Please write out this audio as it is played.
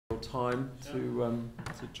time to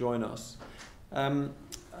join us.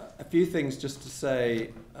 A few things just to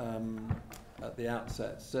say at the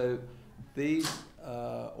outset. So these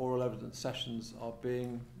oral evidence sessions are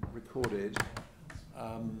being recorded,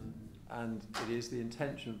 and it is the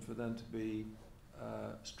intention for them to be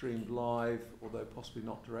streamed live, although possibly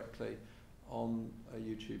not directly, on a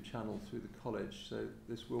YouTube channel through the college. So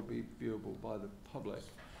this will be viewable by the public.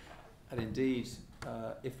 And indeed,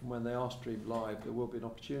 if and when they are streamed live, there will be an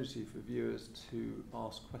opportunity for viewers to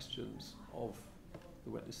ask questions of the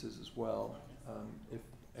witnesses as well, if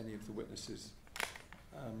any of the witnesses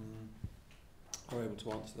are able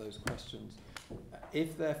to answer those questions.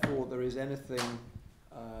 If therefore there is anything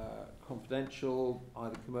confidential,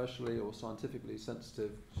 either commercially or scientifically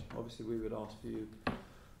sensitive, obviously we would ask you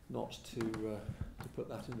not to put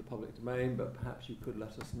that in the public domain, but perhaps you could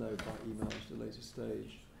let us know by email at a later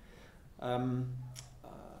stage.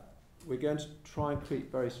 We're going to try and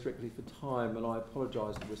keep very strictly for time, and I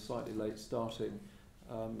apologise that we're slightly late starting,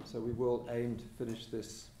 so we will aim to finish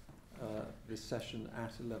this session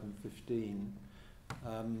at 11:15.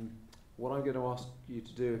 What I'm going to ask you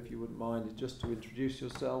to do, if you wouldn't mind, is just to introduce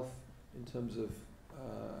yourself in terms of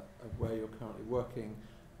where you're currently working,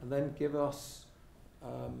 and then give us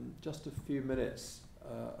just a few minutes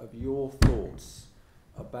of your thoughts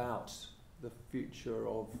about the future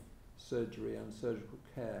of surgery and surgical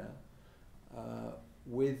care,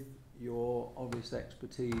 with your obvious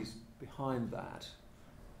expertise behind that,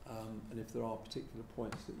 and if there are particular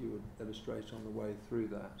points that you would illustrate on the way through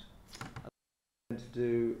that. What I'm going to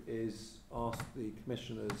do is ask the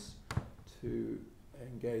commissioners to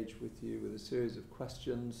engage with you with a series of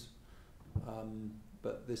questions,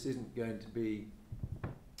 but this isn't going to be,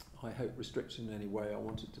 I hope, restricted in any way. I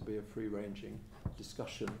want it to be a free-ranging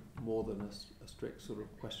discussion more than a strict sort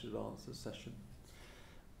of question and answer session.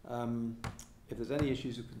 If there's any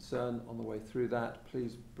issues of concern on the way through that,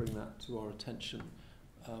 please bring that to our attention,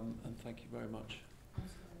 and thank you very much.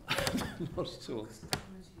 Not at all.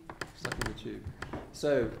 Stuck in the tube.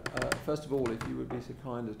 So, first of all, if you would be so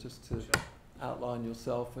kind as just to outline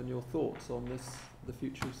yourself and your thoughts on the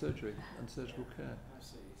future of surgery and surgical care.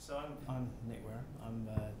 Absolutely. So I'm Nick Wareham. I'm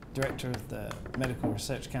Director of the Medical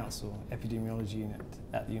Research Council Epidemiology Unit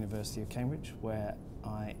at the University of Cambridge, where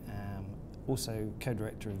I am also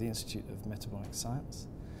co-director of the Institute of Metabolic Science.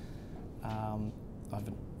 I have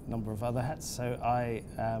a number of other hats. So I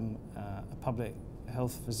am a public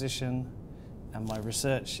health physician, and my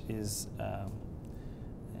research is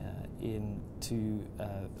into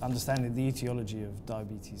understanding the etiology of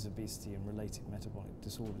diabetes, obesity and related metabolic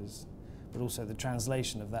disorders, but also the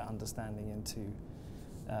translation of that understanding into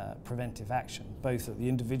preventive action, both at the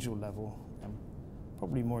individual level and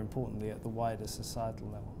probably more importantly at the wider societal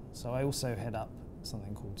level. So I also head up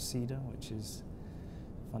something called CEDA, which is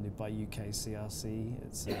funded by UK CRC.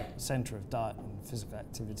 It's a Centre of Diet and Physical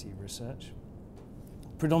Activity Research,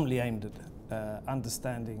 predominantly aimed at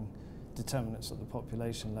understanding determinants at the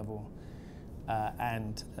population level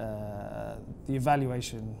and the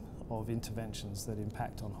evaluation of interventions that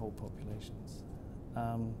impact on whole populations.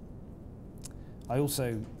 I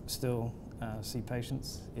also still see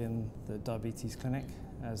patients in the diabetes clinic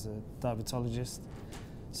as a diabetologist.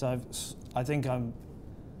 So I think I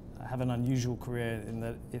have an unusual career in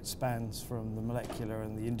that it spans from the molecular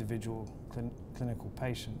and the individual clinical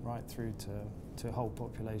patient right through to whole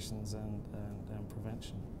populations and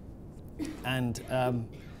prevention. And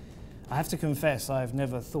I have to confess, I've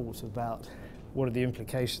never thought about what are the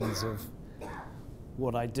implications of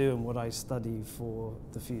what I do and what I study for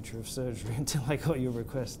the future of surgery until I got your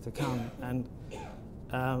request to come. And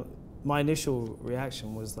my initial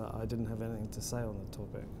reaction was that I didn't have anything to say on the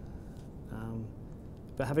topic.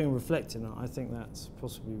 But having reflected on it, I think that's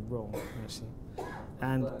possibly wrong, actually.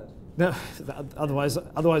 And no, otherwise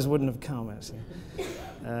I wouldn't have come, actually.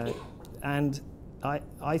 And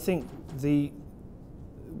I think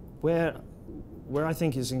where I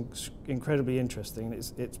think is incredibly interesting,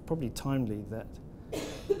 it's probably timely that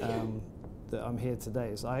that I'm here today.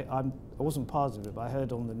 Is I wasn't part of it, but I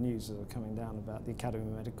heard on the news that were coming down about the Academy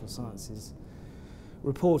of Medical Sciences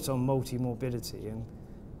report on multi-morbidity, and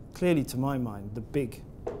clearly, to my mind, the big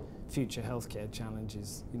future healthcare challenge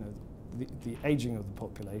is, the ageing of the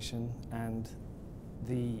population and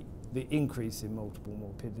the increase in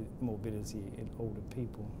multiple morbidity in older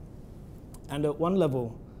people. And at one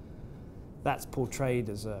level, that's portrayed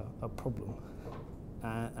as a problem,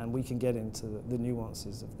 and we can get into the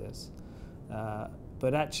nuances of this.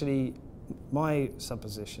 But actually, my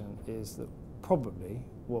supposition is that probably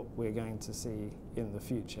what we're going to see in the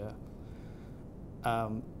future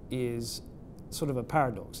is sort of a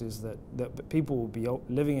paradox is that people will be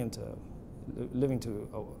living to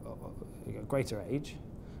a greater age,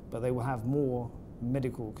 but they will have more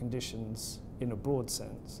medical conditions in a broad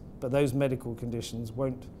sense. But those medical conditions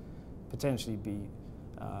won't potentially be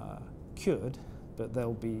cured, but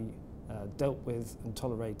they'll be dealt with and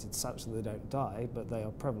tolerated such that they don't die, but they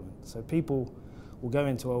are prevalent. So people will go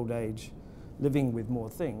into old age living with more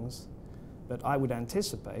things, but I would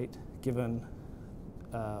anticipate, given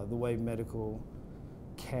the way medical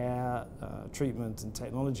care, treatment and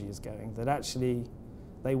technology is going, that actually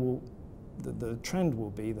the trend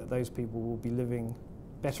will be that those people will be living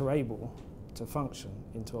better able to function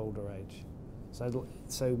into older age.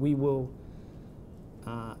 So we will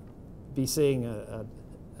be seeing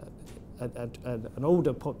an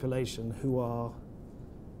older population who are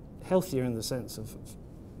healthier in the sense of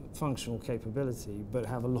functional capability, but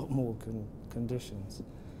have a lot more conditions.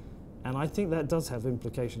 And I think that does have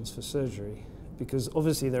implications for surgery, because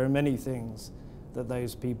obviously there are many things that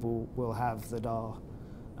those people will have that are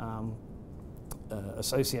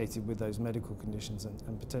associated with those medical conditions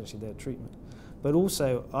and potentially their treatment. But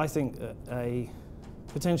also, I think a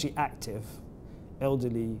potentially active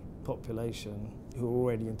elderly population who are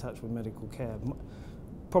already in touch with medical care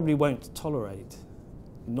probably won't tolerate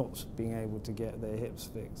not being able to get their hips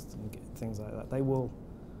fixed and get things like that. They will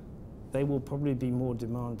probably be more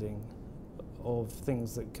demanding of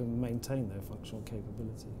things that can maintain their functional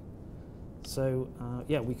capability. So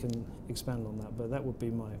yeah, we can expand on that, but that would be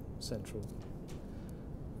my central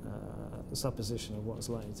supposition of what's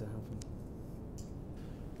likely to happen.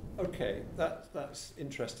 Okay, that's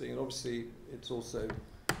interesting, and obviously it's also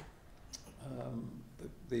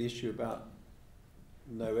the issue about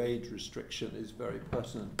no age restriction is very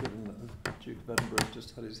pertinent, given that the Duke of Edinburgh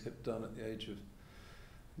just had his hip done at the age of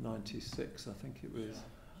 96, I think it was.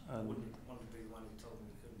 Yeah. And wouldn't want to be the one who told him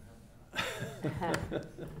he couldn't have that.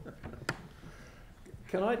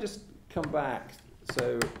 Can I just come back?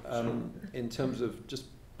 So, in terms of just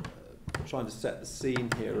trying to set the scene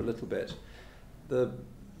here a little bit, the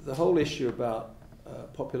whole issue about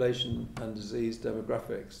population and disease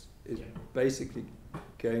demographics is basically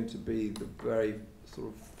going to be the very sort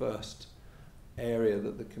of first area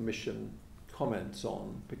that the Commission comments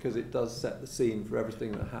on, because it does set the scene for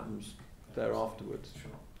everything that happens there afterwards.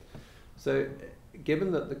 Sure. So,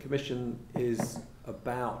 given that the Commission is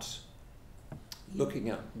about looking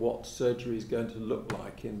at what surgery is going to look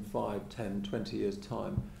like in 5, 10, 20 years'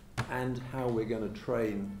 time, and how we're going to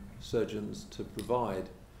train surgeons to provide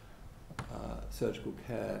surgical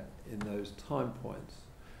care in those time points,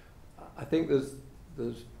 I think there's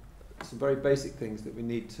some very basic things that we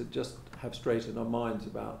need to just have straight in our minds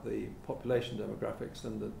about the population demographics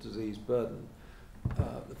and the disease burden.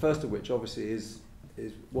 The first of which obviously is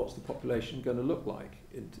what's the population going to look like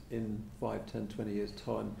in 5, 10, 20 years'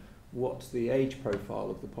 time? What's the age profile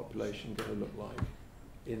of the population going to look like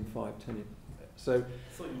in 5, 10 years? So, I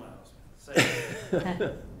thought you might ask me.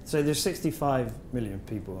 So there's 65 million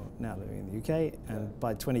people now living in the UK, and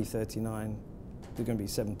by 2039 there's going to be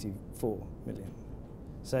 74 million.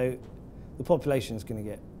 So the population is going to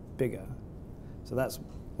get bigger. So that's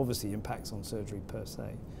obviously impacts on surgery per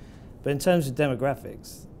se. But in terms of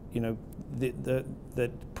demographics, you know, the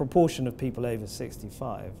proportion of people over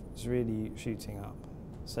 65 is really shooting up.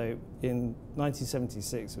 So in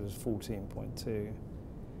 1976 it was 14.2.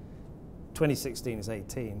 2016 is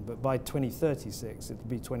 18, but by 2036 it'll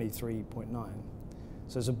be 23.9.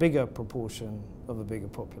 So it's a bigger proportion of a bigger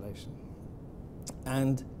population.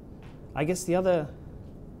 And I guess the other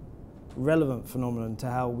relevant phenomenon to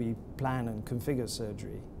how we plan and configure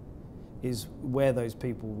surgery is where those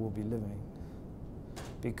people will be living.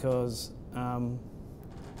 Because my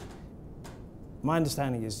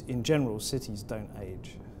understanding is, in general, cities don't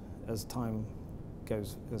age as time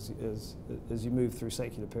goes, as you move through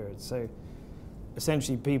secular periods. So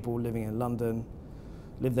essentially people living in London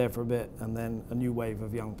live there for a bit, and then a new wave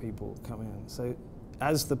of young people come in. So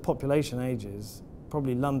as the population ages,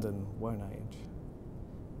 probably London won't age,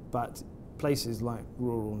 but places like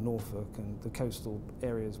rural Norfolk and the coastal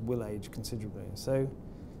areas will age considerably. So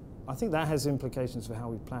I think that has implications for how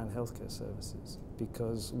we plan healthcare services,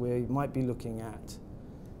 because we might be looking at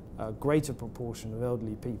a greater proportion of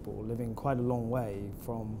elderly people living quite a long way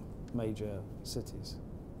from major cities.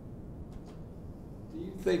 Do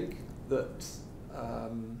you think that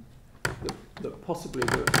that possibly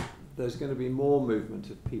there's going to be more movement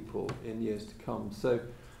of people in years to come? So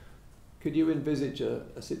could you envisage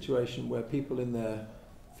a situation where people in their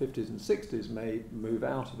 50s and 60s may move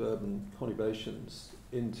out of urban conurbations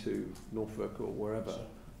into Norfolk or wherever,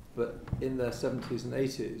 but in their 70s and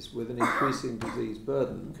 80s with an increasing disease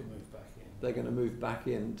burden, Could move back in. they're going to move back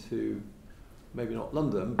into, maybe not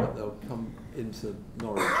London, but they'll come into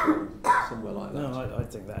Norwich or somewhere like that. No, I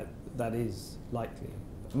think that is likely.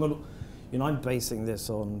 I'm basing this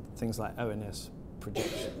on things like ONS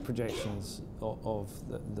projections of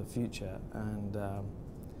the future, and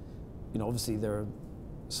obviously there are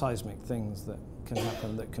seismic things that can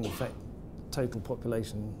happen that can affect total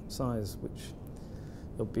population size, which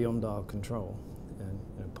are beyond our control,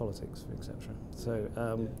 and politics, etc. So,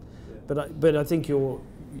 but I think you're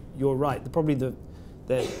right. Probably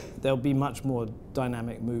there'll be much more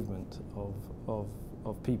dynamic movement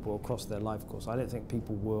of people across their life course. I don't think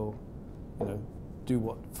people will, do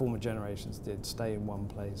what former generations did, stay in one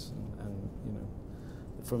place and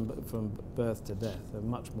from birth to death. They're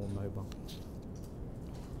much more mobile.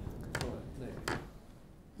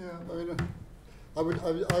 Yeah, I mean, I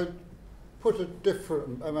would put a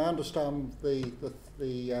different. I understand the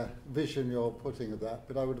vision you're putting of that,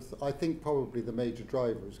 but I think probably the major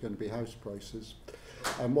driver is going to be house prices,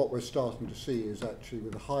 and what we're starting to see is actually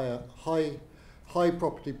with high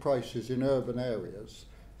property prices in urban areas,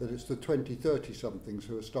 that it's the 20-30 somethings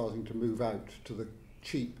who are starting to move out to the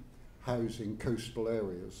cheap housing coastal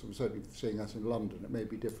areas. I'm certainly seeing that in London. It may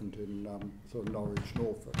be different in sort of Norwich,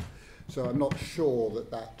 Norfolk. So I'm not sure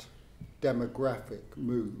that demographic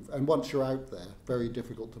move, and once you're out there, very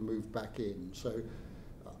difficult to move back in. So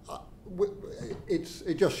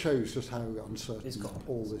it just shows just how uncertain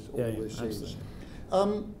all this is.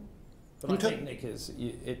 But I think, Nick, it's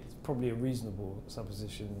probably a reasonable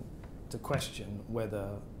supposition to question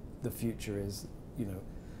whether the future is,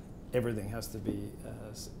 everything has to be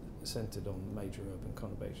centred on major urban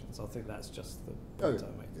conurbations. I think that's just the point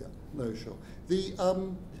I make. Yeah, no, sure.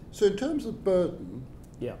 So in terms of burden,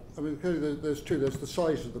 yeah, I mean, clearly there's two. There's the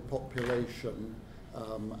size of the population,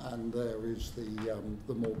 and there is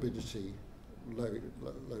the morbidity load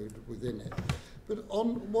within it. But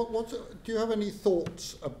on do you have any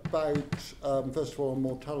thoughts about, first of all, on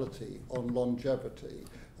mortality, on longevity,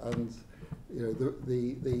 and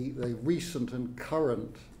the recent and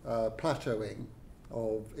current plateauing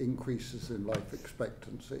of increases in life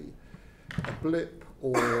expectancy, a blip,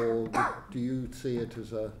 or do you see it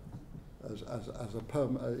as a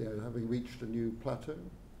having reached a new plateau?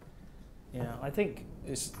 Yeah, I think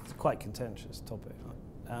it's quite a contentious topic.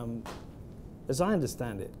 As I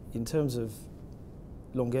understand it, in terms of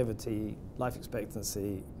longevity, life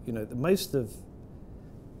expectancy, most of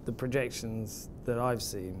the projections that I've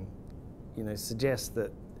seen, suggest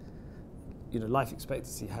that, life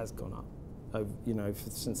expectancy has gone up,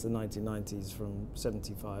 since the 1990s, from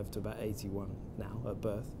 75 to about 81 now at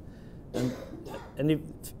birth, and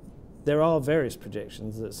there are various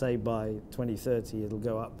projections that say by 2030 it'll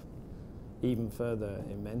go up even further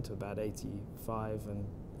in men to about 85 and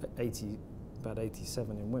about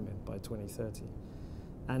 87 in women by 2030.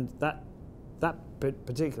 And that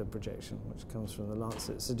particular projection, which comes from the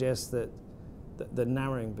Lancet, suggests that the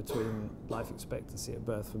narrowing between life expectancy at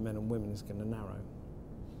birth for men and women is going to narrow.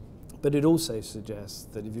 But it also suggests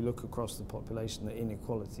that if you look across the population, the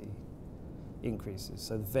inequality increases,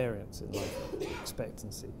 so the variance in life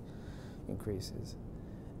expectancy increases.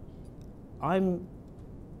 I'm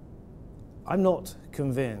not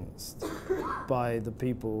convinced by the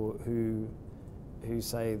people who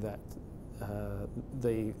say that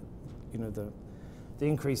the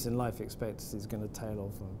increase in life expectancy is going to tail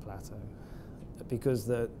off and plateau, because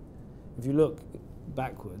if you look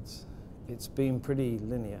backwards, it's been pretty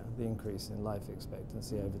linear, the increase in life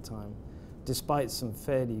expectancy over time, despite some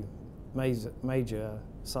fairly major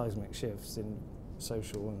seismic shifts in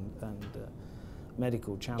social and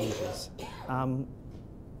medical challenges.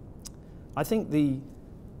 I think the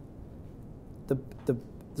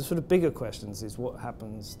sort of bigger questions is what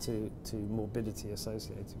happens to morbidity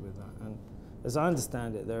associated with that. And as I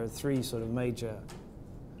understand it, there are three sort of major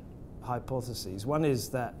hypotheses. One is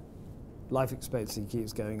that life expectancy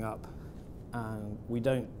keeps going up, and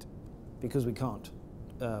because we can't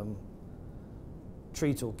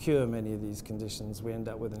treat or cure many of these conditions, we end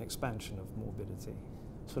up with an expansion of morbidity,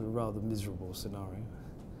 sort of rather miserable scenario.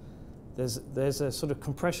 There's a sort of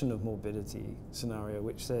compression of morbidity scenario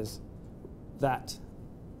which says that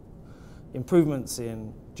improvements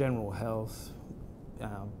in general health,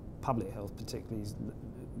 public health particularly,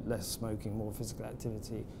 less smoking, more physical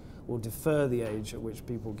activity, will defer the age at which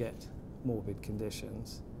people get morbid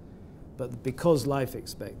conditions. But because life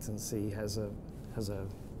expectancy has a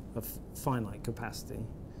finite capacity,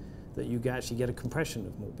 that you actually get a compression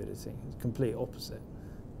of morbidity, it's the complete opposite.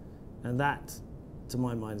 And that, to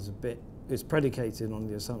my mind, is predicated on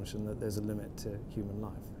the assumption that there's a limit to human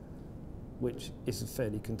life, which is a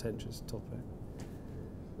fairly contentious topic.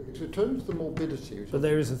 So in terms of the morbidity, but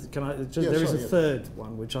there is a third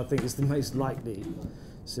one, which I think is the most likely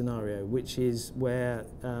scenario, which is where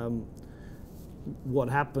what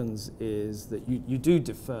happens is that you do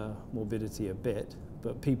defer morbidity a bit,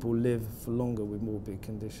 but people live for longer with morbid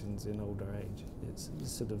conditions in older age. It's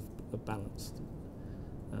sort of a balanced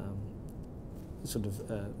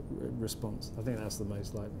response. I think that's the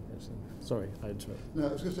most likely, actually. Sorry, I interrupted. No,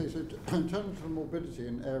 I was going to say, so in terms of morbidity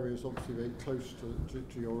in areas obviously very close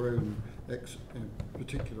to your own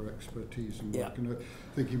particular expertise and work, and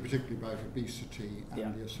thinking particularly about obesity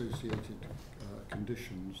and the associated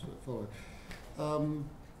conditions that follow.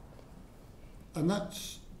 And that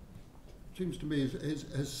seems to me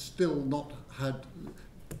has still not had,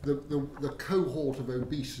 the cohort of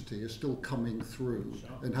obesity is still coming through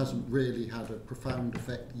and hasn't really had a profound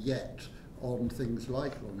effect yet on things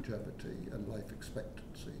like longevity and life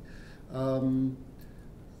expectancy. How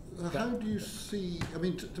do you see, I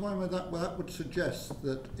mean, to my mind, that would suggest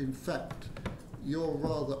that, in fact, your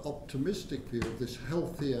rather optimistic view of this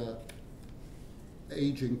healthier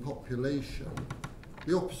ageing population,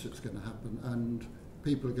 the opposite's going to happen, and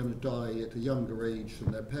people are going to die at a younger age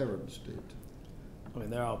than their parents did. I mean,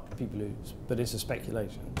 there are people who, but it's a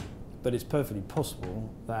speculation. But it's perfectly possible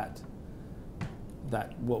that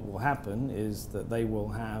what will happen is that they will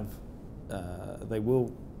have,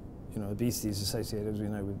 obesity is associated, as we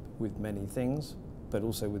know, with many things, but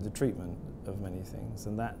also with the treatment of many things,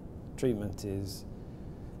 and that treatment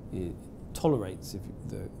it tolerates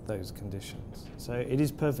those conditions. So it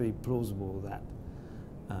is perfectly plausible that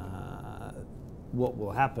what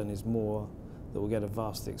will happen is more that we'll get a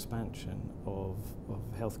vast expansion of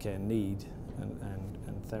healthcare need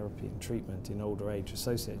and therapy and treatment in older age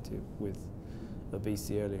associated with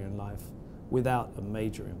obesity earlier in life without a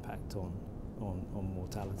major impact on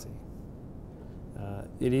mortality.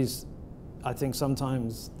 It is, I think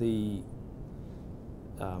sometimes the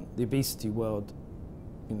obesity world,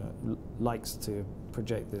 likes to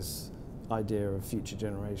project this idea of future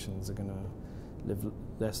generations are going to live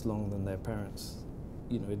less long than their parents.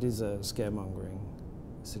 It is a scaremongering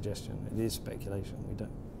suggestion. It is speculation.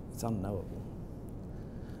 It's unknowable.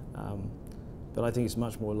 But I think it's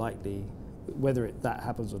much more likely, whether that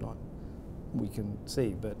happens or not, we can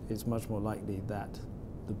see, but it's much more likely that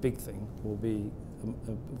the big thing will be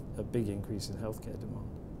a big increase in healthcare demand.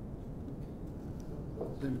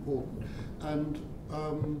 That's important. And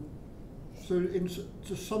so,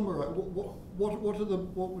 to summarise, what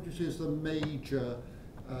would you say is the major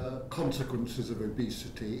consequences of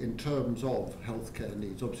obesity in terms of healthcare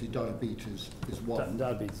needs? Obviously, diabetes is one.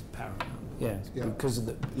 Diabetes is paramount. Yeah.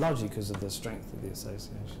 Largely because of the strength of the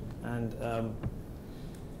association. And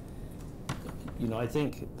I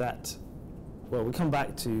think that, well, we come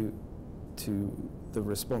back to the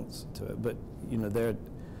response to it, but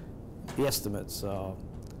the estimates are,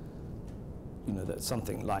 that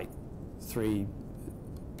something like 3+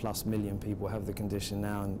 million people have the condition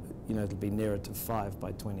now, and it'll be nearer to 5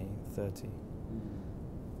 by 2030.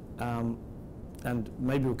 And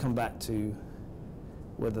maybe we'll come back to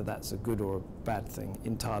whether that's a good or a bad thing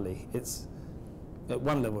entirely. It's, at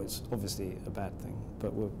one level, it's obviously a bad thing,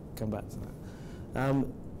 but we'll come back to that.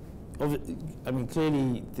 I mean,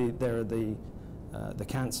 clearly there are the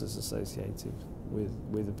cancers associated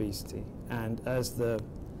with obesity, and as the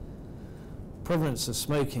prevalence of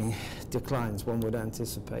smoking declines, one would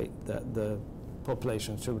anticipate that the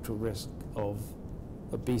population attributable risk of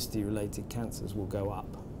obesity-related cancers will go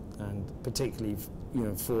up, and particularly,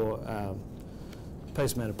 for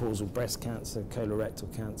postmenopausal breast cancer,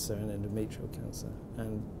 colorectal cancer, and endometrial cancer.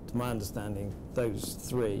 And to my understanding, those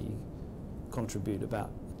three contribute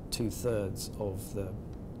about 2/3 of the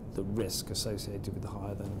risk associated with the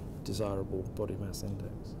higher than desirable body mass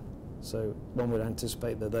index. So one would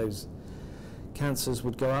anticipate that those cancers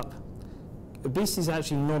would go up. Obesity is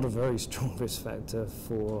actually not a very strong risk factor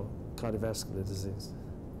for cardiovascular disease.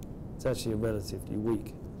 It's actually a relatively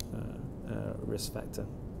weak risk factor.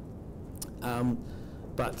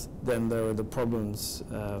 But then there are the problems,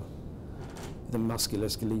 the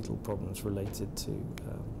musculoskeletal problems related to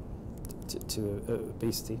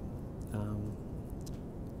obesity.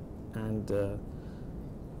 And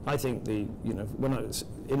I think when I was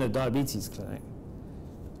in a diabetes clinic,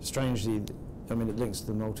 strangely, I mean, it links to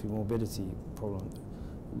the multi-morbidity problem.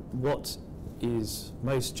 What is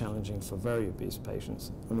most challenging for very obese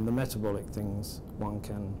patients? I mean, the metabolic things one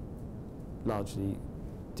can largely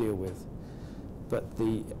deal with, but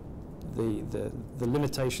the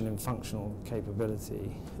limitation in functional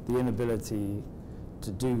capability, the inability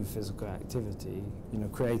to do physical activity,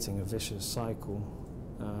 creating a vicious cycle,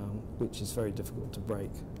 which is very difficult to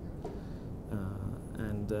break.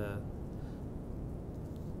 And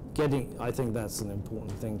I think that's an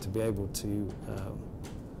important thing, to be able to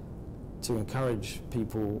encourage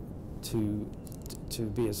people to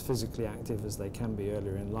be as physically active as they can be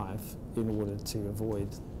earlier in life, in order to avoid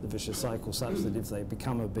the vicious cycle, such that if they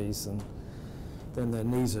become obese and then their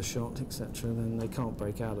knees are shot, etc., then they can't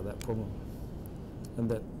break out of that problem.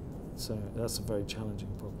 And so that's a very challenging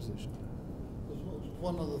proposition. There's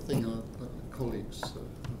one other thing that colleagues have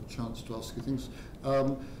a chance to ask you things,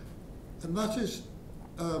 and that is,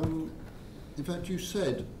 in fact, you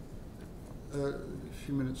said a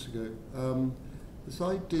few minutes ago, this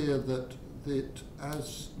idea that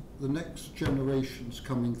as the next generations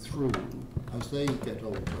coming through, as they get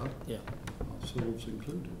older, ourselves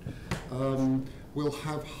included, will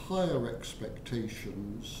have higher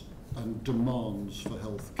expectations and demands for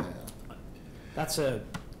healthcare. That's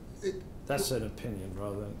an opinion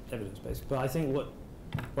rather than evidence-based. But I think what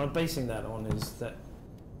I'm basing that on is that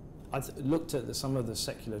I've looked at some of the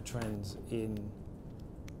secular trends in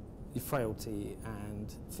frailty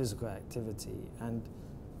and physical activity, and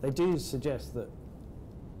they do suggest that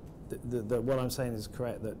what I'm saying is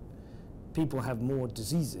correct, that people have more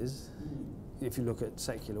diseases if you look at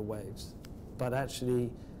secular waves, but actually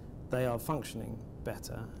they are functioning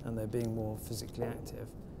better and they're being more physically active.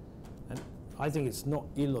 And I think it's not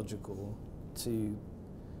illogical to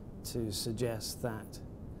suggest that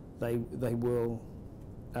they will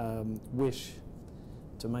wish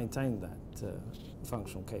to maintain that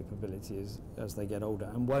functional capability as they get older,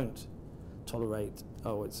 and won't tolerate,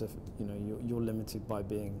 you're limited by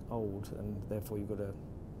being old and therefore you've got to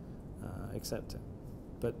accept it.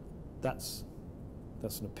 But that's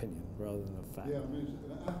an opinion rather than a fact. Yeah, I mean,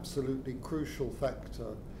 an absolutely crucial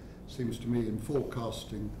factor, seems to me, in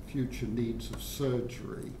forecasting future needs of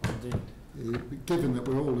surgery. Indeed. Given that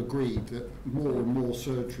we're all agreed that more and more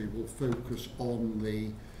surgery will focus on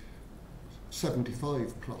the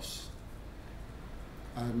 75 plus,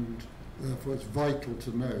 and therefore it's vital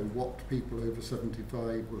to know what people over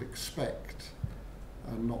 75 will expect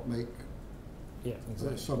and not make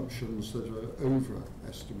assumptions that are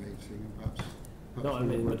overestimating and perhaps no, I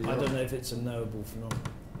mean, but I don't know if it's a knowable phenomenon.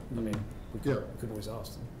 I mean, we could always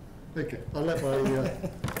ask them. Okay, I'll let my...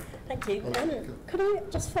 Thank you. Could I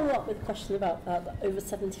just follow up with a question about the over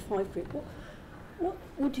 75 group? What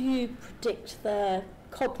would you predict their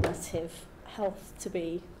cognitive health to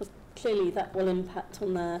be? Because clearly that will impact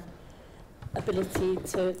on their ability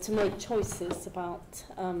to make choices about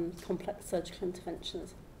complex surgical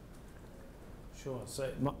interventions. Sure.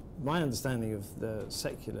 So my understanding of the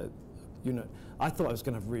secular, I thought I was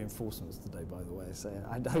going to have reinforcements today, by the way, so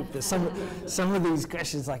I'd hope that some of these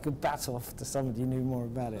questions I could bat off to somebody who knew more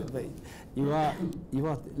about it. But you are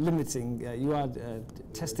limiting,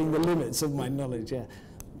 testing the limits of my knowledge. Yeah,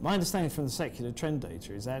 my understanding from the secular trend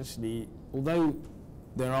data is actually, although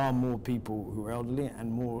there are more people who are elderly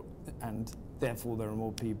and therefore there are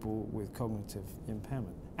more people with cognitive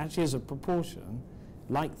impairment, actually as a proportion,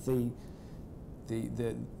 like the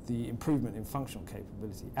improvement in functional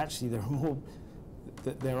capability, actually there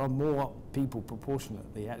are more people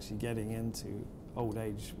proportionately actually getting into old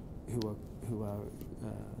age who are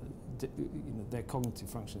their cognitive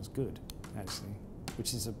function is good, actually,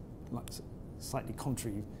 which is a slightly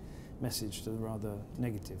contrary message to the rather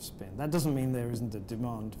negative spin. That doesn't mean there isn't a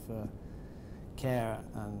demand for care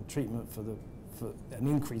and treatment for an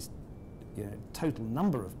increased total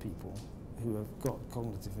number of people who have got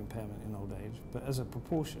cognitive impairment in old age, but as a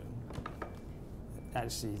proportion,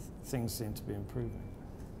 actually things seem to be improving.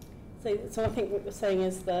 So I think what you're saying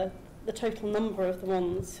is the total number of the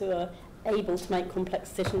ones who are able to make complex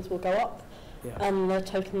decisions will go up, and the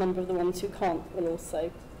total number of the ones who can't will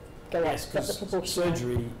also go up. But the proportion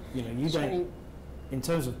surgery, you don't, in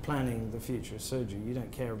terms of planning the future of surgery, you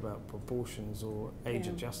don't care about proportions or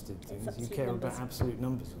age-adjusted things. You care about absolute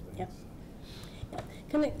numbers of things. Yep.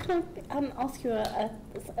 Can I ask you a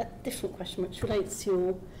different question, which relates to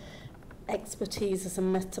your expertise as a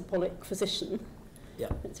metabolic physician? Yeah.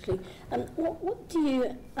 Basically, what do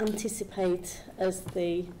you anticipate as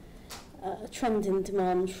the trend in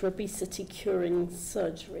demand for obesity curing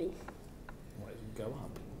surgery? Well, it will go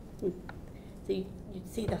up. So you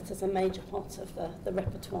see that as a major part of the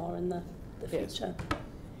repertoire in the future?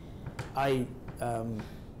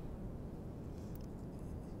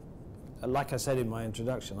 Like I said in my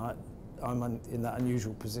introduction, I'm in that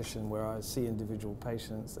unusual position where I see individual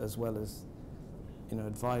patients as well as,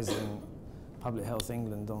 advising Public Health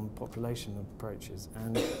England on population approaches,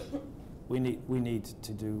 and we need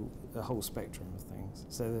to do a whole spectrum of things.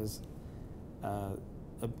 So there's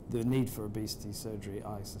the need for obesity surgery,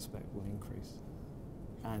 I suspect, will increase,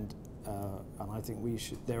 and and I think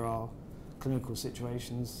there are clinical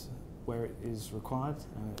situations where it is required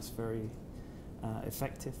and it's very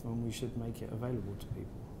effective, and we should make it available to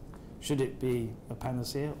people. Should it be a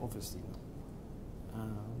panacea? Obviously not.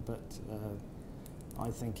 But I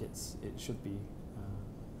think it should be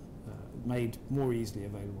made more easily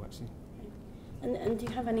available, actually. And do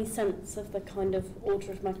you have any sense of the kind of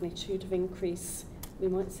order of magnitude of increase we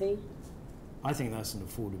might see? I think that's an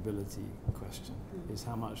affordability question. Is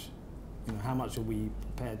how much are we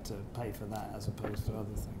prepared to pay for that as opposed to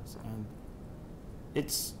other things? And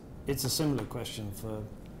it's a similar question for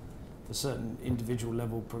certain individual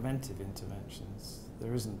level preventive interventions.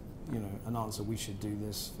 There isn't, an answer, we should do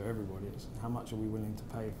this for everybody. It's how much are we willing to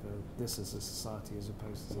pay for this as a society as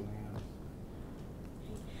opposed to something else?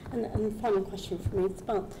 And final question for me, it's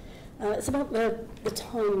about the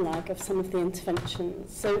time lag of some of the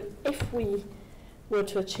interventions. So if we were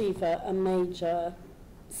to achieve a major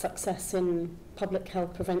success in public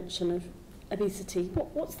health prevention of obesity,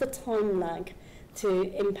 what's the time lag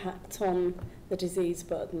to impact on the disease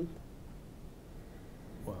burden?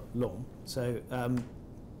 Well, long. So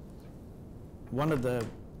one of the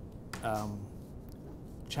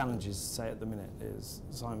challenges, say at the minute, is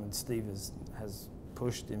Simon Stevers has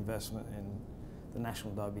pushed investment in the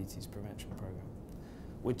National Diabetes Prevention Programme,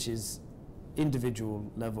 which is individual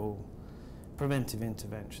level preventive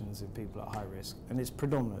interventions in people at high risk, and it's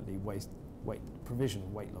predominantly provision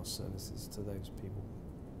of weight loss services to those people.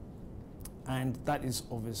 And that is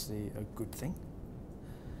obviously a good thing,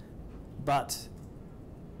 but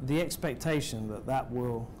the expectation that that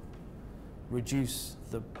will reduce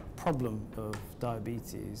the problem of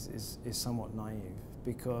diabetes is somewhat naive,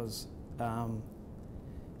 because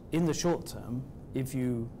in the short term, if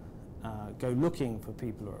you go looking for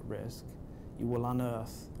people who are at risk, you will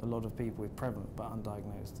unearth a lot of people with prevalent but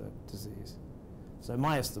undiagnosed disease. So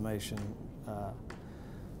my estimation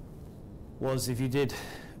was, if you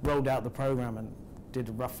rolled out the program and did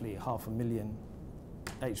roughly 500,000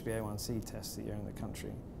 HbA1c tests a year in the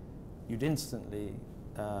country, you'd instantly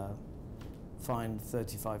find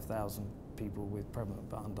 35,000 people with prevalent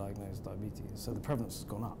but undiagnosed diabetes. So the prevalence has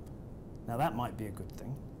gone up. Now that might be a good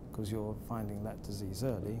thing, because you're finding that disease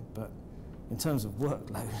early, but in terms of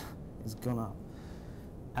workload, it's gone up.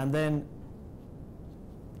 And then,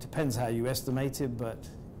 depends how you estimate it, but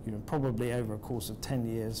probably over a course of 10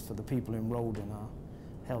 years for the people enrolled in our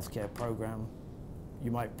healthcare program,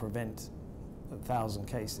 you might prevent 1,000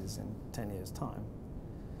 cases in 10 years' time.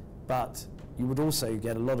 But you would also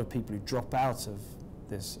get a lot of people who drop out of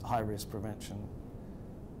this high-risk prevention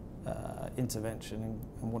intervention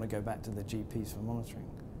and want to go back to their GPs for monitoring.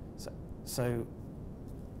 So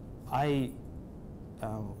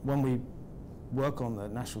when we work on the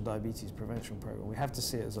National Diabetes Prevention Programme, we have to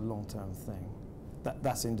see it as a long-term thing.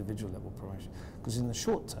 That's individual level prevention. Because in the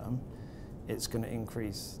short term, it's going to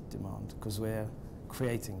increase demand, because we're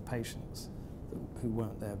creating patients who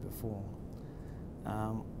weren't there before.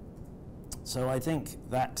 So I think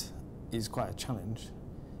that is quite a challenge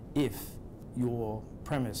if your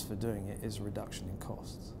premise for doing it is a reduction in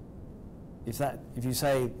costs. If you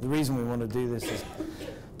say the reason we want to do this is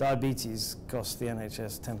diabetes costs the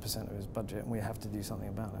NHS 10% of its budget and we have to do something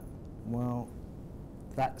about it, well,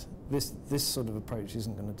 this sort of approach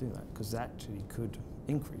isn't going to do that, because it actually could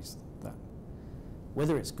increase that.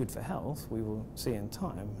 Whether it's good for health, we will see in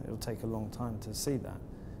time. It'll take a long time to see that,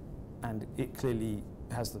 and it clearly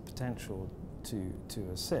has the potential to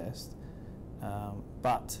assist,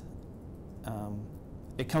 but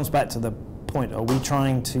it comes back to the point: are we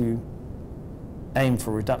trying to aim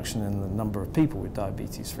for reduction in the number of people with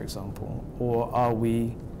diabetes, for example, or are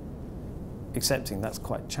we accepting that's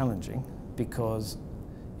quite challenging? Because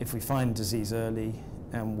if we find disease early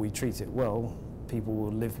and we treat it well, people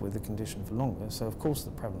will live with the condition for longer, so of course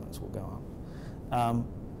the prevalence will go up.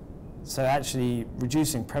 So actually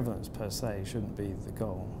reducing prevalence per se shouldn't be the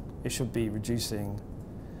goal. It should be reducing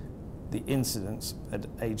the incidence at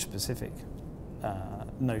age-specific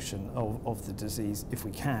notion of the disease if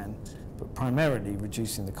we can, but primarily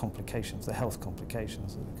reducing the complications, the health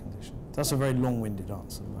complications of the condition. That's a very long-winded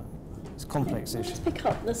answer, but it's a complex issue. Let's pick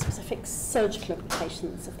up the specific surgical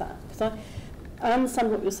implications of that, because I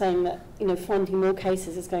understand what you're saying, that finding more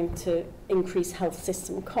cases is going to increase health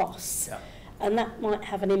system costs, yeah. And that might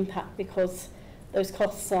have an impact because those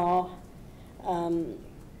costs are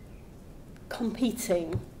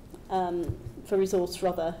competing for resource for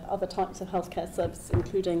other types of healthcare services,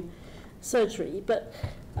 including surgery. But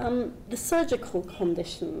the surgical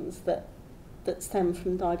conditions that stem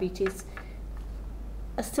from diabetes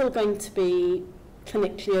are still going to be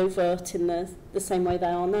clinically overt in the same way they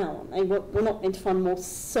are now, aren't they? We're not going to find more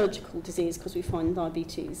surgical disease because we find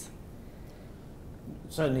diabetes.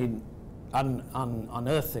 Certainly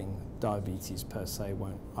unearthing diabetes per se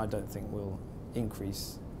I don't think will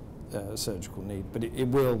increase surgical need, but it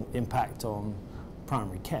will impact on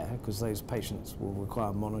primary care because those patients will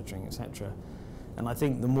require monitoring, etc. And I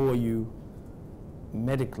think the more you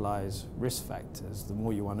medicalise risk factors, the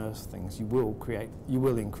more you unearth things, you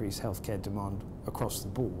will increase healthcare demand across the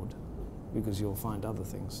board because you'll find other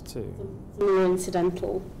things too. The more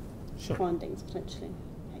incidental Sure. findings potentially.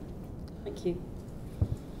 Okay. Thank you.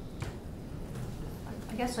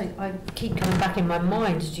 I guess I keep coming back in my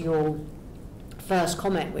mind to your first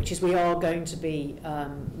comment, which is we are going to be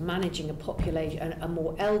managing a population, a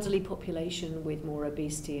more elderly population with more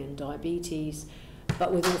obesity and diabetes,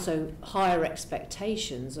 but with also higher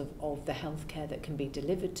expectations of the healthcare that can be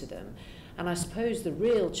delivered to them. And I suppose the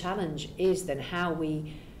real challenge is then how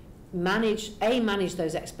we manage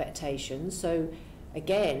those expectations. So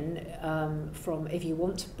again, from if you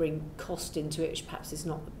want to bring cost into it, which perhaps is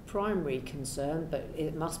not the primary concern, but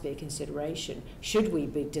it must be a consideration. Should we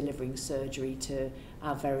be delivering surgery to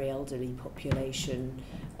our very elderly population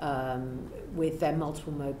with their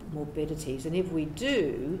multiple morbidities? And if we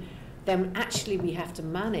do, then actually we have to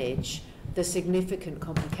manage the significant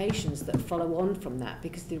complications that follow on from that,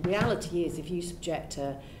 because the reality is if you subject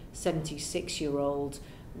a 76-year-old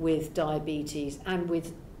with diabetes and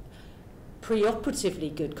with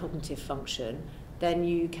preoperatively good cognitive function, then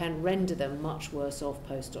you can render them much worse off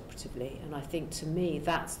post-operatively. And I think, to me,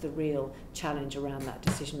 that's the real challenge around that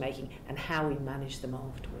decision-making and how we manage them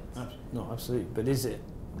afterwards. No, absolutely. But is it...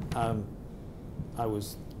 I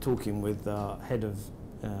was talking with the head of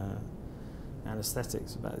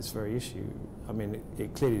anaesthetics about this very issue. I mean,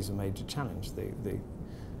 it clearly is a major challenge, the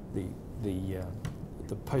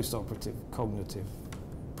post-operative cognitive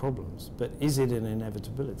problems. But is it an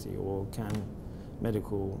inevitability, or can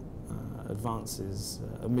medical advances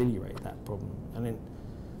ameliorate that problem? And in,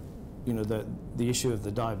 you know, the issue of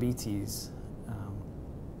the diabetes,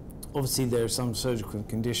 obviously there are some surgical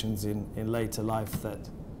conditions in later life that,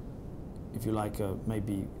 if you like, are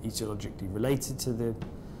maybe etiologically related to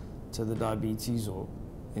the diabetes, or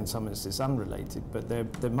in some instances unrelated. But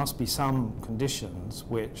there must be some conditions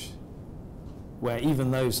where even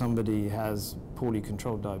though somebody has poorly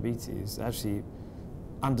controlled diabetes, actually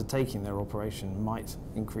undertaking their operation might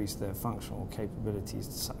increase their functional capabilities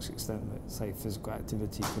to such an extent that, say, physical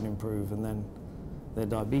activity can improve and then their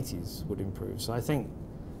diabetes would improve. So I think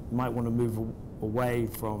you might want to move away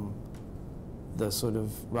from the sort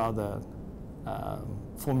of rather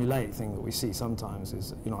formulaic thing that we see sometimes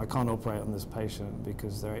is, you know, I can't operate on this patient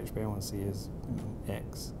because their HbA1c is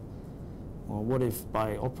X. Well, what if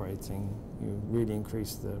by operating you really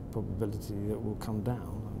increase the probability that it will come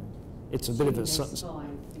down? I mean, it's a bit of a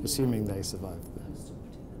assuming they survive.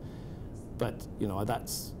 But you know,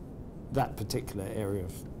 that particular area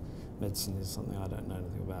of medicine is something I don't know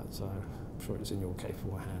anything about, so I'm sure it's in your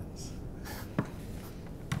capable hands.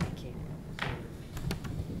 Thank you.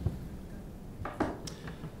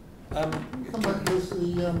 Come back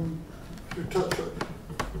to touch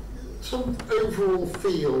some overall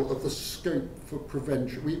feel of the scope for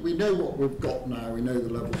prevention. We know what we've got now. We know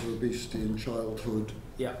the levels of obesity in childhood,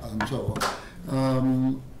 Yeah. and so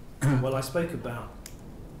on. Well, I spoke about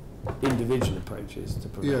individual approaches to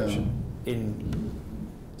prevention in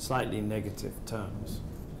slightly negative terms,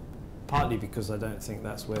 partly because I don't think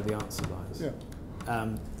that's where the answer lies.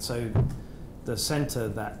 Yeah. So the centre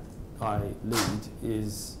that I lead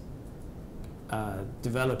is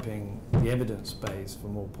developing the evidence base for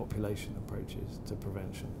more population approaches to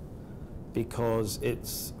prevention, because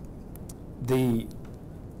it's the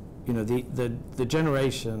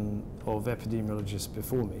generation of epidemiologists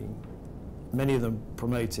before me, many of them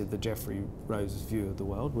promoted the Jeffrey Rose view of the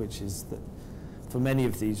world, which is that for many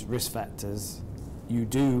of these risk factors, you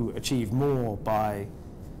do achieve more by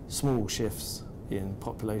small shifts in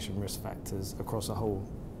population risk factors across a whole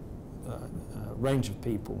range of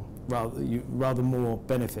people. Rather more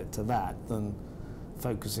benefit to that than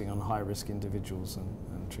focusing on high-risk individuals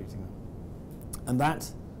and treating them. And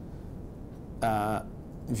that,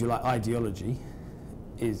 if you like, ideology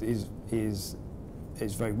is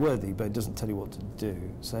very worthy, but it doesn't tell you what to do.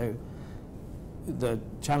 So the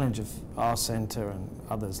challenge of our centre and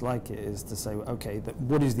others like it is to say, okay,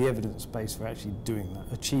 what is the evidence base for actually doing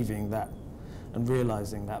that, achieving that, and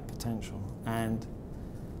realising that potential? And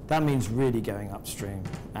that means really going upstream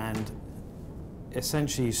and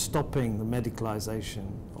essentially stopping the medicalisation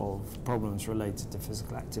of problems related to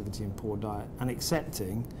physical activity and poor diet, and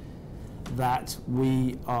accepting that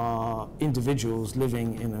we are individuals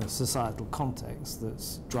living in a societal context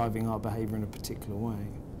that's driving our behaviour in a particular way.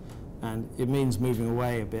 And it means moving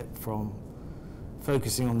away a bit from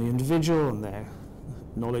focusing on the individual and their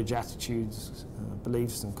knowledge, attitudes,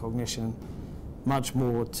 beliefs and cognition, much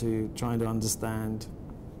more to trying to understand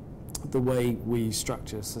the way we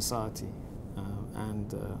structure society.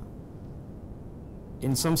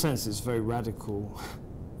 In some sense, it's a very radical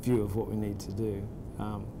view of what we need to do.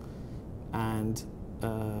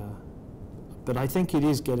 But I think it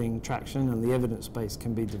is getting traction and the evidence base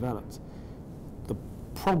can be developed. The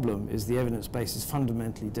problem is the evidence base is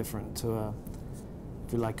fundamentally different to a,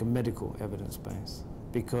 if you like, a medical evidence base,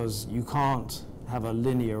 because you can't have a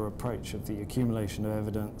linear approach of the accumulation of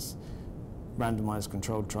evidence, randomized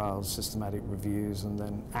controlled trials, systematic reviews, and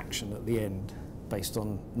then action at the end based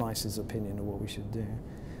on NICE's opinion of what we should do.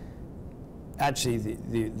 Actually,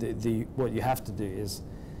 what you have to do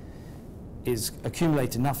is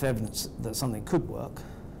accumulate enough evidence that something could work,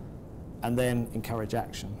 and then encourage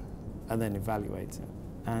action, and then evaluate it.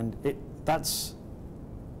 And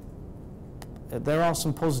there are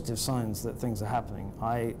some positive signs that things are happening.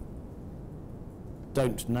 I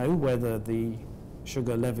don't know whether the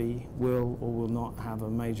sugar levy will or will not have a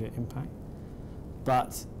major impact,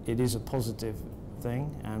 but it is a positive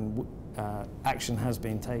thing, and action has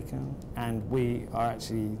been taken, and we are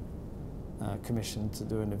actually commissioned to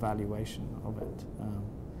do an evaluation of it.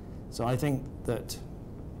 So I think that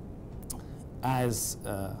as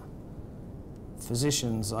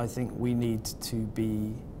physicians, I think we need to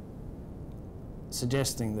be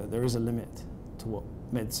suggesting that there is a limit to what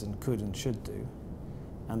medicine could and should do,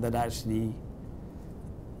 and that actually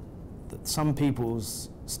that some people's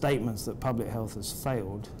statements that public health has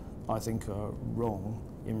failed, I think, are wrong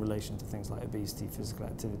in relation to things like obesity, physical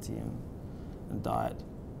activity and diet.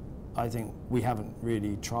 I think we haven't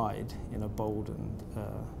really tried in a bold and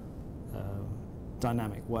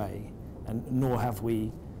dynamic way, and nor have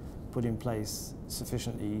we put in place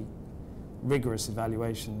sufficiently rigorous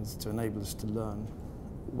evaluations to enable us to learn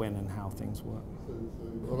when and how things work. So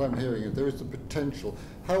what I'm hearing is there is the potential.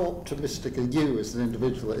 How optimistic are you as an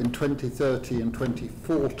individual that in 2030 and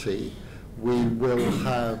 2040 we will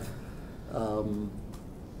have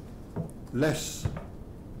less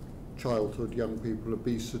childhood young people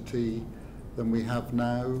obesity than we have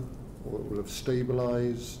now, or it will have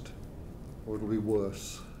stabilised, or it will be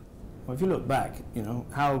worse? Well, if you look back, you know,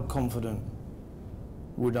 how confident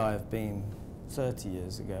would I have been 30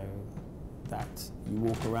 years ago that you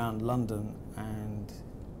walk around London and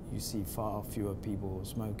you see far fewer people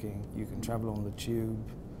smoking, you can travel on the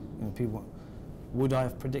tube, you know, people. Would I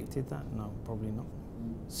have predicted that? No, probably not.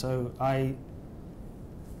 So I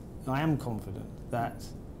am confident that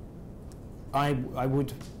I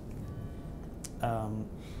would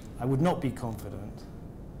not be confident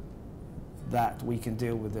that we can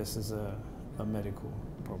deal with this as a medical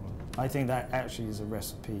problem. I think that actually is a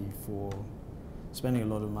recipe for spending a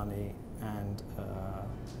lot of money and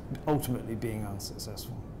ultimately being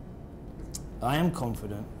unsuccessful. I am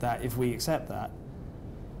confident that if we accept that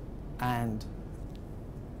and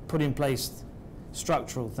put in place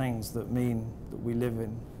structural things that mean that we live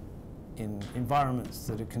in environments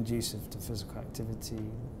that are conducive to physical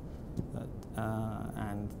activity,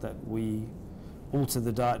 and that we alter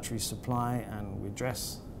the dietary supply and we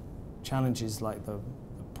address challenges like the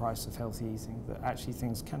price of healthy eating, that actually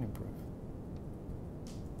things can improve.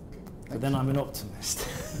 But then I'm an optimist.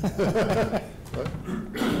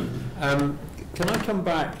 Can I come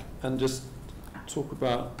back and just talk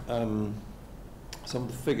about some of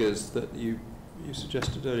the figures that you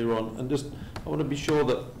suggested earlier on, and just I want to be sure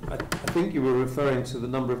that I think you were referring to the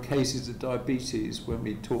number of cases of diabetes when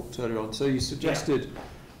we talked earlier on. So you suggested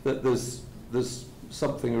that there's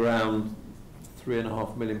something around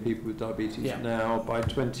 3.5 million people with diabetes now. By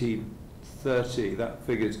 2030, that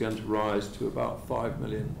figure is going to rise to about 5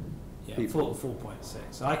 million people.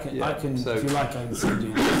 4.6. I can, so if you like, I can send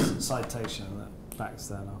you this citation that backs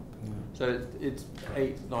that up. Yeah. So it's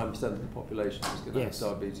 8-9% of the population is going to have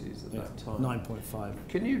diabetes at that time. 9.5.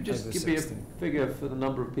 Can you just give me a figure for the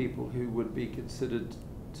number of people who would be considered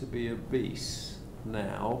to be obese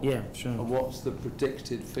now? Yeah, sure. And what's the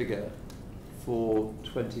predicted figure for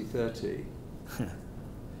 2030?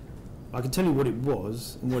 I can tell you what it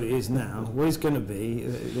was and what it is now. What it's going to be,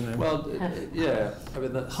 you know. Well, yeah, I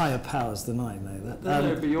mean that's higher powers than I know that.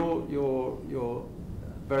 No, but you're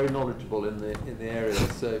very knowledgeable in the area,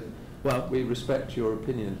 so well, we respect your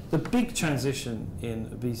opinion. The big transition in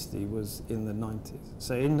obesity was in the 90s.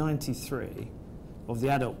 So in 93, of the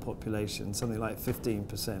adult population, something like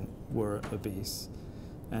 15% were obese,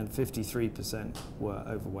 and 53% were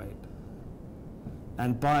overweight.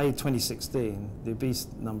 And by 2016, the obese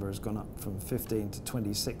number has gone up from 15 to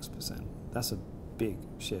 26%. That's a big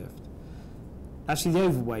shift. Actually, the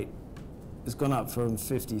overweight has gone up from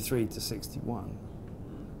 53 to 61.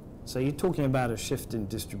 So you're talking about a shift in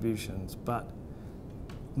distributions, but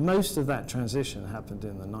most of that transition happened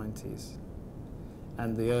in the 90s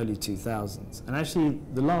and the early 2000s. And actually,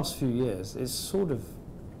 the last few years, it's sort of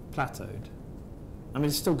plateaued. I mean,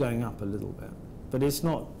 it's still going up a little bit, but it's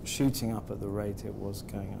not shooting up at the rate it was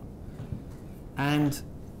going up. And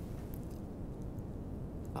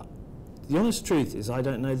the honest truth is I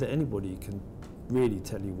don't know that anybody can really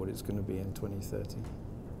tell you what it's going to be in 2030.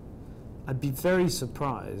 I'd be very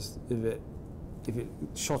surprised if it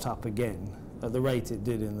shot up again at the rate it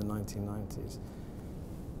did in the 1990s.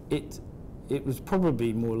 It was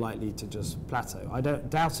probably more likely to just plateau. I don't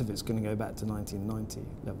doubt if it's going to go back to 1990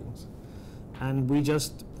 levels. And we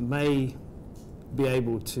just may be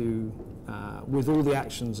able to, with all the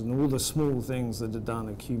actions and all the small things that are done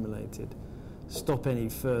accumulated, stop any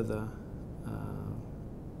further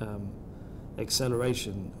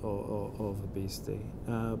acceleration of obesity.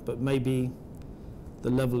 But maybe the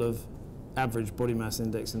level of average body mass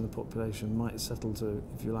index in the population might settle to,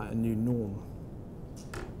 if you like, a new norm.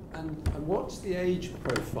 And what's the age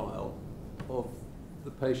profile of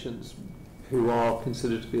the patients who are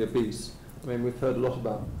considered to be obese? I mean, we've heard a lot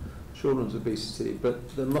about children's obesity,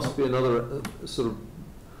 but there must be another sort of,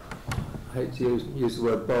 I hate to use the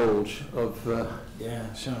word bulge, of...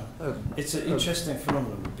 yeah, sure. It's an interesting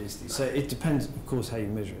phenomenon, obesity. So it depends, of course, how you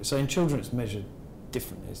measure it. So in children, it's measured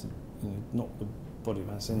differently. It's, not the body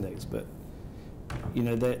mass index, but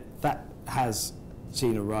that has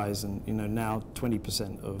seen a rise, and now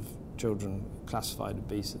 20% of children classified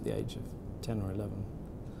obese at the age of 10 or 11.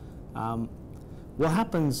 What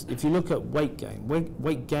happens if you look at weight gain?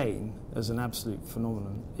 Weight gain as an absolute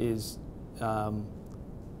phenomenon is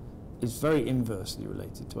very inversely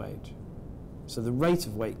related to age. So the rate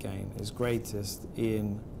of weight gain is greatest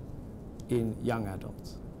in young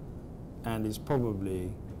adults, and is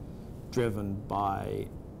probably driven by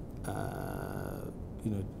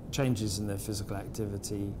changes in their physical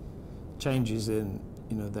activity, changes in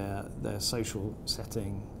their social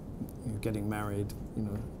setting, getting married.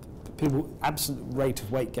 Absolute rate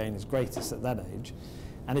of weight gain is greatest at that age,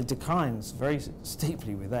 and it declines very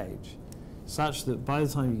steeply with age, such that by the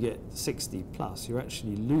time you get 60 plus, you're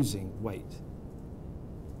actually losing weight.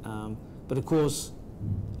 But of course,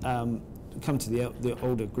 come to the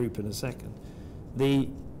older group in a second. But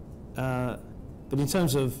in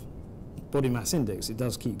terms of body mass index, it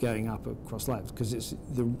does keep going up across life because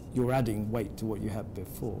you're adding weight to what you had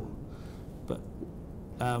before. But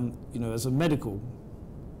as a medical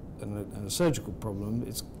and a surgical problem,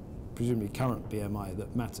 it's presumably current BMI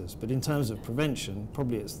that matters. But in terms of prevention,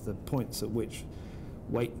 probably it's the points at which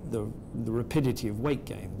the rapidity of weight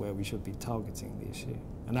gain where we should be targeting the issue.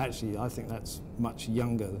 And actually, I think that's much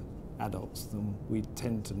younger adults than we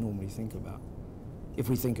tend to normally think about. If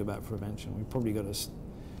we think about prevention, we've probably got to,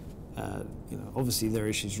 obviously there are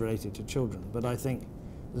issues related to children, but I think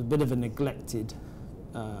there's a bit of a neglected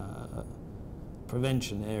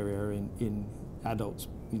prevention area in adults,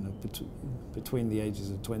 between the ages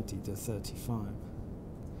of 20 to 35.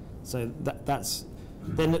 So that's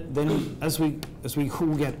then as we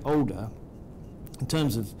all get older, in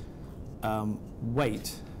terms of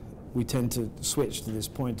weight, we tend to switch to this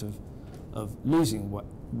point of losing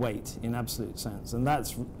weight in absolute sense, and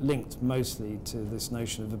that's linked mostly to this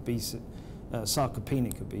notion of obesity,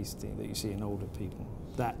 sarcopenic obesity that you see in older people.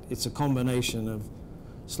 That it's a combination of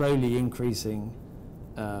slowly increasing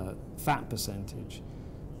fat percentage,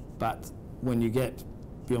 but when you get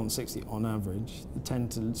beyond 60 on average, you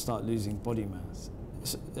tend to start losing body mass,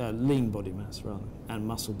 lean body mass rather, and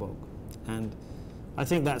muscle bulk. And I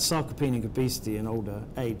think that sarcopenic obesity in older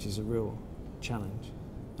age is a real challenge,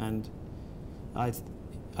 and I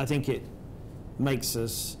think it makes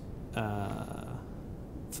us, I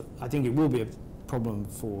think it will be a problem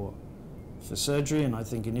for surgery, and I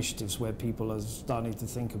think initiatives where people are starting to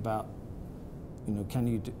think about,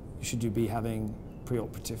 should you be having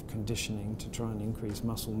preoperative conditioning to try and increase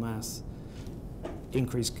muscle mass,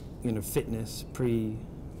 increase fitness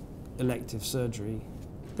pre-elective surgery.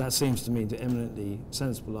 That seems to me an eminently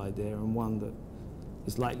sensible idea, and one that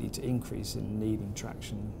is likely to increase in need and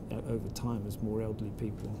traction over time as more elderly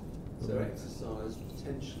people. So exercise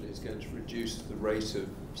potentially is going to reduce the rate of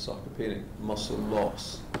sarcopenic muscle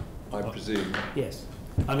loss, I presume. Yes.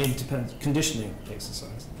 I mean, it depends. Conditioning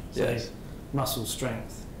exercise. So yes. Muscle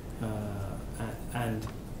strength. And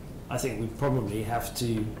I think we probably have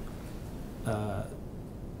to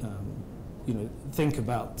think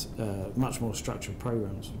about much more structured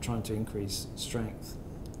programs for trying to increase strength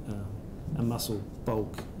and muscle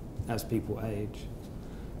bulk as people age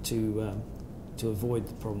to avoid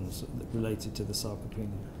the problems related to the sarcopenia.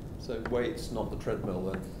 So weight's not the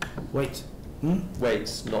treadmill then? Weight?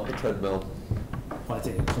 Weight's not the treadmill. I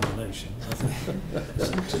think a combination.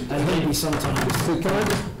 And maybe sometimes. So can I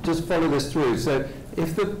just follow this through? So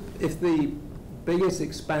if the biggest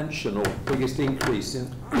expansion or biggest increase in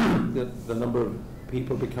the number of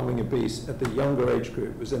people becoming obese at the younger age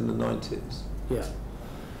group was in the 90s. Yeah.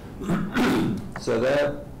 So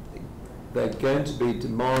they're going to be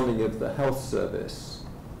demanding of the health service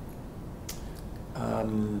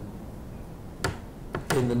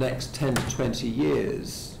in the next 10 to 20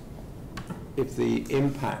 years, if the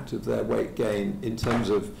impact of their weight gain in terms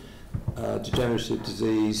of degenerative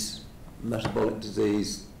disease, metabolic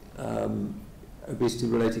disease,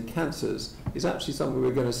 obesity-related cancers is actually something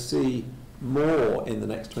we're going to see more in the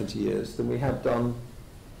next 20 years than we have done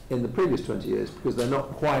in the previous 20 years, because they're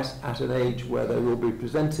not quite at an age where they will be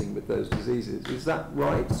presenting with those diseases. Is that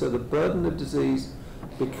right? So the burden of disease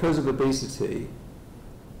because of obesity,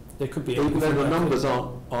 there could be, even though the numbers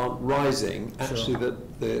aren't rising, actually Sure.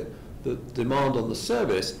 the demand on the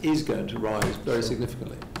service is going to rise very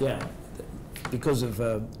significantly. Yeah, because of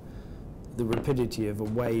the rapidity of a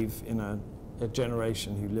wave in a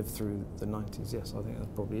generation who lived through the 90s. Yes, I think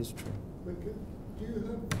that probably is true. Okay. Do you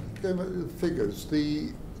have, going back to the figures, I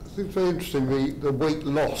think it's very interesting, the weight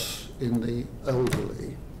loss in the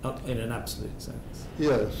elderly. In an absolute sense.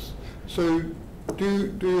 Yes. So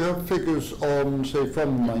do you have figures on, say,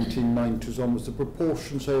 from the 1990s onwards, the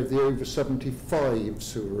proportion, say, of the over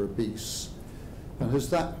 75s who are obese? And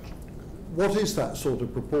what is that sort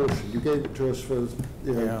of proportion? You gave it to us for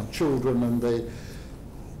children and the...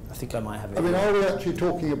 I think I might have it. I mean, are we actually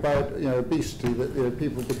talking about obesity, that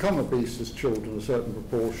people become obese as children, a certain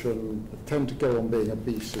proportion, tend to go on being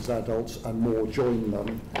obese as adults and more join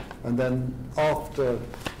them, and then after,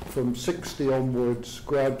 from 60 onwards,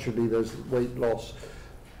 gradually there's weight loss?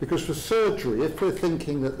 Because for surgery, if we're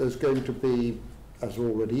thinking that there's going to be, as there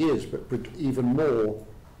already is, but even more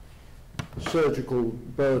surgical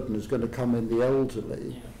burden is going to come in the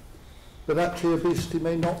elderly, but actually obesity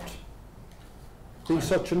may not be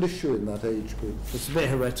such an issue in that age group. It's a bit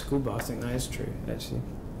heretical, but I think that is true, actually.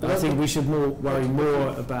 But I think we should worry more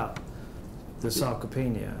about the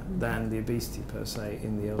sarcopenia than the obesity per se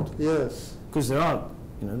in the elderly. Yes. Because there are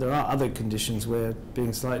other conditions where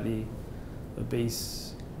being slightly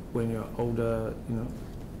obese when you're older,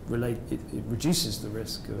 it reduces the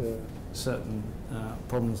risk of certain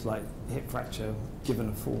problems like hip fracture given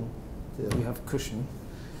a fall. Yeah. You have cushion.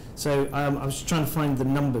 So I was just trying to find the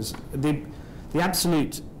numbers. The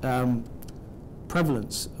absolute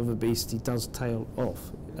prevalence of obesity does tail off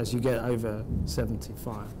as you get over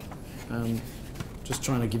 75. Just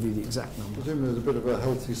trying to give you the exact number. Presumably there's a bit of a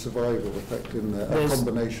healthy survival effect in there, a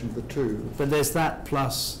combination of the two. But there's that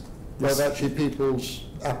plus... But actually people's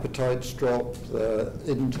appetites drop, their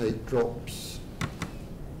intake drops.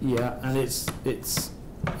 Yeah, and it's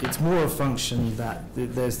more a function that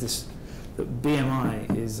there's this... that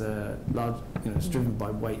BMI is large, it's driven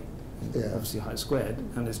by weight. Yeah. Obviously height squared,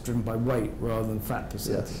 and it's driven by weight rather than fat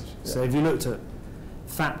percentage. Yes. So if you looked at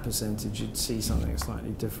fat percentage, you'd see something slightly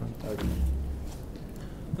different. Okay.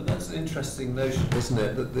 But that's an interesting notion, isn't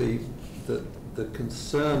it? That the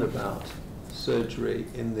concern about surgery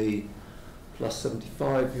in the plus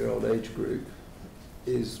 75-year-old age group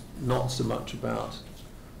is not so much about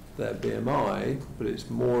their BMI, but it's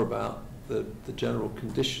more about the general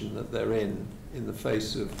condition that they're in the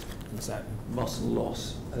face of muscle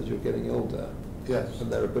loss as you're getting older, yes, and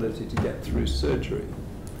their ability to get through surgery.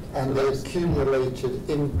 And the accumulated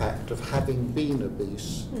impact of having been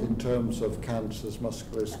obese in terms of cancers,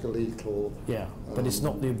 musculoskeletal... Yeah, but it's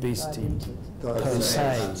not the obesity per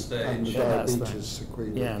se. And the diabetes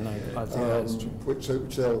sequelae. Yeah, no, I think that's true. Which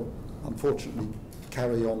they'll unfortunately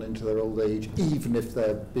carry on into their old age, even if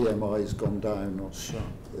their BMI has gone down. Or, sure.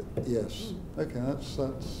 Yes. Okay, that's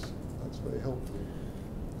very helpful.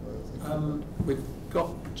 We've got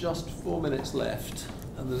just 4 minutes left,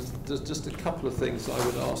 and there's just a couple of things I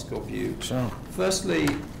would ask of you. Sure. Firstly,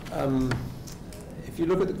 if you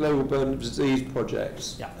look at the Global Burden of Disease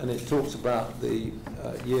projects, Yeah. and it talks about the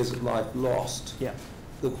years of life lost, Yeah.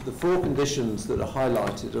 the 4 conditions that are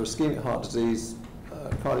highlighted are ischemic heart disease,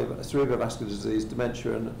 cerebrovascular disease,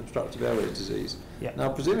 dementia, and obstructive airway disease. Yeah. Now,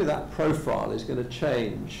 presumably that profile is going to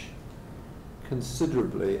change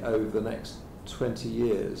considerably over the next 20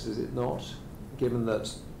 years, is it not? Given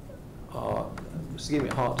that our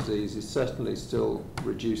ischemic heart disease is certainly still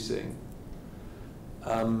reducing.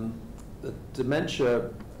 dementia,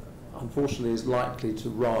 unfortunately, is likely to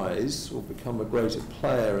rise or become a greater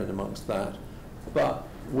player in amongst that. But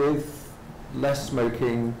with less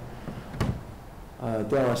smoking,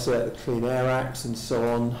 dare I say it, the Clean Air Acts and so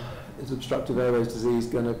on, is obstructive airways disease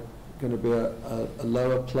going to be a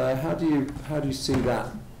lower player? How do you see that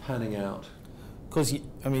panning out? Because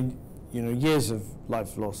I mean, you know, years of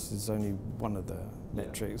life loss is only one of the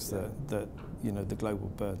metrics that you know the Global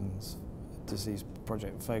Burdens Disease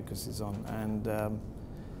Project focuses on, and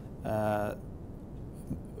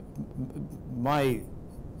my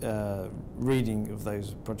reading of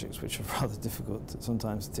those projects, which are rather difficult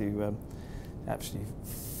sometimes to actually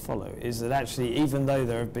follow, is that actually, even though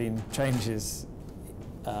there have been changes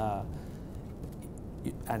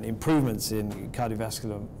and improvements in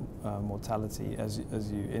cardiovascular mortality, as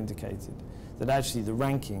you indicated, that actually the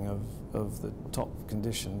ranking of the top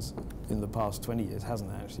conditions in the past 20 years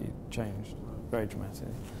hasn't actually changed very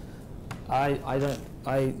dramatically.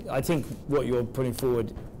 I think what you're putting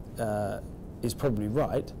forward is probably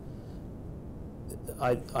right.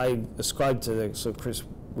 I ascribe to the sort of Chris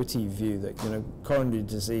Whitty view that, you know, coronary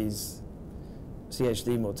disease,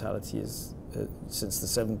 CHD mortality is since the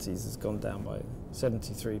 70s has gone down by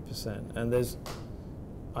 73%, and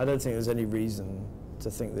I don't think there's any reason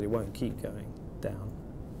to think that it won't keep going down.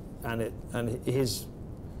 And his,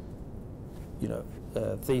 you know,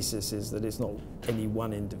 thesis is that it's not any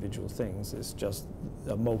one individual things, it's just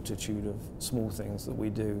a multitude of small things that we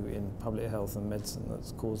do in public health and medicine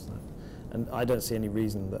that's caused that. And I don't see any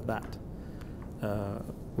reason that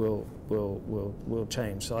will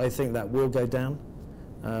change. So I think that will go down.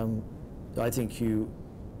 I think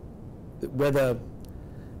whether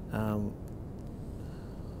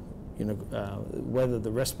whether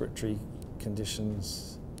the respiratory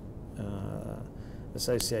conditions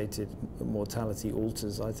associated mortality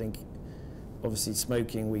alters, I think obviously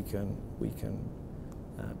smoking we can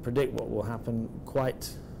predict what will happen. Quite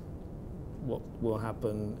what will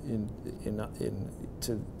happen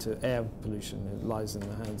to air pollution, it lies in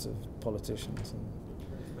the hands of politicians. And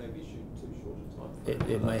maybe too short a time.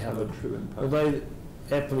 It may have a true impact. Although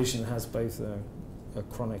air pollution has both a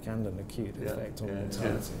chronic and an acute effect on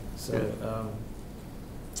mortality. So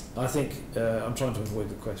I think I'm trying to avoid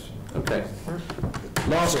the question. Okay.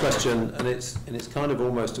 Last question, and it's kind of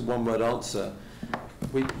almost a one-word answer.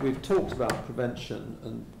 We've talked about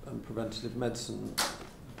prevention and preventative medicine.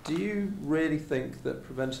 Do you really think that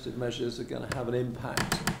preventative measures are going to have an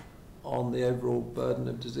impact on the overall burden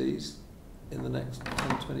of disease in the next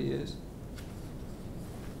 10, 20 years?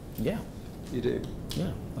 Yeah. You do?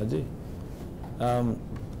 Yeah, I do. And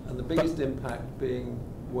the biggest impact being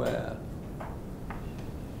where?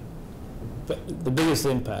 But the biggest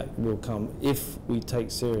impact will come if we take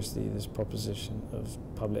seriously this proposition of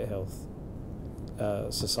public health,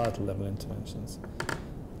 societal level interventions.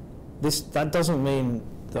 That doesn't mean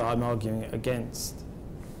that I'm arguing against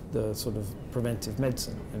the sort of preventive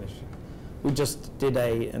medicine initiative. We just did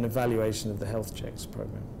an evaluation of the health checks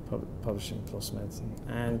program, published in PLOS Medicine,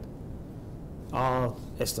 and our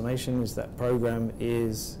estimation is that program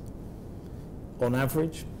is, on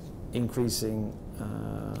average, increasing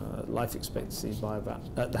life expectancy by about,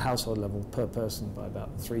 at the household level per person, by about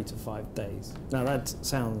 3 to 5 days. Now that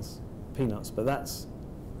sounds peanuts, but that's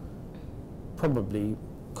probably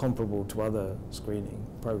comparable to other screening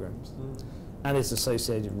programs. And it's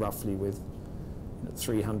associated roughly with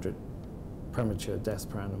 300 premature deaths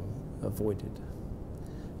per annum avoided.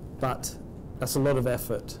 But that's a lot of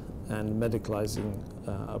effort and medicalising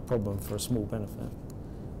a problem for a small benefit.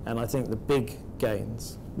 And I think the big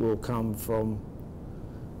gains will come from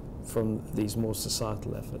these more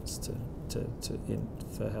societal efforts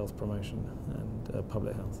for health promotion and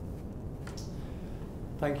public health.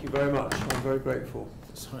 Thank you very much. I'm very grateful.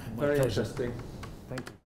 Sorry, very pleasure. interesting. Thank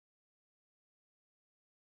you.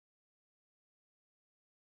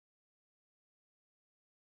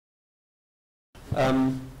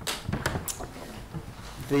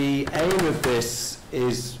 The aim of this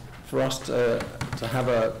is for us to have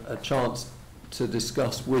a chance to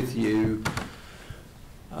discuss with you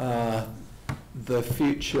the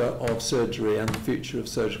future of surgery and the future of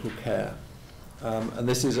surgical care. And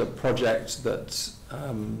this is a project that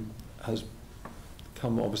has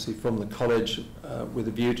come obviously from the college with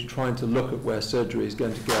a view to trying to look at where surgery is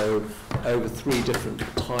going to go over 3 different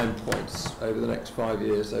time points over the next 5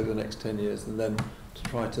 years, over the next 10 years, and then to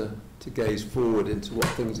try to gaze forward into what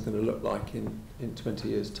things are going to look like in 20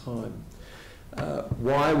 years' time.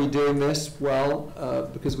 Why are we doing this? Well,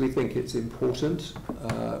 because we think it's important.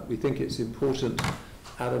 We think it's important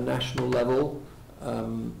at a national level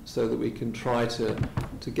so that we can try to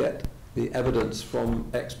get the evidence from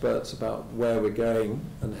experts about where we're going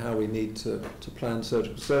and how we need to plan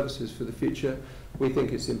surgical services for the future. We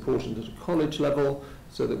think it's important at a college level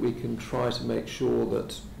so that we can try to make sure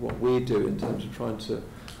that what we do in terms of trying to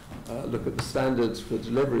look at the standards for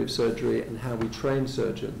delivery of surgery and how we train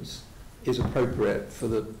surgeons is appropriate for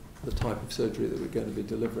the type of surgery that we're going to be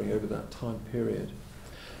delivering over that time period.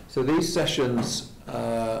 So these sessions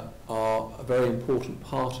are a very important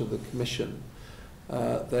part of the commission.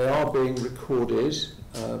 They are being recorded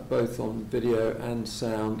both on video and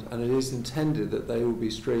sound, and it is intended that they will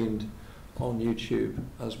be streamed on YouTube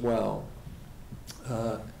as well.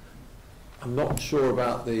 I'm not sure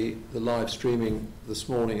about the live streaming this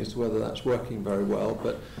morning as to whether that's working very well,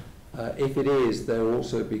 but if it is, there will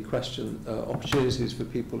also be opportunities for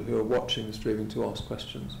people who are watching the streaming to ask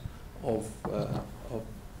questions of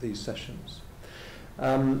these sessions.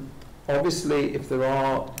 Obviously, if there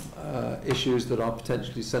are issues that are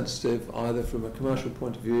potentially sensitive, either from a commercial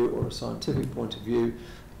point of view or a scientific point of view,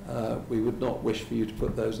 we would not wish for you to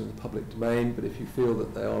put those in the public domain, but if you feel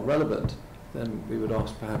that they are relevant, then we would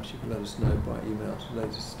ask perhaps you can let us know by email at a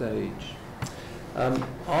later stage.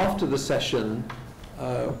 After the session,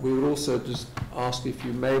 we would also just ask if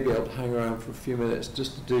you may be able to hang around for a few minutes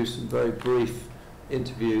just to do some very brief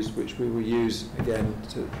interviews, which we will use again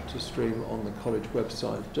to stream on the college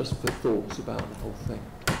website, just for thoughts about the whole thing.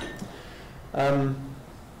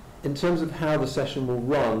 In terms of how the session will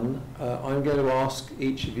run, I'm going to ask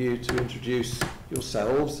each of you to introduce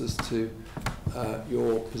yourselves as to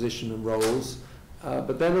your position and roles,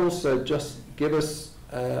 but then also just give us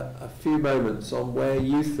a few moments on where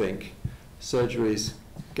you think surgery is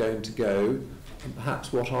going to go, and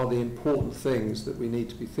perhaps what are the important things that we need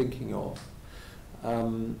to be thinking of.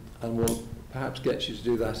 And we'll perhaps get you to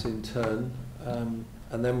do that in turn,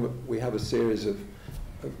 and then we have a series of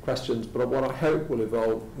questions, but what I hope will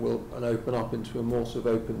evolve and open up into a more sort of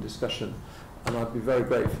open discussion, and I'd be very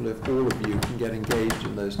grateful if all of you can get engaged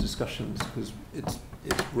in those discussions, because it's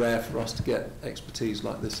rare for us to get expertise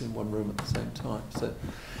like this in one room at the same time. So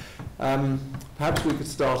perhaps we could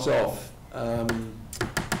start off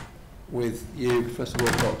with you, Professor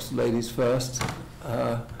Wilcox, ladies first.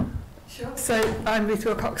 Sure. So I'm Ruth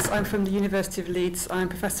Wilcox. I'm from the University of Leeds. I'm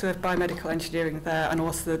Professor of Biomedical Engineering there and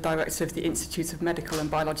also the Director of the Institute of Medical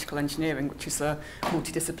and Biological Engineering, which is a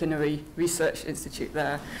multidisciplinary research institute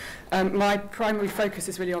there. My primary focus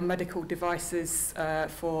is really on medical devices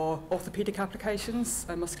for orthopaedic applications,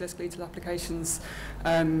 musculoskeletal applications,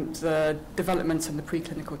 the development and the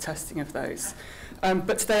preclinical testing of those.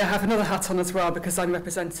 But today I have another hat on as well, because I'm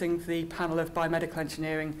representing the panel of biomedical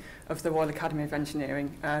engineering of the Royal Academy of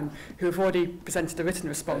Engineering, who have already presented a written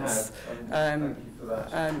response. Thank you for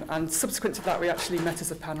that. And subsequent to that, we actually met as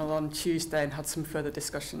a panel on Tuesday and had some further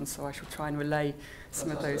discussions, so I shall try and relay some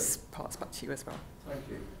of those parts back to you as well. Thank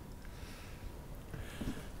you.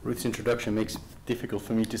 Ruth's introduction makes it difficult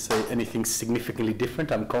for me to say anything significantly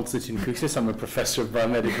different. I'm Constantin-C. I'm a professor of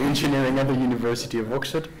biomedical engineering at the University of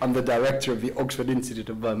Oxford. I'm the director of the Oxford Institute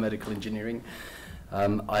of Biomedical Engineering.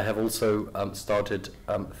 I have also started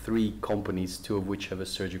 3 companies, 2 of which have a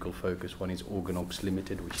surgical focus. One is Organox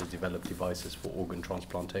Limited, which has developed devices for organ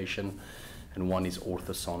transplantation, and one is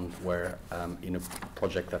Orthoson, where in a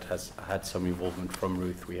project that has had some involvement from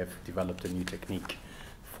Ruth, we have developed a new technique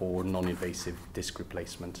for non-invasive disc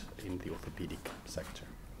replacement in the orthopedic sector.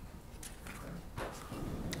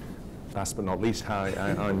 Last but not least, hi,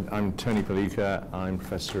 I'm Antonio Pagliuca. I'm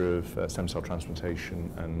Professor of Stem Cell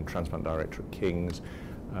Transplantation and Transplant Director at King's,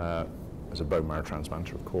 as a bone marrow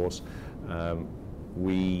transplanter, of course.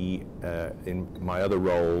 In my other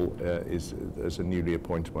role is as a newly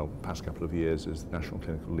appointed, well, past couple of years, as the National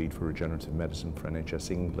Clinical Lead for Regenerative Medicine for NHS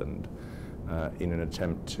England, in an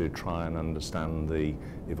attempt to try and understand the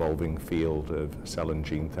evolving field of cell and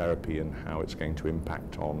gene therapy and how it's going to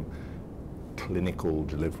impact on clinical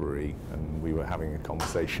delivery. And we were having a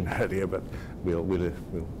conversation earlier, but we'll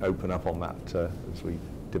open up on that as we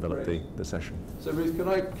develop the session. So Ruth, can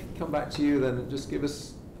I come back to you then and just give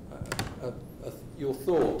us your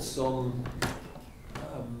thoughts on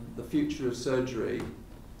the future of surgery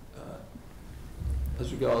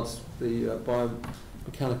as regards the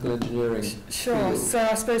biomechanical engineering Sure. field? So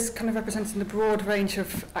I suppose kind of representing the broad range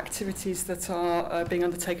of activities that are being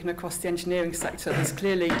undertaken across the engineering sector, there's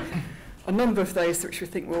clearly a number of those which we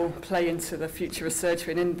think will play into the future of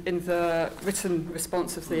surgery. And in the written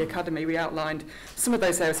response of the Academy, we outlined some of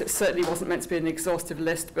those areas. It certainly wasn't meant to be an exhaustive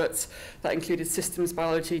list, but that included systems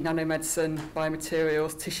biology, nanomedicine,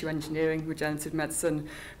 biomaterials, tissue engineering, regenerative medicine,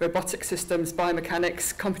 robotic systems,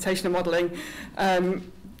 biomechanics, computational modelling.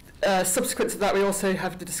 Subsequent to that, we also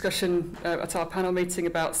have the discussion at our panel meeting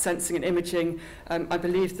about sensing and imaging. I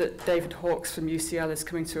believe that David Hawkes from UCL is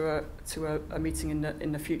coming to a meeting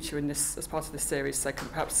in the future in this, as part of this series, so can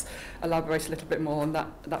perhaps elaborate a little bit more on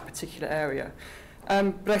that particular area.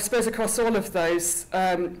 But I suppose across all of those,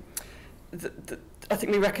 I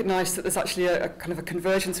think we recognise that there's actually a kind of a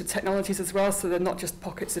convergence of technologies as well, so they're not just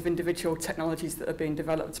pockets of individual technologies that are being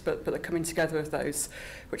developed, but the coming together of those,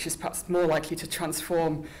 which is perhaps more likely to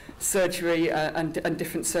transform surgery and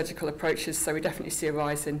different surgical approaches. So we definitely see a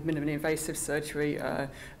rise in minimally invasive surgery,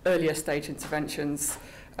 earlier stage interventions,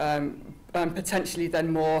 and potentially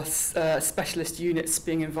then more specialist units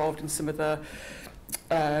being involved in some of the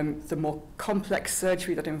more complex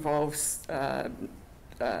surgery that involves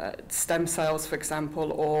stem cells, for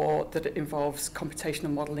example, or that it involves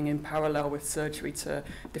computational modelling in parallel with surgery to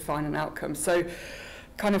define an outcome. So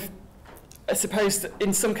kind of, I suppose that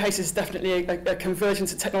in some cases definitely a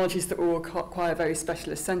convergence of technologies that will require very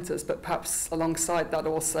specialist centres, but perhaps alongside that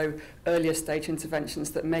also earlier stage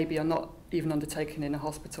interventions that maybe are not even undertaken in a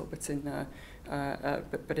hospital, but in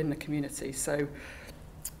the community. So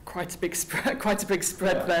quite a big spread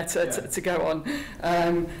there to go on.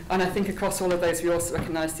 And I think across all of those we also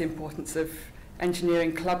recognise the importance of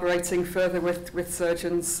engineering collaborating further with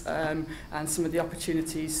surgeons, and some of the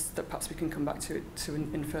opportunities that perhaps we can come back to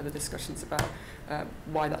in further discussions about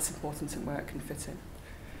why that's important and where it can fit in.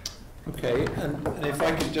 Okay, and if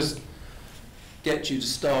I could just get you to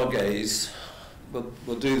stargaze,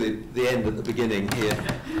 we'll do the end at the beginning here.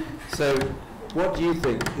 So what do you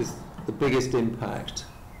think is the biggest impact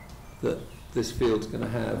that this field's going to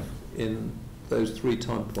have in those 3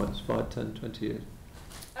 time points, 5, 10, 20 years?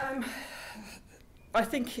 I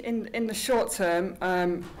think in the short term,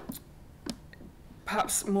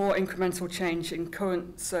 perhaps more incremental change in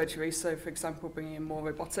current surgery. So, for example, bringing in more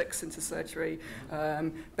robotics into surgery,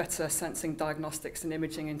 better sensing, diagnostics and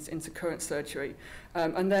imaging into current surgery,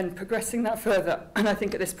 and then progressing that further. And I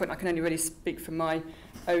think at this point I can only really speak from my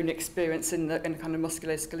own experience in the kind of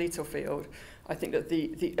musculoskeletal field. I think that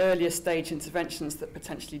the earlier stage interventions that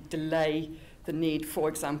potentially delay the need, for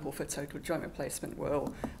example, for total joint replacement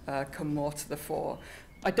will come more to the fore.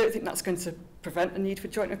 I don't think that's going to prevent the need for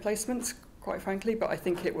joint replacements, quite frankly, but I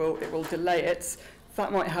think it will delay it.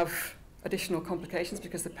 That might have additional complications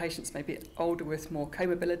because the patients may be older with more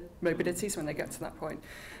comorbidities when they get to that point.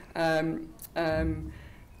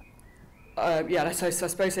 Yeah, so I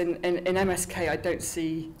suppose in MSK I don't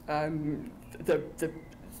see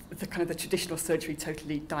the kind of the traditional surgery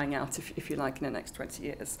totally dying out, if you like, in the next 20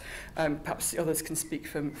 years. Perhaps the others can speak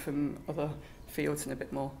from other fields in a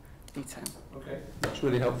bit more detail. Okay, that's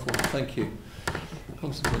really helpful. Thank you.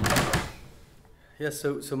 Constantin. Yes,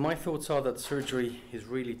 so my thoughts are that surgery is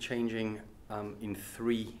really changing in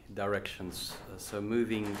 3 directions. So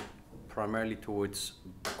moving primarily towards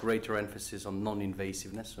greater emphasis on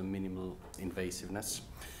non-invasiveness, so minimal invasiveness.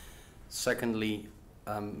 Secondly,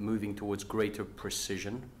 moving towards greater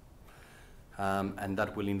precision, and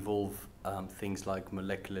that will involve things like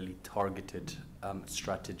molecularly targeted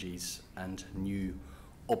strategies and new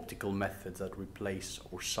optical methods that replace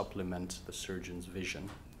or supplement the surgeon's vision.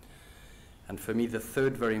 And for me, the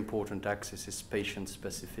third very important axis is patient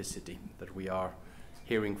specificity, that we are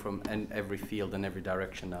hearing from every field and every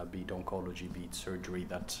direction now, be it oncology, be it surgery,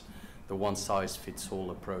 that the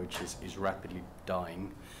one-size-fits-all approach is rapidly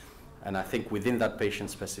dying. And I think within that patient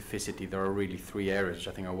specificity, there are really 3 areas which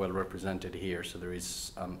I think are well represented here. So there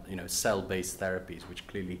is, cell-based therapies, which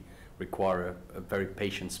clearly require a very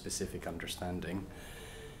patient-specific understanding.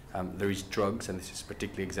 There is drugs, and this is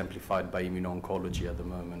particularly exemplified by immuno-oncology at the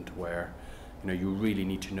moment, where you really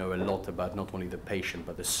need to know a lot about not only the patient,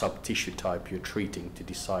 but the sub-tissue type you're treating to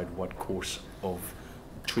decide what course of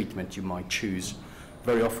treatment you might choose,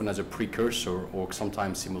 very often as a precursor or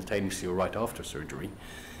sometimes simultaneously or right after surgery.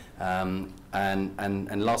 And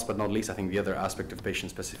last but not least, I think the other aspect of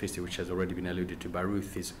patient specificity, which has already been alluded to by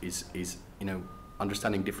Ruth, is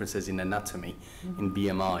understanding differences in anatomy, in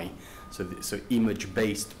BMI. So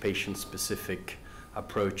image-based patient-specific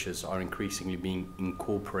approaches are increasingly being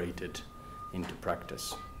incorporated into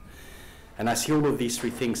practice. And I see all of these 3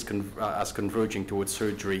 things as converging towards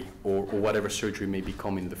surgery, or whatever surgery may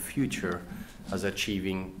become in the future, as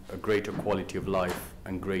achieving a greater quality of life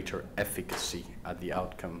and greater efficacy at the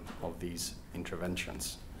outcome of these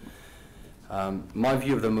interventions. My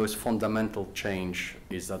view of the most fundamental change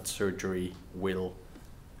is that surgery will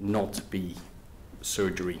not be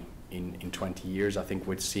surgery in 20 years. I think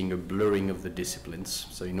we're seeing a blurring of the disciplines.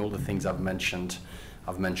 So in all the things I've mentioned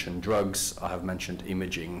drugs, I have mentioned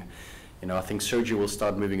imaging. I think surgery will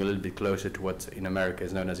start moving a little bit closer to what in America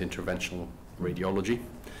is known as interventional radiology.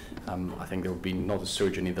 I think there will be not a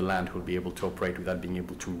surgeon in the land who will be able to operate without being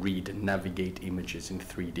able to read and navigate images in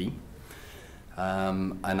 3D.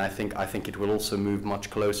 And I think it will also move much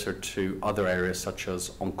closer to other areas such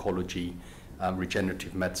as oncology,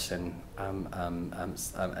 regenerative medicine,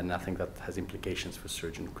 and I think that has implications for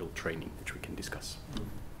surgical training, which we can discuss.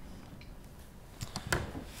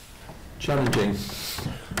 Challenging.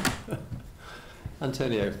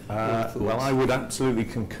 Antonio? Well, I would absolutely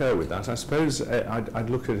concur with that. I suppose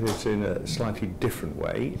I'd look at it in a slightly different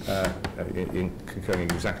way, in concurring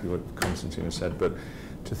exactly what Constantin has said, but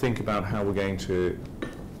to think about how we're going to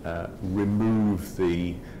remove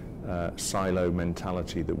the silo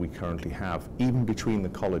mentality that we currently have, even between the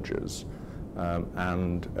colleges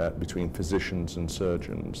and between physicians and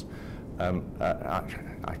surgeons. I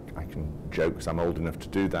can joke, because I'm old enough to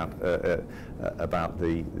do that, about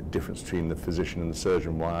the difference between the physician and the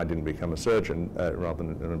surgeon, why I didn't become a surgeon rather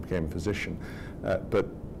than became a physician. But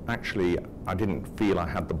actually, I didn't feel I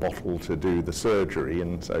had the bottle to do the surgery,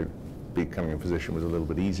 and so becoming a physician was a little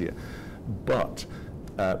bit easier. But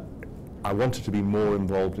I wanted to be more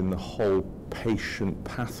involved in the whole patient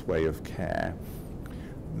pathway of care.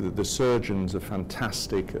 The surgeons are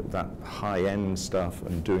fantastic at that high-end stuff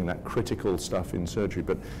and doing that critical stuff in surgery,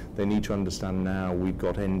 but they need to understand now we've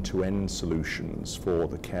got end-to-end solutions for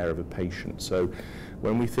the care of a patient. So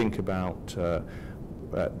when we think about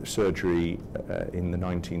surgery in the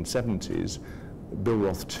 1970s,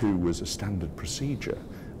 Billroth 2 was a standard procedure.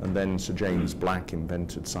 And then Sir James Black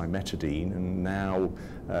invented cimetidine, and now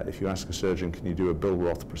if you ask a surgeon, can you do a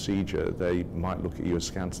Billroth procedure, they might look at you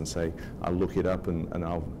askance and say, I'll look it up and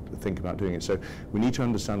I'll think about doing it. So we need to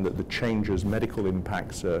understand that the changes, medical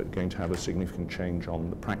impacts are going to have a significant change on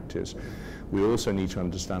the practice. We also need to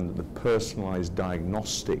understand that the personalized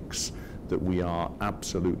diagnostics that we are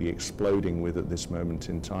absolutely exploding with at this moment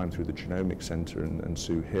in time through the Genomics Centre and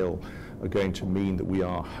Sue Hill are going to mean that we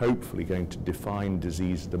are hopefully going to define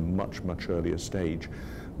disease at a much, much earlier stage.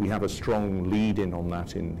 We have a strong lead-in on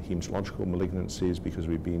that in hematological malignancies because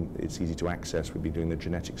it's easy to access. We've been doing the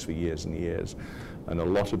genetics for years and years. And a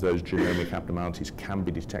lot of those genomic abnormalities can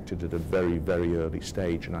be detected at a very, very early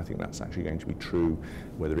stage. And I think that's actually going to be true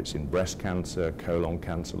whether it's in breast cancer, colon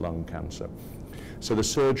cancer, lung cancer. So the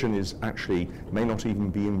surgeon may not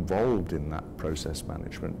even be involved in that process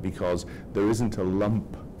management because there isn't a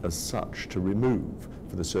lump as such to remove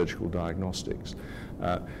for the surgical diagnostics.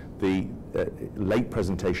 The late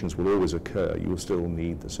presentations will always occur. You will still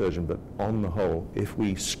need the surgeon, but on the whole, if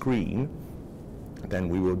we screen, then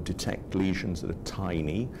we will detect lesions that are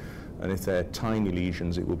tiny. And if they're tiny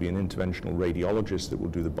lesions, it will be an interventional radiologist that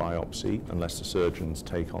will do the biopsy unless the surgeons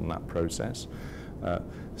take on that process.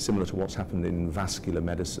 Similar to what's happened in vascular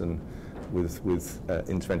medicine with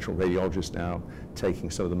interventional radiologists now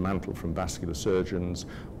taking some of the mantle from vascular surgeons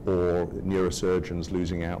or neurosurgeons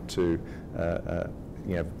losing out to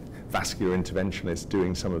vascular interventionists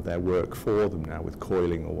doing some of their work for them now with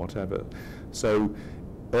coiling or whatever. So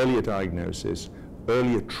earlier diagnosis,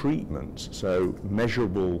 earlier treatments, so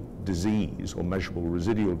measurable disease or measurable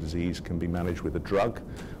residual disease can be managed with a drug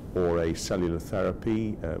or a cellular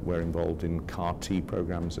therapy. We're involved in CAR-T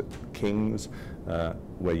programs at King's.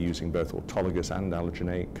 We're using both autologous and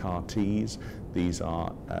allogeneic CAR-Ts. These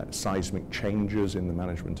are seismic changes in the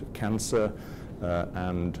management of cancer.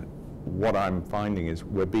 And what I'm finding is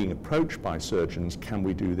we're being approached by surgeons, can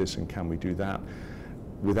we do this and can we do that,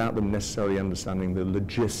 without them necessarily understanding the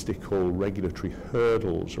logistical regulatory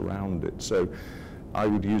hurdles around it. So I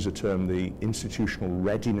would use a term, the institutional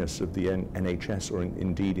readiness of the NHS or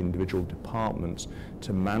indeed individual departments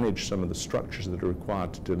to manage some of the structures that are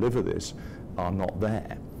required to deliver this are not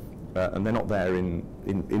there. And they're not there in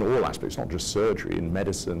all aspects, not just surgery, in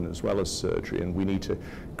medicine as well as surgery, and we need to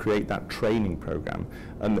create that training program.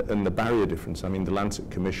 And the barrier difference, I mean, the Lancet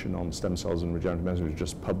Commission on Stem Cells and Regenerative Medicine was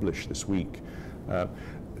just published this week,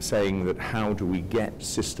 saying that how do we get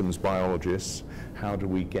systems biologists, how do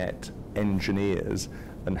we get engineers,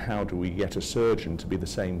 and how do we get a surgeon to be the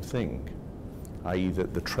same thing, i.e.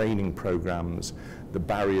 that the training programs, the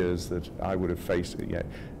barriers that I would have faced,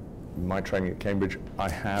 my training at Cambridge,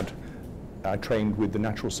 I trained with the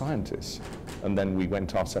natural scientists, and then we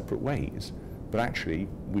went our separate ways. But actually,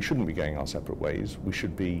 we shouldn't be going our separate ways. We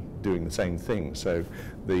should be doing the same thing. So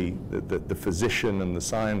the physician and the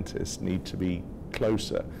scientist need to be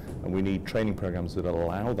closer, and we need training programs that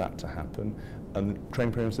allow that to happen, and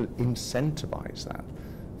training programs that incentivize that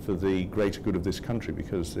for the greater good of this country,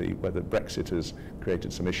 because whether Brexit has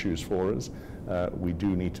created some issues for us, we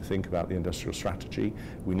do need to think about the industrial strategy.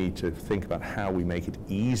 We need to think about how we make it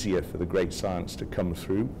easier for the great science to come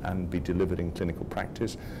through and be delivered in clinical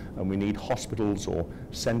practice. And we need hospitals or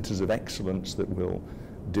centres of excellence that will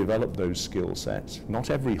develop those skill sets. Not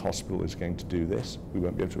every hospital is going to do this. We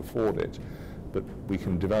won't be able to afford it. But we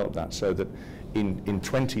can develop that so that in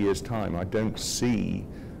 20 years' time, I don't see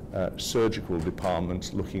surgical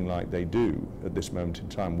departments looking like they do at this moment in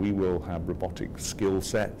time. We will have robotic skill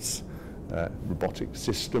sets, robotic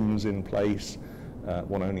systems in place.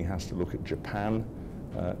 One only has to look at Japan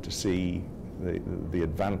to see the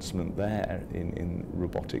advancement there in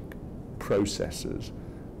robotic processes.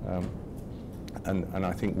 And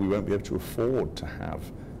I think we won't be able to afford to have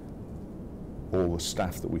all the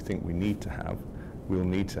staff that we think we need to have. We'll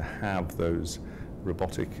need to have those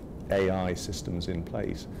robotic AI systems in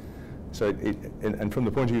place. So, and from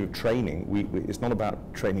the point of view of training, it's not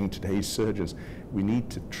about training today's surgeons. We need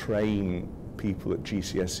to train people at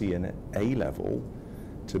GCSE and A level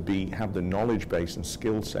to have the knowledge base and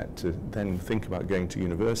skill set to then think about going to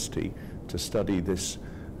university to study this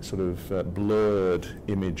sort of blurred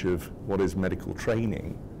image of what is medical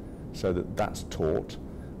training, so that that's taught,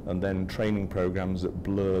 and then training programs that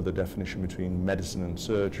blur the definition between medicine and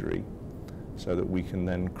surgery, so that we can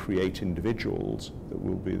then create individuals that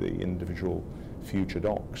will be the individual future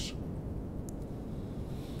docs.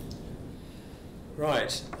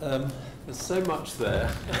 Right, there's so much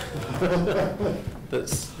there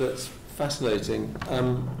that's fascinating.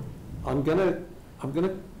 I'm gonna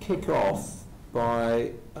kick off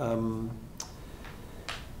by coming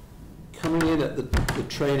in at the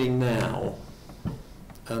training now.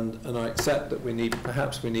 And I accept that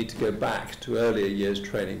perhaps we need to go back to earlier years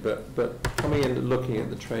training, but coming in and looking at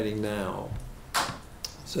the training now.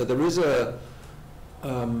 So there is I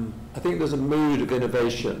think there's a mood of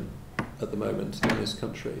innovation at the moment in this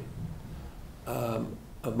country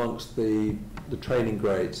amongst the training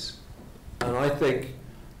grades. And I think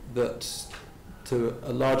that to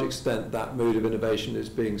a large extent that mood of innovation is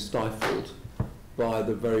being stifled by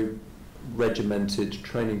the very regimented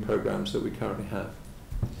training programs that we currently have.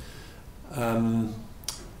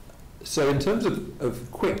 So in terms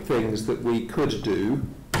of quick things that we could do,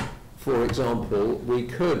 for example, we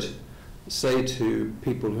could say to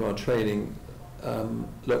people who are training,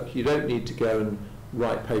 look, you don't need to go and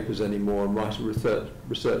write papers anymore and write a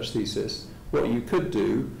research thesis. What you could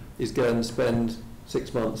do is go and spend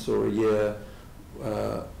 6 months or a year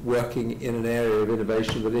working in an area of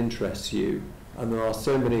innovation that interests you. And there are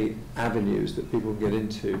so many avenues that people can get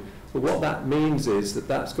into. But what that means is that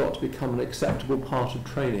that's got to become an acceptable part of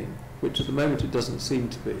training, which at the moment it doesn't seem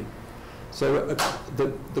to be. So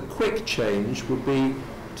the quick change would be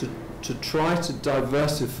to try to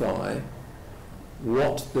diversify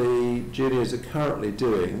what the juniors are currently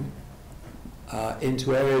doing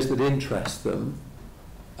into areas that interest them,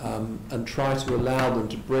 and try to allow them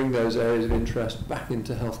to bring those areas of interest back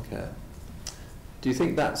into healthcare. Do you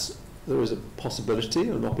think there is a possibility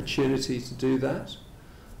or an opportunity to do that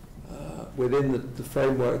within the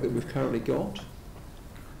framework that we've currently got?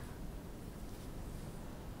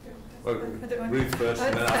 Well, Ruth first,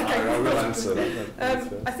 and then I will answer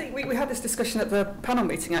that. I think we had this discussion at the panel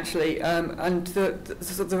meeting, actually, and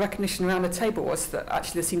the recognition around the table was that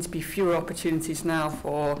actually there seem to be fewer opportunities now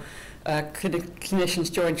for clinicians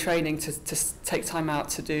during training to take time out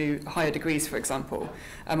to do higher degrees, for example.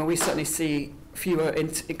 And we certainly see fewer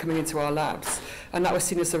coming into our labs. And that was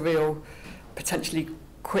seen as a real, potentially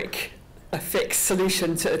quick fix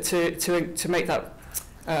solution to make that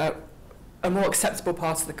a more acceptable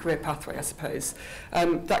part of the career pathway, I suppose.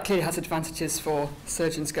 That clearly has advantages for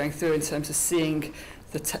surgeons going through in terms of seeing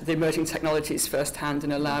the emerging technologies firsthand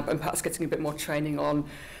in a lab, and perhaps getting a bit more training on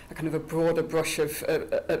a kind of a broader brush of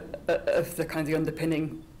the kind of the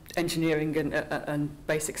underpinning engineering and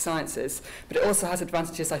basic sciences. But it also has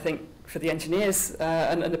advantages, I think, for the engineers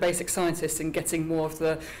and the basic scientists in getting more of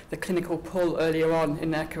the clinical pull earlier on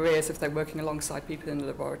in their careers if they're working alongside people in the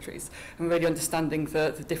laboratories, and really understanding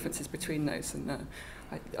the differences between those. And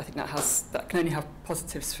I think that can only have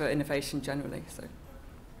positives for innovation generally. So.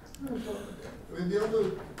 I mean,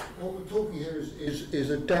 what we're talking here is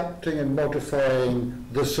adapting and modifying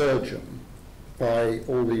the surgeon by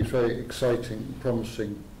all these very exciting,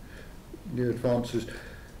 promising new advances.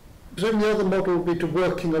 So the other model would be to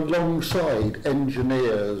working alongside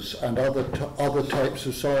engineers and other types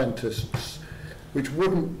of scientists, which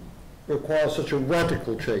wouldn't require such a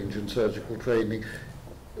radical change in surgical training.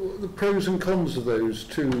 The pros and cons of those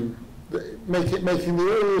two making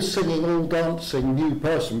the all singing, all dancing new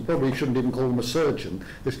person, probably shouldn't even call them a surgeon,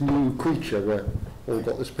 this new creature we've all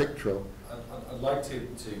got this picture of. I'd like to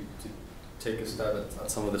take a stab at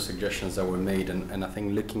some of the suggestions that were made, and I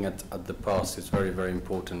think looking at the past is very, very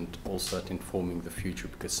important also at informing the future,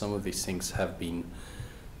 because some of these things have been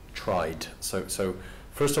tried. So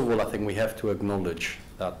first of all, I think we have to acknowledge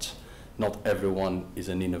that not everyone is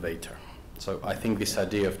an innovator. So I think this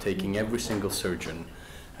idea of taking every single surgeon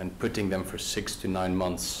and putting them for 6 to 9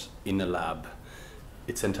 months in a lab,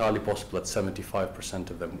 it's entirely possible that 75%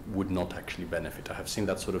 of them would not actually benefit. I have seen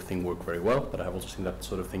that sort of thing work very well, but I have also seen that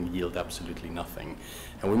sort of thing yield absolutely nothing.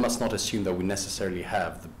 And we must not assume that we necessarily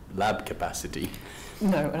have the lab capacity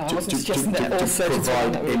No, and I wasn't suggesting that all surgeons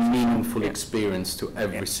provide a meaningful experience to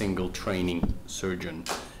every single training surgeon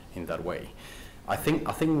in that way. I think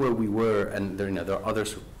where we were, and there are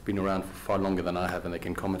others who've been around for far longer than I have, and they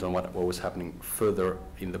can comment on what was happening further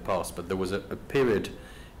in the past, but there was a period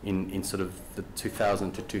in sort of the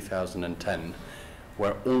 2000 to 2010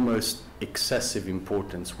 where almost excessive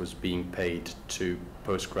importance was being paid to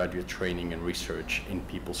postgraduate training and research in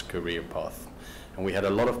people's career path. And we had a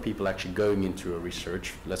lot of people actually going into a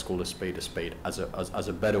research, let's call a spade, as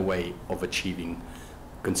a better way of achieving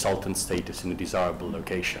consultant status in a desirable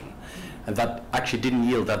location. And that actually didn't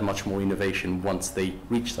yield that much more innovation once they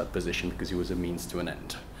reached that position, because it was a means to an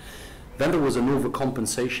end. Then there was an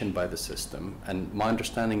overcompensation by the system, and my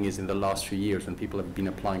understanding is in the last few years when people have been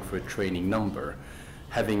applying for a training number,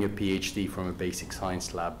 having a PhD from a basic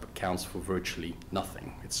science lab counts for virtually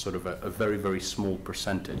nothing. It's sort of a very, very small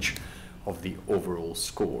percentage of the overall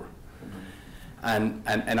score. And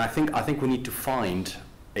I think we need to find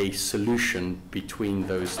a solution between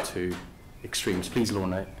those two extremes. Please,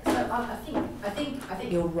 Lorna. I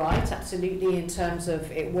think you're right, absolutely, in terms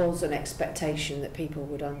of it was an expectation that people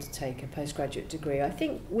would undertake a postgraduate degree. I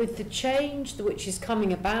think with the change which is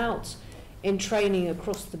coming about in training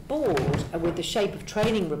across the board, and with the shape of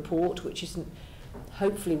training report, which isn't,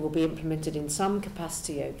 hopefully will be implemented in some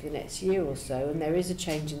capacity over the next year or so, and there is a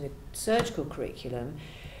change in the surgical curriculum,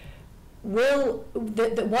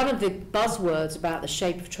 one of the buzzwords about the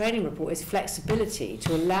shape of training report is flexibility,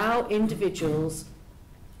 to allow individuals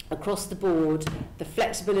across the board the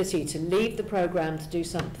flexibility to leave the programme to do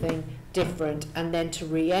something different and then to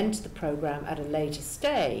re-enter the programme at a later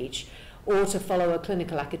stage, or to follow a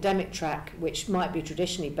clinical academic track which might be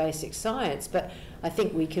traditionally basic science. But I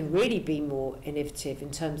think we can really be more innovative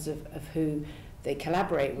in terms of who they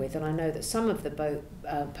collaborate with, and I know that some of the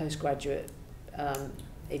postgraduate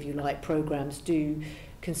if you like, programs do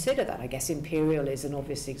consider that. I guess Imperial is an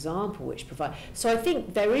obvious example which provide. So I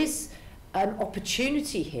think there is an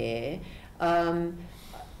opportunity here.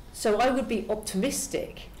 So I would be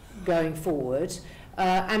optimistic going forward.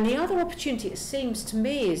 And the other opportunity, it seems to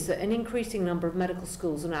me, is that an increasing number of medical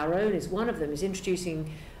schools, and our own is one of them, is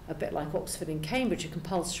introducing, a bit like Oxford and Cambridge, a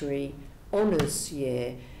compulsory honours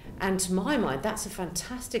year. And to my mind, that's a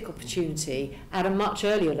fantastic opportunity at a much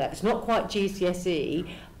earlier level. It's not quite GCSE,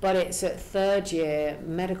 but it's at third year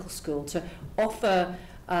medical school to offer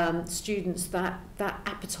students that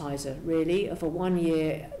appetizer, really, of a 1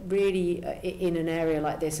 year, really in an area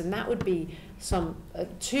like this. And that would be some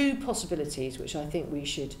two possibilities which I think we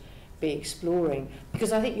should be exploring.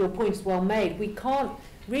 Because I think your point is well made. We can't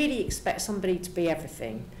really expect somebody to be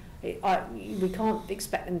everything. We can't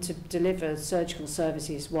expect them to deliver surgical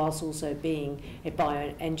services whilst also being a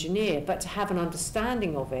bioengineer, but to have an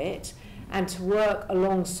understanding of it and to work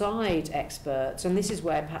alongside experts. And this is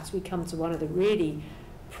where perhaps we come to one of the really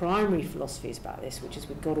primary philosophies about this, which is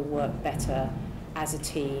we've got to work better as a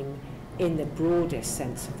team in the broadest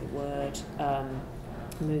sense of the word,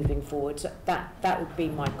 moving forward. So that would be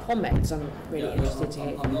my comments. I'm really interested to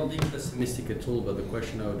hear. I'm not being pessimistic at all, but the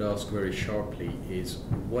question I would ask very sharply is,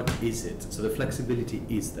 what is it? So the flexibility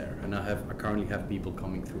is there, and I currently have people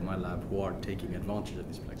coming through my lab who are taking advantage of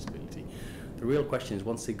this flexibility. The real question is,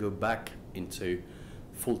 once they go back into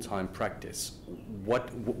full-time practice,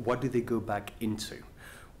 what do they go back into?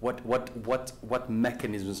 What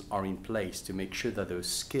mechanisms are in place to make sure that those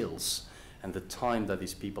skills and the time that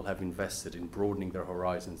these people have invested in broadening their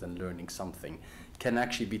horizons and learning something can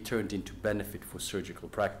actually be turned into benefit for surgical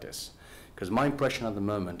practice? Because my impression at the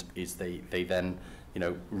moment is they then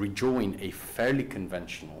rejoin a fairly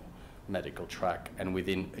conventional medical track, and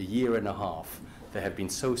within a year and a half they have been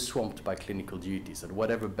so swamped by clinical duties that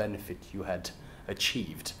whatever benefit you had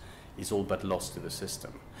achieved is all but lost to the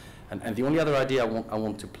system. And the only other idea I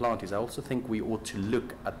want to plant is I also think we ought to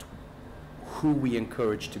look at who we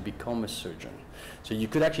encourage to become a surgeon. So you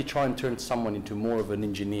could actually try and turn someone into more of an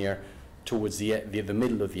engineer towards the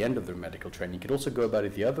middle or the end of their medical training. You could also go about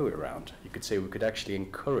it the other way around. You could say we could actually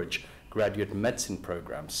encourage graduate medicine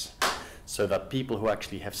programs so that people who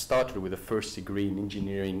actually have started with a first degree in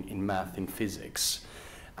engineering, in math, in physics,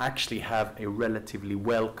 actually have a relatively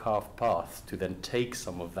well-carved path to then take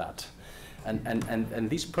some of that. And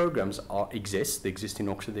these programs exist. They exist in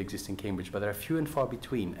Oxford, they exist in Cambridge, but they're few and far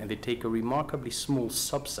between, and they take a remarkably small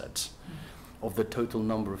subset of the total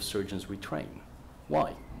number of surgeons we train.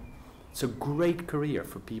 Why? It's a great career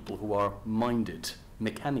for people who are minded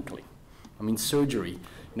mechanically. I mean, surgery,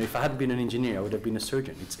 if I hadn't been an engineer, I would have been a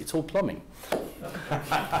surgeon. It's all plumbing.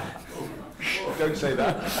 Don't say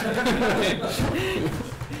that. Can I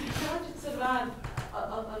just sort of add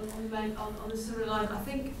on the similar line? I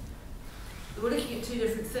think we're looking at two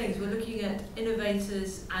different things. We're looking at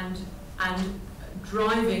innovators and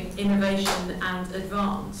driving innovation and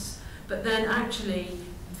advance, but then actually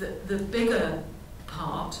the bigger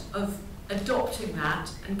part of adopting that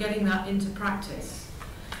and getting that into practice.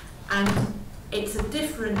 And it's a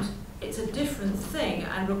different thing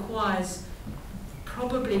and requires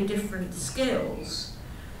probably different skills,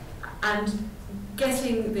 and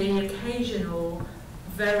getting the occasional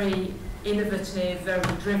very innovative, very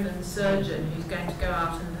driven surgeon who's going to go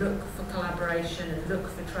out and look for collaboration and look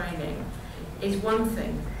for training is one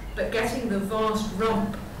thing, but getting the vast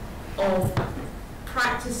rump of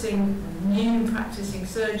new practicing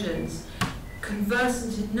surgeons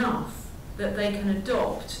conversant enough that they can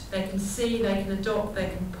adopt, they can see, they can adopt, they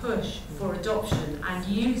can push for adoption and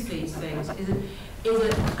use these things is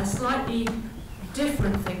a slightly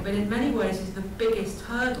different thing, but in many ways is the biggest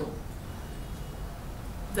hurdle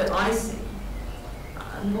that I see.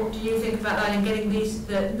 And what do you think about that, and getting these,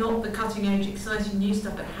 not the cutting edge, exciting new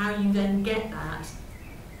stuff, but how you then get that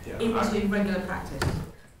into regular practice?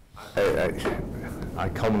 I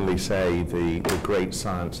commonly say the great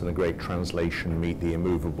science and the great translation meet the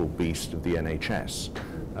immovable beast of the NHS,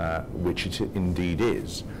 which it indeed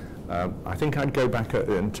is. I think I'd go back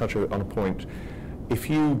and touch on a point. If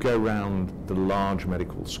you go around the large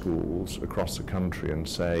medical schools across the country and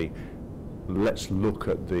say, let's look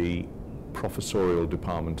at the professorial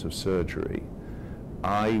department of surgery,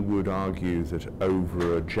 I would argue that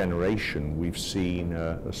over a generation we've seen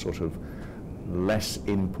a sort of less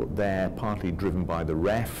input there, partly driven by the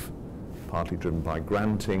ref, partly driven by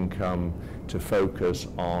grant income, to focus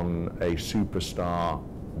on a superstar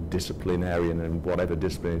disciplinarian in whatever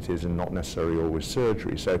discipline it is, and not necessarily always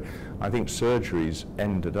surgery. So I think surgery's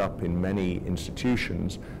ended up in many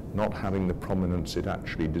institutions not having the prominence it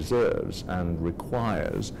actually deserves and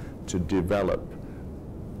requires to develop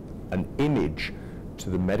an image to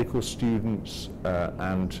the medical students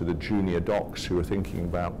and to the junior docs who are thinking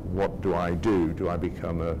about, what do I do? Do I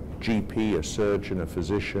become a GP, a surgeon, a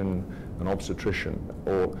physician, an obstetrician,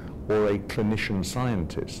 or a clinician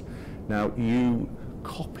scientist? Now, you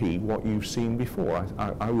copy what you've seen before.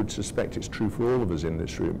 I would suspect it's true for all of us in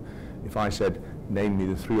this room. If I said, name me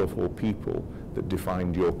the 3 or 4 people that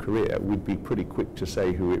defined your career, we'd be pretty quick to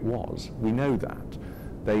say who it was. We know that.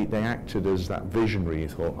 They acted as that visionary,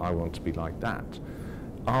 thought, I want to be like that.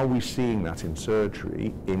 Are we seeing that in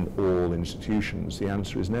surgery in all institutions? The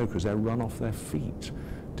answer is no, because they're run off their feet,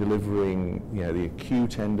 delivering the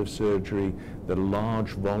acute end of surgery, the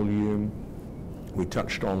large volume. We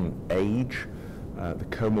touched on age, the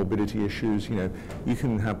comorbidity issues. You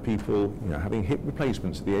can have people having hip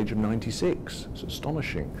replacements at the age of 96. It's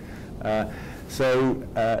astonishing. So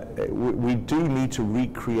we do need to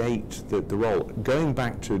recreate the role. Going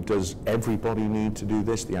back to, does everybody need to do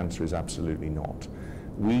this? The answer is absolutely not.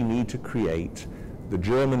 We need to create, the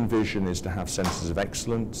German vision is to have centres of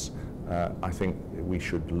excellence. I think we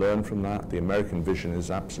should learn from that. The American vision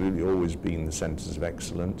has absolutely always been the centres of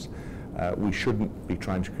excellence. We shouldn't be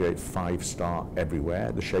trying to create 5-star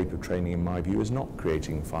everywhere. The shape of training, in my view, is not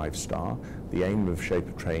creating 5-star. The aim of shape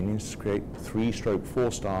of training is to create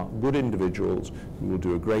 3-4-star good individuals who will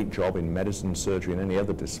do a great job in medicine, surgery, and any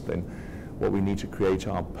other discipline. What we need to create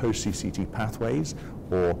are post-CCT pathways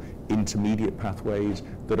or intermediate pathways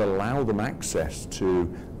that allow them access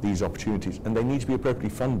to these opportunities, and they need to be appropriately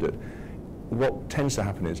funded. What tends to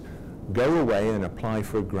happen is, go away and apply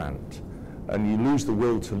for a grant, and you lose the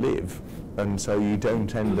will to live, and so you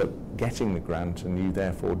don't end up getting the grant, and you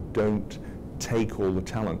therefore don't take all the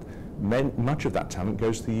talent. Much of that talent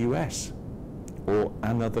goes to the US or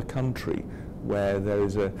another country where there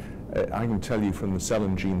is I can tell you from the cell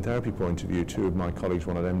and gene therapy point of view, 2 of my colleagues,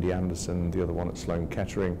 one at MD Anderson, the other one at Sloan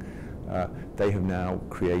Kettering, they have now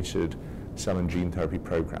created cell and gene therapy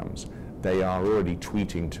programs. They are already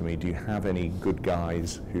tweeting to me, do you have any good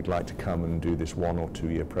guys who'd like to come and do this 1 or 2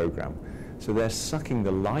 year program? So they're sucking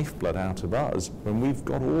the lifeblood out of us when we've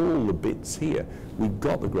got all the bits here. We've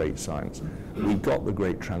got the great science, we've got the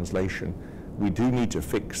great translation. We do need to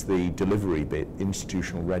fix the delivery bit,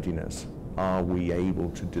 institutional readiness. Are we able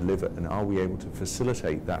to deliver, and are we able to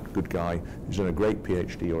facilitate that good guy who's done a great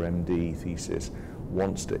PhD or MD thesis,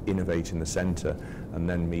 wants to innovate in the centre, and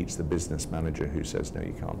then meets the business manager who says, no,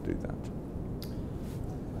 you can't do that.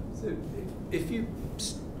 So if you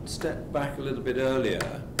step back a little bit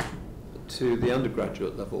earlier to the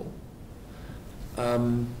undergraduate level,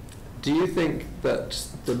 do you think that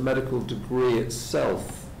the medical degree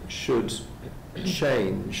itself should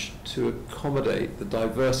change to accommodate the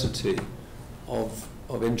diversity of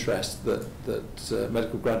interest that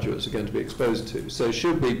medical graduates are going to be exposed to? So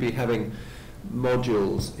should we be having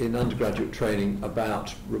modules in undergraduate training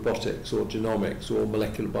about robotics or genomics or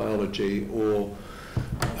molecular biology or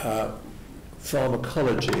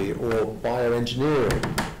pharmacology or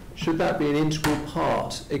bioengineering? Should that be an integral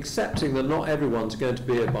part, accepting that not everyone's going to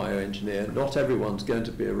be a bioengineer, not everyone's going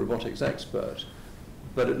to be a robotics expert,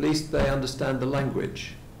 but at least they understand the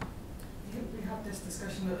language? We had this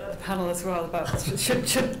discussion at the panel as well about should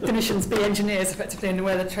clinicians be engineers effectively and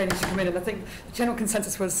where the training should come in, and I think the general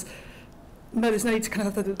consensus was no, there's no need to kind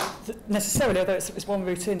of have necessarily, although it's one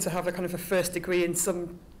route in, to have a kind of a first degree in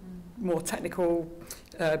some more technical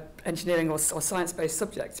engineering or science-based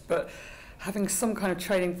subject, but having some kind of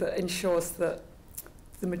training that ensures that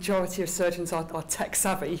the majority of surgeons are tech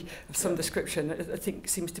savvy of some description, I think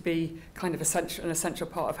seems to be kind of an essential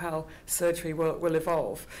part of how surgery will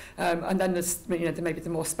evolve. And then there's, there may be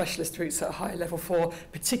the more specialist routes at a higher level for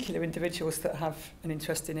particular individuals that have an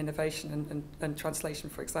interest in innovation and translation,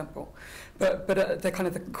 for example. But at the kind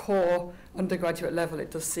of the core undergraduate level,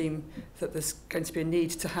 it does seem that there's going to be a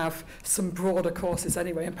need to have some broader courses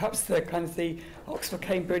anyway, and perhaps the kind of the Oxford,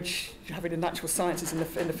 Cambridge, having the natural sciences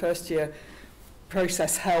in the first year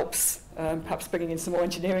process helps, perhaps bringing in some more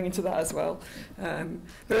engineering into that as well.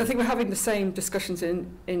 But I think we're having the same discussions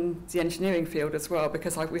in the engineering field as well,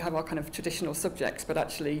 because we have our kind of traditional subjects, but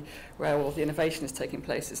actually where all the innovation is taking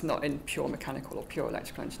place is not in pure mechanical or pure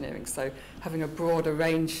electrical engineering. So having a broader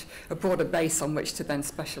range, a broader base on which to then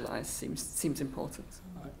specialise seems important.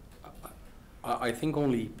 I think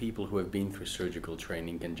only people who have been through surgical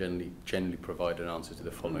training can generally provide an answer to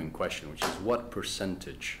the following question, which is what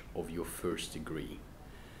percentage of your first degree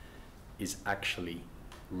is actually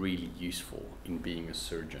really useful in being a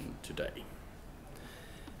surgeon today?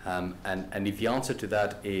 And if the answer to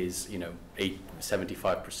that is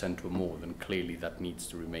 75% or more, then clearly that needs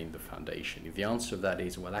to remain the foundation. If the answer to that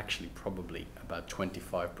is, well, actually probably about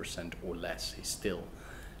 25% or less is still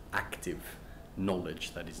active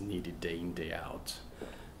knowledge that is needed day in, day out,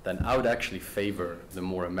 then I would actually favor the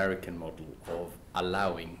more American model of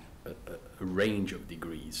allowing a range of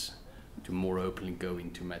degrees to more openly go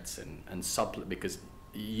into medicine and supplement, because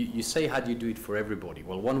you say, how do you do it for everybody?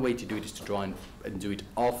 Well, one way to do it is to try and do it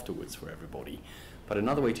afterwards for everybody, but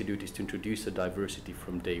another way to do it is to introduce a diversity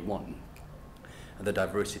from day one, and the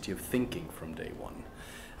diversity of thinking from day one.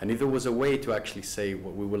 And if there was a way to actually say,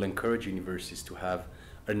 well, we will encourage universities to have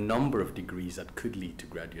a number of degrees that could lead to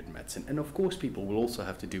graduate medicine. And of course, people will also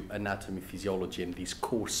have to do anatomy, physiology, and these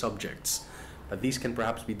core subjects. But these can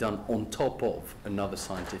perhaps be done on top of another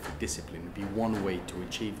scientific discipline. Would be one way to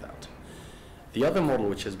achieve that. The other model,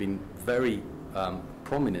 which has been very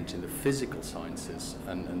prominent in the physical sciences,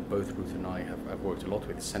 and both Ruth and I have worked a lot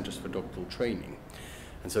with, is Centres for Doctoral Training.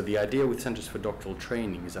 And so the idea with Centres for Doctoral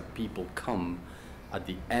Training is that people come at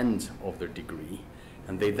the end of their degree,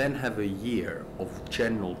 and they then have a year of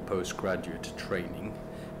general postgraduate training,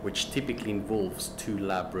 which typically involves 2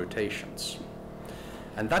 lab rotations.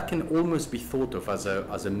 And that can almost be thought of as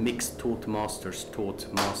a mixed taught masters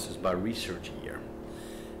by research year.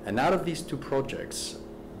 And out of these 2 projects,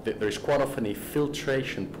 there's quite often a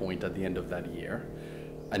filtration point at the end of that year,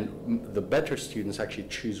 and the better students actually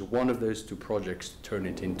choose one of those 2 projects to turn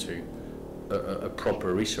it into a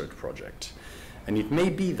proper research project. And it may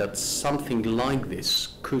be that something like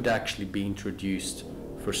this could actually be introduced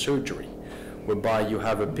for surgery, whereby you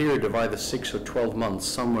have a period of either 6 or 12 months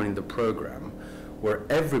somewhere in the program where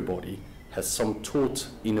everybody has some taught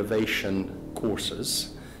innovation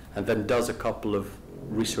courses and then does a couple of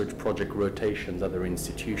research project rotations at their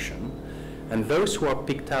institution. And those who are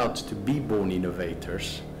picked out to be born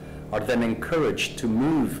innovators are then encouraged to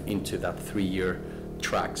move into that 3-year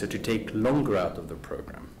track, so to take longer out of the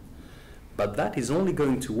program. But that is only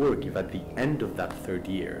going to work if at the end of that 3rd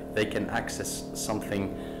year they can access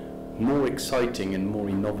something more exciting and more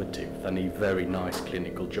innovative than a very nice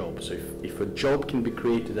clinical job. So if a job can be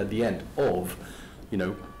created at the end of,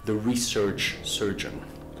 the research surgeon,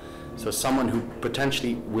 So someone who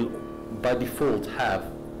potentially will, by default,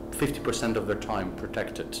 have 50% of their time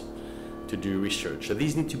protected to do research. So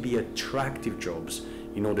these need to be attractive jobs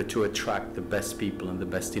in order to attract the best people and the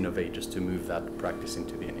best innovators to move that practice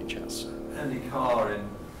into the NHS. Andy Carr in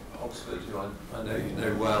Oxford, who I know you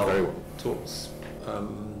know well, talks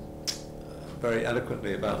very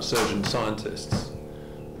eloquently about surgeon scientists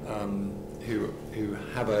who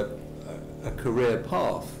have a career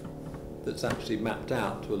path that's actually mapped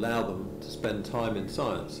out to allow them to spend time in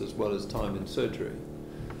science as well as time in surgery.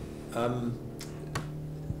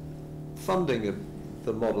 Funding of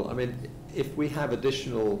the model, I mean, if we have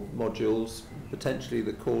additional modules, potentially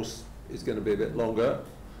the course is going to be a bit longer.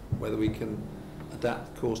 Whether we can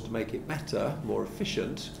adapt the course to make it better, more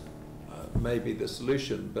efficient, may be the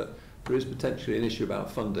solution, but there is potentially an issue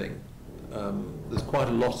about funding. There's quite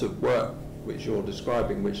a lot of work which you're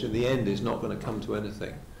describing, which in the end is not going to come to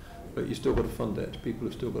anything, but you've still got to fund it. People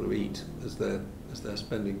have still got to eat as they're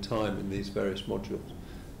spending time in these various modules.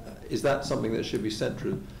 Is that something that should be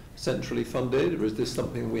centrally funded, or is this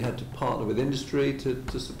something we had to partner with industry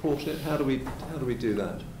to support it? How do we do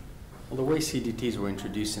that? Well, the way CDTs were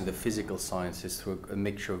introduced in the physical sciences through a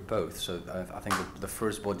mixture of both. So I think the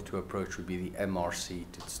first body to approach would be the MRC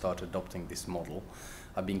to start adopting this model.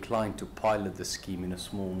 I'd be inclined to pilot the scheme in a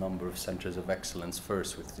small number of centres of excellence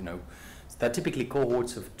first with, they're typically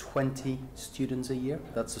cohorts of 20 students a year.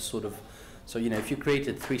 That's a sort of, so, if you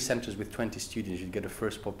created 3 centres with 20 students, you'd get a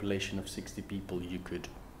first population of 60 people you could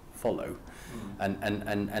follow.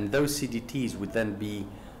 And those CDTs would then be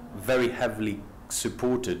very heavily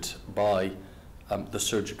supported by the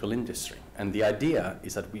surgical industry. And the idea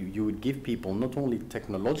is that you would give people not only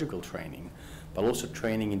technological training, but also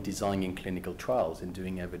training in designing clinical trials, in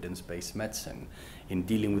doing evidence-based medicine, in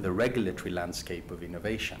dealing with the regulatory landscape of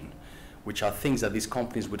innovation, which are things that these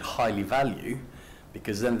companies would highly value,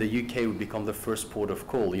 because then the UK would become the first port of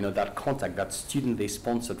call. That contact, that student they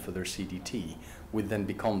sponsored for their CDT would then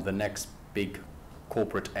become the next big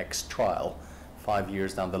corporate X trial 5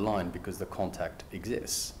 years down the line, because the contact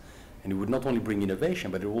exists. And it would not only bring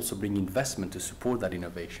innovation, but it would also bring investment to support that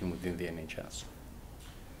innovation within the NHS.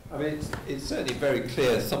 I mean, it's certainly very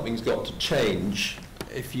clear something's got to change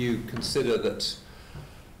if you consider that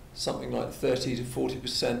something like 30 to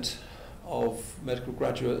 40% of medical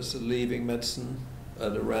graduates are leaving medicine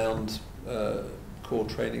at around core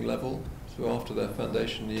training level, so after their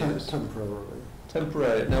foundation years.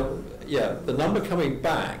 Temporarily. Now, yeah, the number coming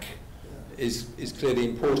back is clearly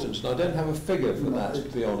important, and I don't have a figure for that, to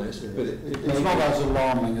be honest. But it's not as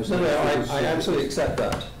alarming as I absolutely accept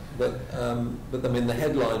that. But I mean, the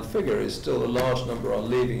headline figure is still a large number are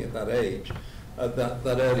leaving at that age, at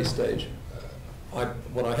that early stage.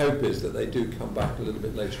 What I hope is that they do come back a little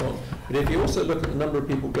bit later on. But if you also look at the number of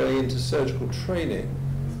people going into surgical training,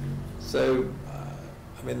 so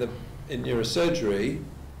I mean, in neurosurgery,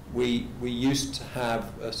 we used to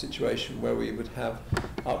have a situation where we would have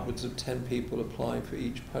upwards of 10 people applying for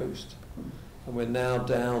each post. And we're now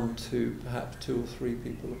down to perhaps 2 or 3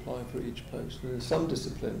 people applying for each post. And in some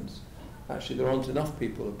disciplines, actually, there aren't enough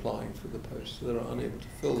people applying for the posts, so they're unable to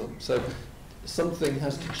fill them. So something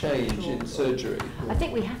has to change in surgery. I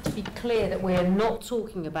think we have to be clear that we're not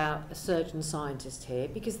talking about a surgeon scientist here,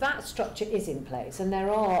 because that structure is in place, and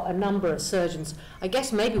there are a number of surgeons. I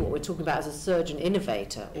guess maybe what we're talking about is a surgeon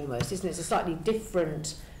innovator almost, isn't it? It's a slightly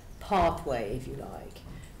different pathway, if you like.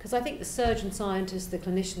 Because I think the surgeon scientist, the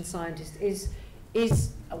clinician scientist is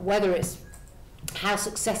whether it's how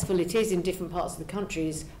successful it is in different parts of the country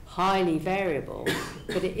is highly variable,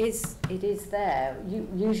 but it is there,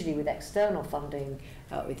 usually with external funding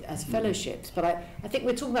as fellowships. But I think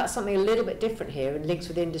we're talking about something a little bit different here and links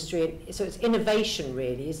with industry, so it's innovation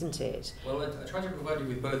really, isn't it? Well, I tried to provide you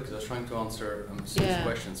with both because I was trying to answer Sue's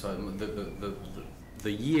question. So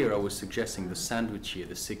the year I was suggesting, the sandwich year,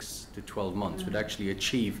 the 6 to 12 months, would actually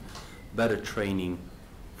achieve better training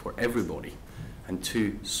for everybody, and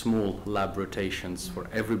 2 small lab rotations for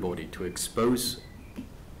everybody to expose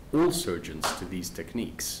all surgeons to these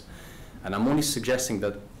techniques. And I'm only suggesting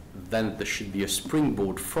that then there should be a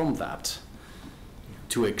springboard from that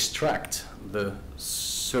to extract the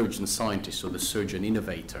surgeon scientist or the surgeon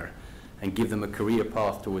innovator and give them a career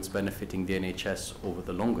path towards benefiting the NHS over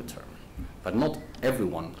the longer term. But not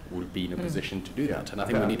everyone will be in a position to do that, and I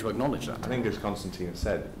think we need to acknowledge that. I think, as Constantine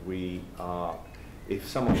said, if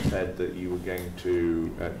someone said that you were going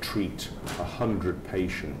to treat 100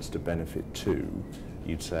 patients to benefit 2,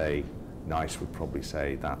 you'd say, NICE would probably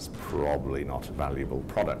say that's probably not a valuable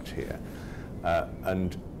product here.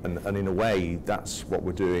 And in a way, that's what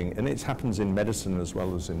we're doing, and it happens in medicine as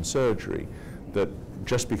well as in surgery. that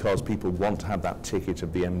just because people want to have that ticket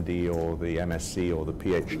of the MD or the MSc or the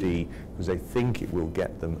PhD because they think it will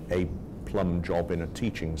get them a plum job in a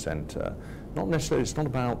teaching centre, not necessarily, it's not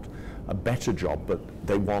about a better job, but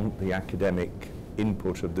they want the academic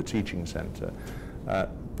input of the teaching centre.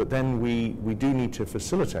 But then we do need to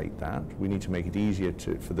facilitate that. We need to make it easier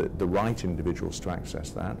for the right individuals to access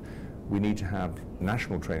that. We need to have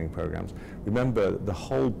national training programs. Remember, the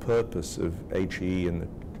whole purpose of HE and the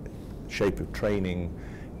shape of training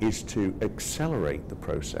is to accelerate the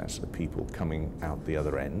process of people coming out the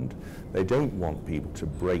other end. They don't want people to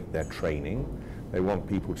break their training. They want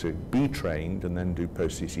people to be trained and then do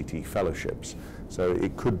post-CCT fellowships. So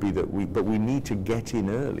it could be that we need to get in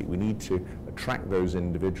early. We need to attract those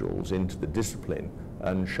individuals into the discipline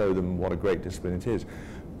and show them what a great discipline it is.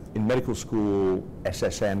 In medical school,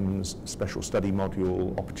 SSMs, special study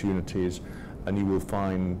module opportunities, and you will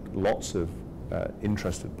find lots of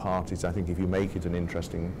interested parties. I think if you make it an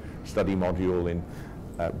interesting study module in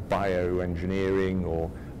bioengineering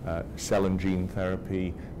or cell and gene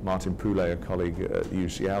therapy, Martin Poulet, a colleague at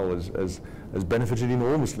UCL, has benefited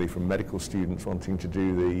enormously from medical students wanting to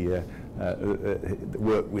do the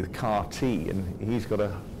work with CAR-T, and he's got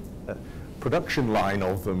a production line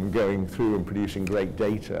of them going through and producing great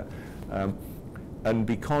data. And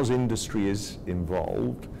because industry is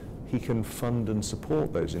involved, he can fund and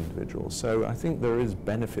support those individuals. So I think there is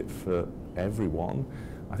benefit for everyone.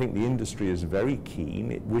 I think the industry is very keen.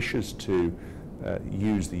 It wishes to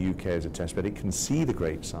use the UK as a test bed. It can see the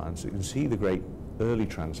great science. It can see the great early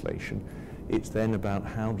translation. It's then about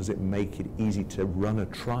how does it make it easy to run a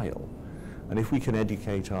trial. And if we can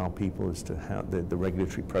educate our people as to how the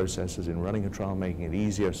regulatory processes in running a trial, making it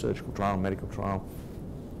easier, surgical trial, medical trial,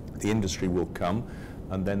 the industry will come,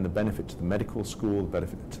 and then the benefit to the medical school, the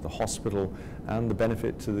benefit to the hospital, and the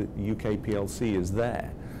benefit to the UK PLC is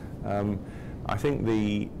there. I think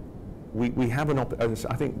we have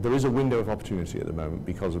I think there is a window of opportunity at the moment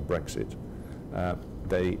because of Brexit.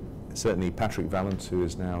 Certainly Patrick Vallance, who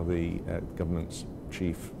is now the government's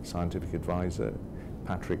chief scientific advisor,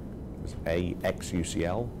 Patrick was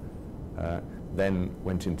ex-UCL, then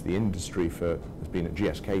went into the industry has been at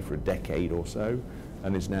GSK for a decade or so,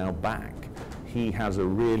 and is now back. He has a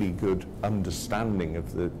really good understanding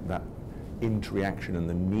of that interaction and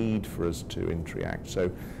the need for us to interact. So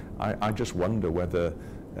I just wonder whether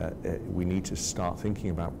we need to start thinking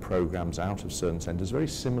about programs out of certain centres, very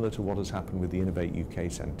similar to what has happened with the Innovate UK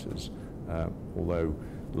centres, although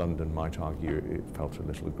London might argue it felt a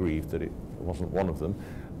little aggrieved that it wasn't one of them.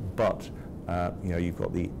 But you've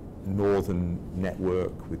got the Northern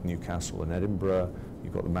network with Newcastle and Edinburgh,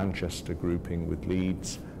 you've got the Manchester grouping with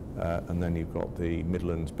Leeds, and then you've got the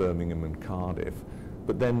Midlands, Birmingham and Cardiff.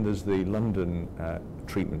 But then there's the London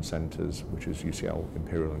treatment centres, which is UCL,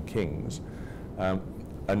 Imperial and King's,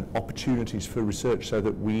 and opportunities for research so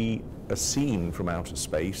that we are seen from outer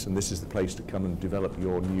space, and this is the place to come and develop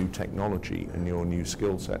your new technology and your new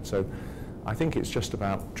skill set. So I think it's just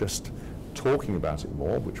about talking about it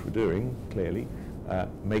more, which we're doing, clearly,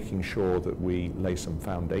 making sure that we lay some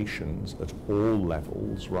foundations at all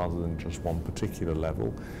levels rather than just one particular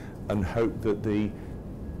level, and hope that the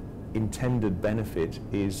intended benefit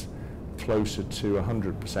is closer to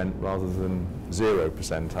 100% rather than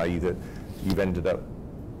 0%, i.e. that you've ended up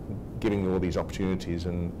giving all these opportunities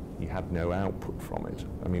and you had no output from it.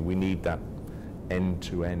 I mean, we need that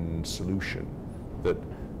end-to-end solution that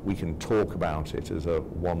we can talk about it as a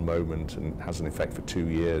one moment and has an effect for 2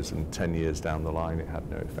 years, and 10 years down the line it had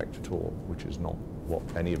no effect at all, which is not what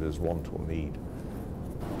any of us want or need.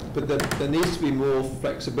 But there needs to be more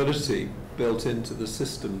flexibility built into the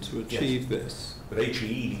system to achieve this. But HE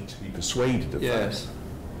need to be persuaded of that.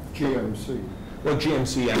 GMC. Well,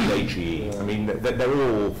 GMC and HE, I mean, they're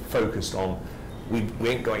all focused on, we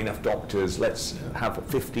ain't got enough doctors, let's have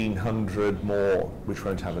 1,500 more, which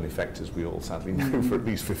won't have an effect, as we all sadly know, for at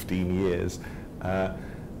least 15 years.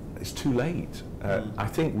 It's too late. I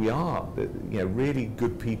think we are, really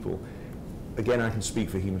good people. Again, I can speak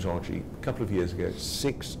for haematology. A couple of years ago,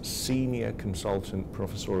 6 senior consultant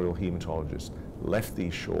professorial haematologists left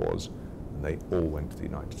these shores, and they all went to the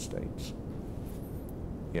United States.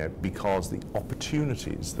 Because the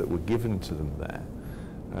opportunities that were given to them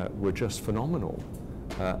there were just phenomenal,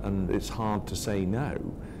 and it's hard to say no.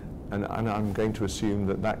 And I'm going to assume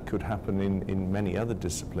that that could happen in many other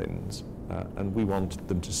disciplines, and we want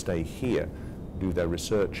them to stay here, do their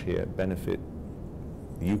research here, benefit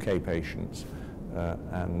the UK patients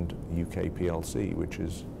and UK PLC, which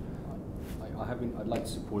is... I'd like to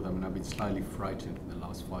support them, and I've been slightly frightened in the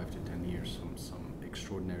last 5 to 10 years from some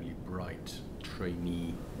extraordinarily bright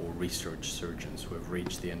trainee or research surgeons who have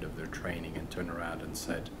reached the end of their training and turn around and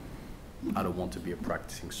said, I don't want to be a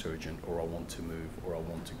practicing surgeon, or I want to move, or I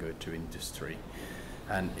want to go to industry.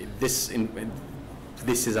 And this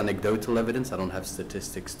is anecdotal evidence. I don't have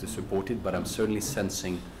statistics to support it, but I'm certainly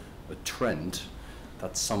sensing a trend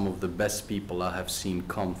that some of the best people I have seen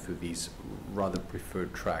come through these rather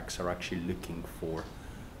preferred tracks are actually looking for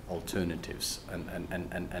alternatives.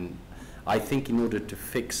 And I think in order to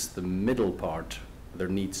fix the middle part, there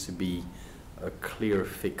needs to be a clear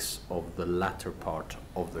fix of the latter part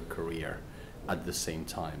of the career at the same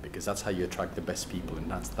time, because that's how you attract the best people,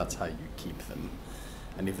 and that's how you keep them.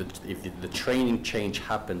 And if the training change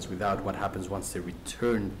happens without what happens once they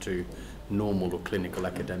return to normal or clinical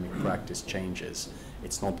academic practice changes,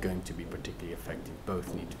 it's not going to be particularly effective.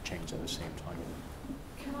 Both need to change at the same time.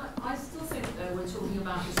 I still think we're talking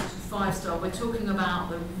about the sort of five-star. We're talking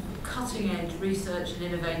about the cutting-edge research and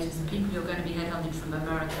innovators and people who are going to be headhunted from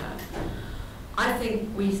America. I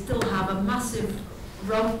think we still have a massive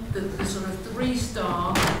rump, the sort of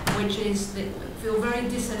three-star, which is that feel very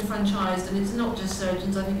disenfranchised, and it's not just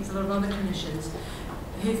surgeons. I think it's a lot of other clinicians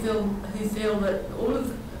who feel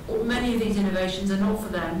that many of these innovations are not for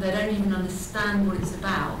them. They don't even understand what it's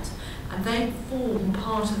about, and they form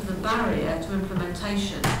part of the barrier to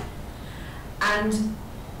implementation. And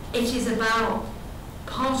it is about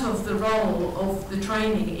part of the role of the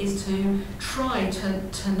training is to try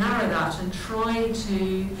to narrow that and try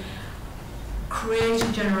to create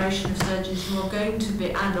a generation of surgeons who are going to be,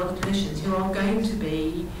 and other clinicians, who are going to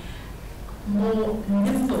be more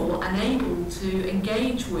nimble and able to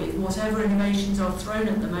engage with whatever innovations are thrown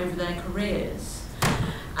at them over their careers.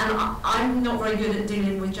 And I'm not very good at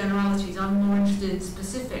dealing with generalities. I'm more interested in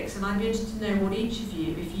specifics, and I'd be interested to know what each of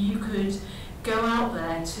you, if you could go out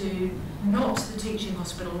there to not the teaching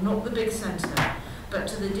hospital, not the big centre, but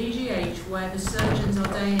to the DGH where the surgeons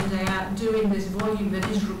are day in, day out doing this volume that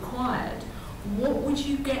is required. What would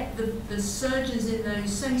you get the surgeons in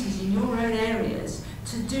those centres in your own areas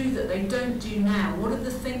to do that they don't do now? What are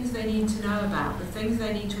the things they need to know about, the things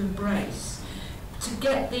they need to embrace to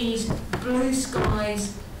get these blue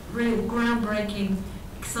skies, real groundbreaking,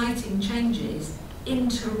 exciting changes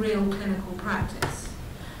into real clinical practice?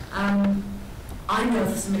 I know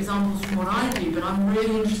of some examples from what I do, but I'm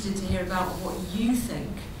really interested to hear about what you think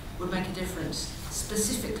would make a difference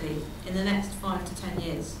specifically in the next 5 to 10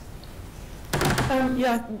 years.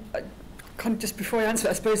 Yeah, kind of just before I answer,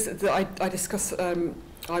 I suppose that I discuss,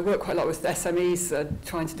 I work quite a lot with SMEs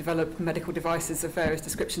trying to develop medical devices of various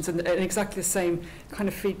descriptions, and exactly the same kind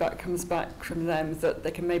of feedback comes back from them, that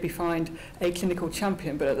they can maybe find a clinical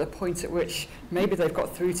champion, but at the point at which maybe they've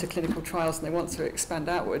got through to clinical trials and they want to expand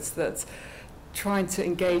outwards, that trying to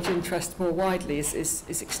engage interest more widely is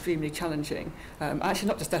extremely challenging. Actually,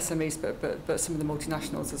 not just SMEs, but some of the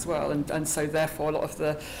multinationals as well, and so therefore a lot of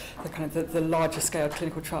the kind of the larger scale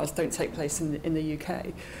clinical trials don't take place in the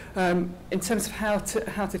UK. In terms of how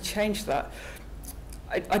to change that,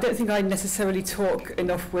 I don't think I necessarily talk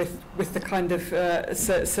enough with the kind of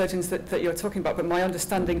surgeons that you're talking about, but my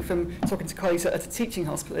understanding from talking to colleagues at a teaching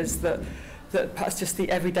hospital is that perhaps just the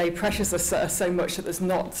everyday pressures are so much that there's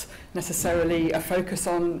not necessarily a focus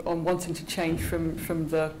on wanting to change from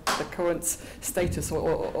the current status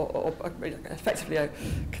or effectively a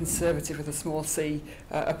conservative with a small c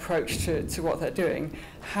approach to what they're doing.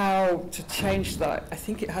 How to change that? I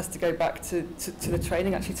think it has to go back to the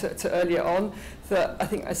training, actually to earlier on. That I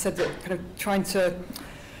think I said that kind of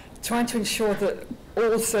trying to ensure that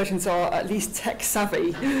all surgeons are at least tech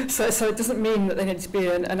savvy. So it doesn't mean that they need to be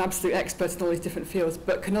an absolute expert in all these different fields,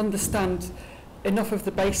 but can understand enough of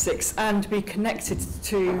the basics and be connected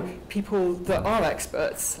to people that are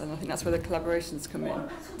experts. And I think that's where the collaborations come in,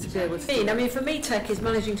 to be able to... I mean, for me, tech is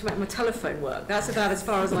managing to make my telephone work. That's about as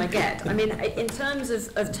far as I get. I mean, in terms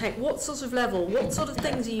of tech, what sort of level, what sort of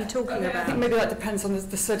things are you talking about? I think maybe that depends on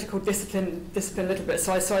the surgical discipline a little bit.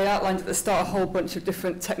 So I outlined at the start a whole bunch of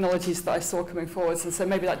different technologies that I saw coming forwards, and so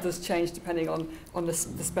maybe that does change depending on the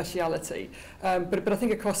speciality. But I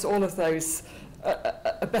think across all of those,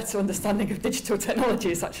 a better understanding of digital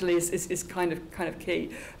technologies actually is kind of key.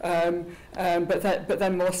 But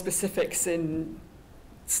then more specifics in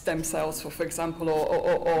stem cells, for example,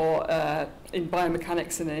 or in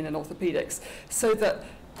biomechanics and in orthopedics, so that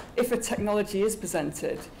if a technology is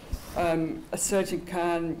presented, a surgeon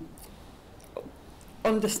can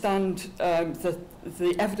understand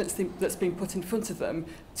the evidence that's been put in front of them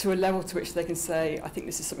to a level to which they can say, I think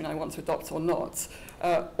this is something I want to adopt or not.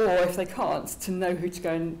 Or if they can't, to know who to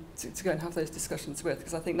go and have those discussions with,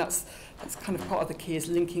 because I think that's kind of part of the key, is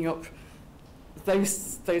linking up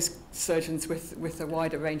those surgeons with a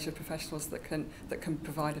wider range of professionals that can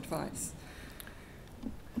provide advice.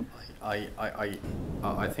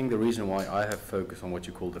 I think the reason why I have focused on what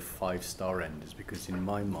you call the 5-star end is because in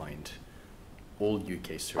my mind, all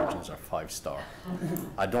UK surgeons are 5-star.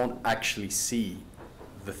 I don't actually see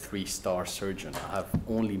the 3-star surgeon. I have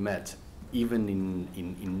only met, even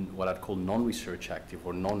in what I'd call non-research active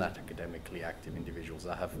or non-academically active individuals,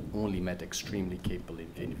 I have only met extremely capable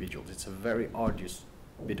individuals. It's a very arduous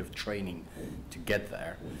bit of training to get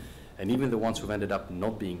there. And even the ones who've ended up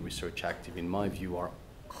not being research active, in my view, are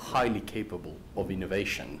highly capable of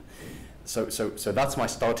innovation. So that's my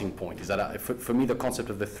starting point, is that for me the concept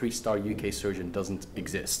of the 3-star UK surgeon doesn't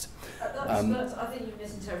exist. I think you've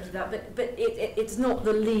misinterpreted that, but it's not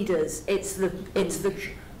the leaders, it's the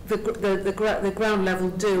ground level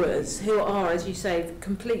doers who are, as you say,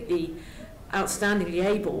 completely outstandingly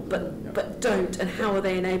able, but don't, and how are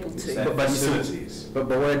they enabled to? But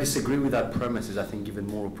where I disagree with that premise is I think given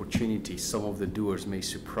more opportunity, some of the doers may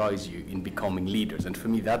surprise you in becoming leaders, and for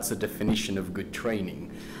me that's the definition of good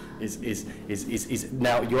training.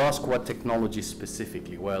 Now you ask what technology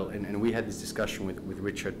specifically. Well, and we had this discussion with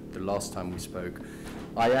Richard the last time we spoke.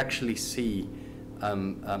 I actually see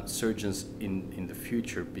surgeons in the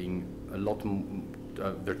future being a lot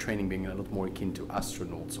their training being a lot more akin to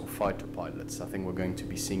astronauts or fighter pilots. I think we're going to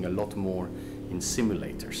be seeing a lot more in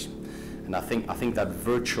simulators, and I think that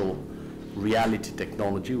virtual reality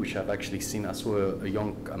technology, which I've actually seen, I saw a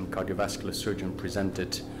young cardiovascular surgeon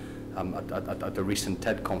presented at the recent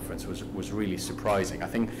TED conference, was really surprising. I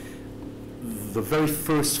think the very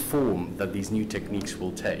first form that these new techniques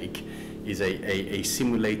will take is a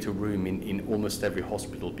simulator room in almost every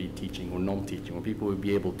hospital, be it teaching or non-teaching, where people will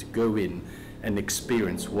be able to go in and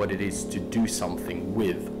experience what it is to do something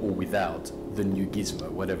with or without the new gizmo,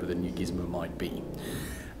 whatever the new gizmo might be.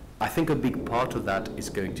 I think a big part of that is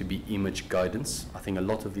going to be image guidance. I think a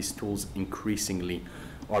lot of these tools increasingly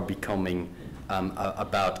are becoming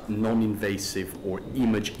about non-invasive or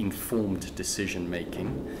image-informed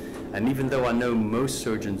decision-making. And even though I know most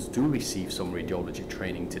surgeons do receive some radiology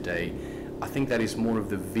training today, I think that is more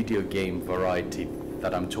of the video game variety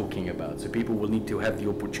that I'm talking about. So people will need to have the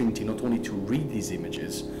opportunity not only to read these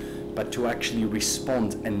images, but to actually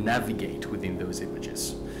respond and navigate within those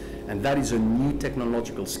images. And that is a new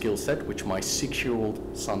technological skill set, which my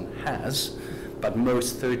 6-year-old son has, but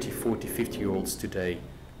most 30, 40, 50-year-olds today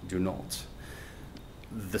do not.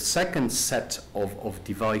 The second set of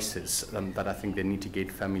devices that I think they need to gain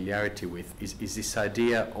familiarity with is this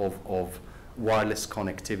idea of wireless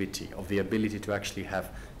connectivity, of the ability to actually have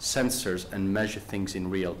sensors and measure things in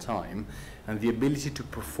real time, and the ability to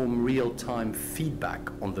perform real-time feedback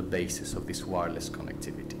on the basis of this wireless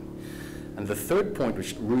connectivity. And the third point,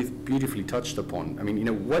 which Ruth beautifully touched upon, I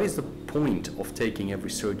mean, what is the point of taking every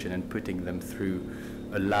surgeon and putting them through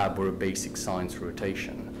a lab or a basic science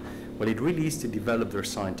rotation? Well, it really is to develop their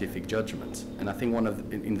scientific judgment. And I think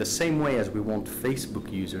in the same way as we want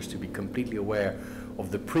Facebook users to be completely aware of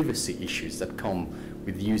the privacy issues that come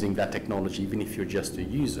with using that technology, even if you're just a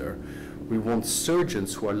user, we want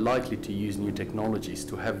surgeons who are likely to use new technologies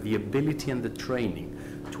to have the ability and the training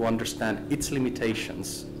to understand its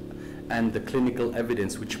limitations and the clinical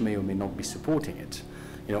evidence which may or may not be supporting it.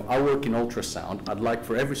 I work in ultrasound. I'd like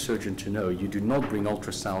for every surgeon to know you do not bring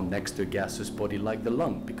ultrasound next to a gaseous body like the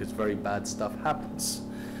lung, because very bad stuff happens.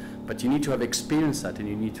 But you need to have experienced that, and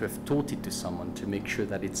you need to have taught it to someone to make sure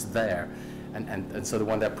that it's there. And so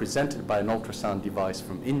when they're presented by an ultrasound device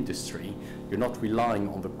from industry, you're not relying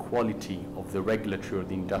on the quality of the regulatory or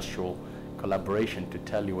the industrial collaboration to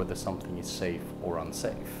tell you whether something is safe or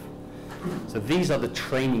unsafe. So these are the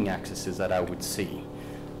training axes that I would see.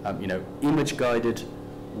 Image-guided,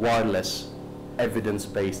 wireless,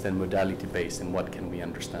 evidence-based and modality-based, and what can we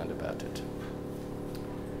understand about it?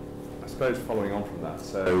 I suppose following on from that,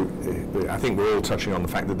 so I think we're all touching on the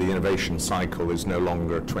fact that the innovation cycle is no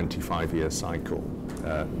longer a 25-year cycle.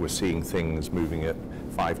 We're seeing things moving at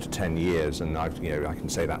 5 to 10 years, and I can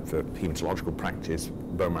say that for hematological practice,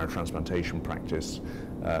 bone marrow transplantation practice.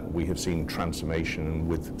 We have seen transformation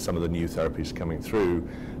with some of the new therapies coming through.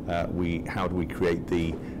 How do we create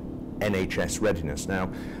the NHS readiness? Now,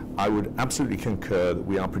 I would absolutely concur that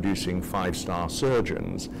we are producing 5-star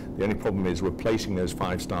surgeons. The only problem is we're placing those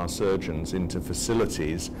 5-star surgeons into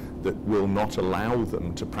facilities that will not allow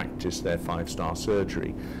them to practice their 5-star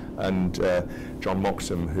surgery. And John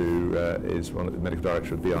Moxham, who is one of the medical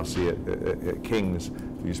director of BRC at King's,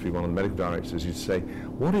 who used to be one of the medical directors, used to say,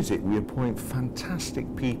 what is it? We appoint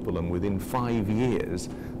fantastic people, and within 5 years,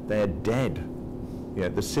 they're dead.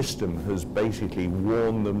 The system has basically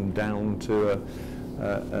worn them down to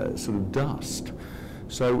sort of dust.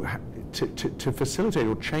 So to facilitate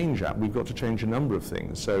or change that, we've got to change a number of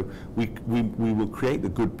things. So we will create the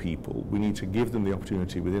good people. We need to give them the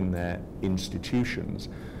opportunity within their institutions.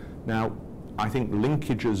 Now, I think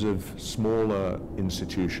linkages of smaller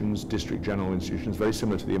institutions, district general institutions, very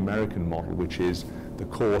similar to the American model, which is the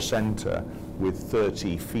core centre with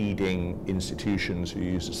 30 feeding institutions who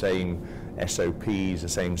use the same SOPs, the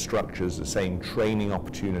same structures, the same training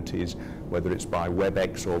opportunities, whether it's by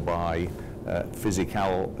WebEx or by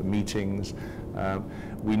physical meetings.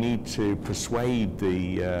 We need to persuade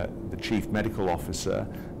the chief medical officer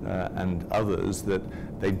and others that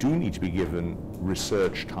they do need to be given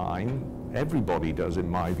research time. Everybody does, in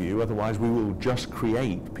my view, otherwise we will just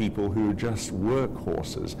create people who are just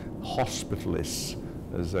workhorses, hospitalists,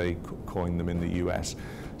 as they coin them in the US.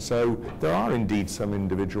 So there are indeed some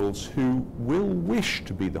individuals who will wish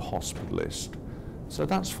to be the hospitalist. So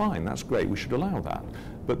that's fine, that's great, we should allow that.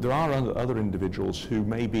 But there are other individuals who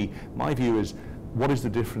maybe, my view is, what is the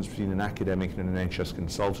difference between an academic and an NHS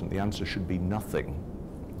consultant? The answer should be nothing,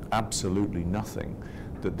 absolutely nothing.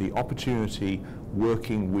 That the opportunity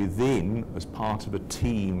working within as part of a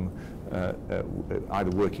team,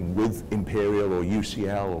 either working with Imperial or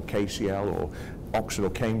UCL or KCL or Oxford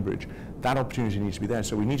or Cambridge, that opportunity needs to be there.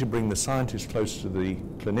 So we need to bring the scientists close to the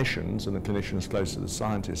clinicians and the clinicians close to the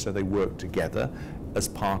scientists so they work together as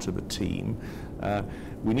part of a team.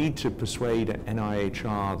 We need to persuade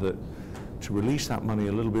NIHR that to release that money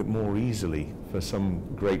a little bit more easily for some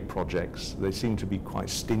great projects. They seem to be quite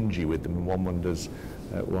stingy with them, and one wonders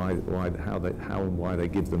how and why they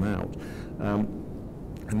give them out.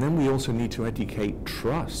 And then we also need to educate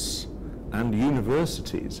trusts and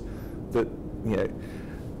universities that, you know,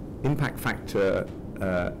 impact factor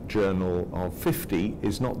journal of 50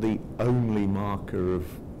 is not the only marker of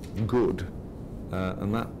good,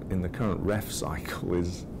 and that in the current ref cycle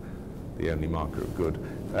is the only marker of good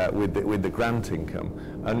with the grant income,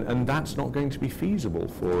 and that's not going to be feasible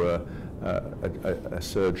for a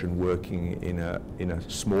surgeon working in a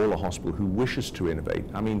smaller hospital who wishes to innovate.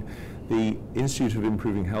 I mean, the Institute of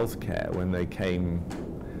Improving Healthcare, when they came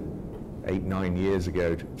 8-9 years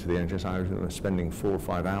ago to the NHS, I was spending 4 or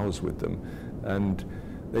 5 hours with them, and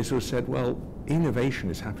they sort of said, well, innovation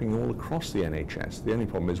is happening all across the NHS. The only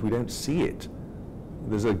problem is we don't see it.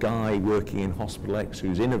 There's a guy working in Hospital X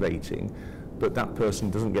who's innovating, but that person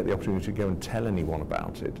doesn't get the opportunity to go and tell anyone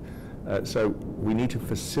about it. So we need to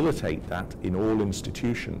facilitate that in all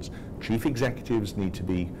institutions. Chief executives need to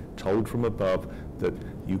be told from above that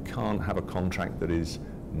you can't have a contract that is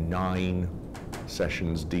 9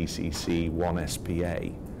 sessions DCC, 1 SPA.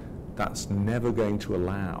 That's never going to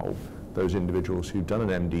allow those individuals who've done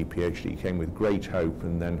an MD, PhD, came with great hope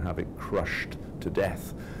and then have it crushed to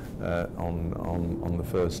death on the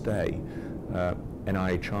first day.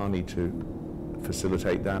 NIHR need to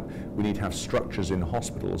facilitate that. We need to have structures in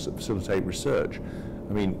hospitals that facilitate research.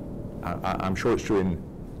 I mean, I'm sure it's true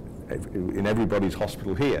in everybody's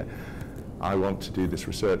hospital here. I want to do this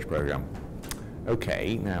research program.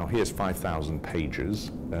 Okay, now here's 5,000 pages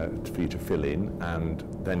for you to fill in, and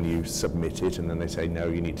then you submit it, and then they say, no,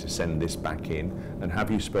 you need to send this back in. And have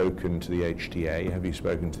you spoken to the HTA? Have you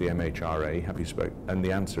spoken to the MHRA? Have you spoken? And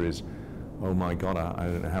the answer is, oh my God, I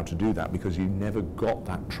don't know how to do that, because you never got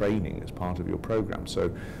that training as part of your program. So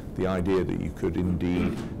the idea that you could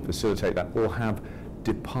indeed facilitate that, or have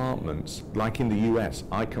departments, like in the US,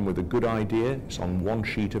 I come with a good idea, it's on 1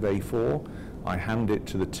 sheet of A4, I hand it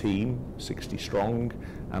to the team, 60 strong,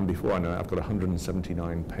 and before I know it, I've got a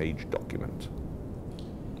 179-page document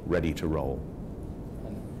ready to roll.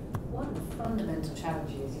 One of the fundamental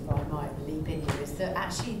challenges, if I might leap in here, is that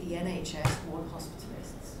actually the NHS want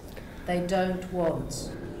hospitalists. They don't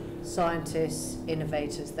want scientists,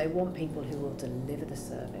 innovators. They want people who will deliver the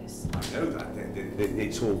service. I know that.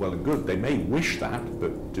 It's all well and good. They may wish that,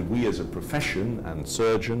 but do we as a profession, and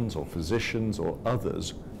surgeons or physicians or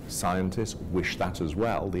others, scientists, wish that as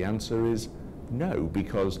well? The answer is no,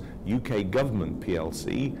 because UK government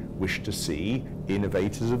PLC wish to see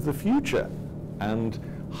innovators of the future and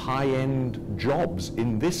high-end jobs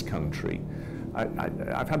in this country.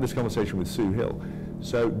 I've had this conversation with Sue Hill.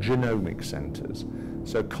 So genomic centres.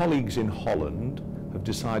 So colleagues in Holland have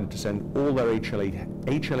decided to send all their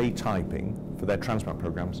HLA typing for their transplant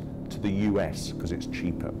programs to the US because it's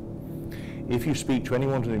cheaper. If you speak to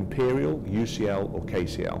anyone at Imperial, UCL or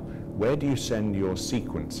KCL, where do you send your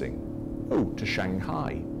sequencing? Oh, to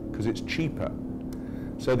Shanghai, because it's cheaper.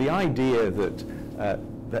 So the idea that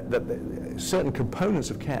certain components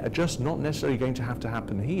of care are just not necessarily going to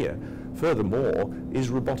happen here. Furthermore, is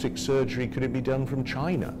robotic surgery, could it be done from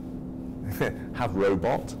China? Have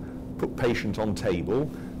robot, put patient on table,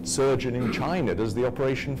 surgeon in China does the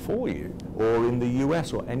operation for you, or in the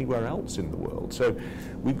US or anywhere else in the world. So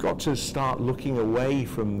we've got to start looking away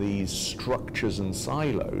from these structures and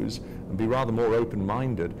silos and be rather more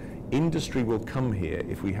open-minded. Industry will come here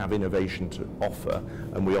if we have innovation to offer,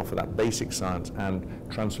 and we offer that basic science and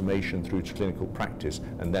transformation through to clinical practice,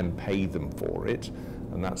 and then pay them for it.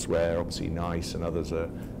 And that's where obviously NICE and others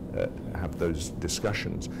have those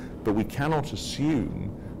discussions. But we cannot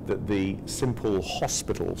assume that the simple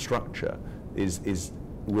hospital structure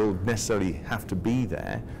will necessarily have to be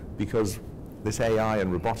there, because this AI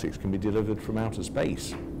and robotics can be delivered from outer space.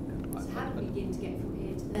 So how do we begin to get from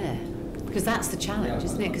here to there? Because that's the challenge,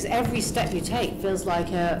 isn't it? Because every step you take feels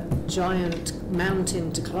like a giant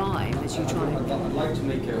mountain to climb as you try. I'd like to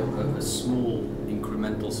make a small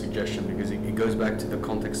incremental suggestion, because it goes back to the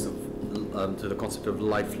context of to the concept of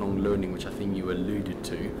lifelong learning, which I think you alluded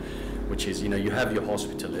to, which is, you have your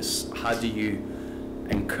hospitalists. How do you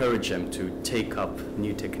encourage them to take up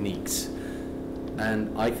new techniques?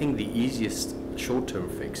 And I think the easiest short-term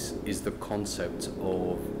fix is the concept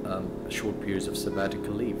of short periods of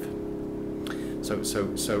sabbatical leave. So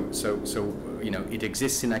it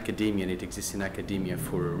exists in academia, and it exists in academia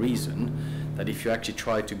for a reason, that if you actually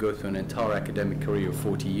try to go through an entire academic career of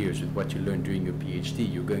 40 years with what you learned during your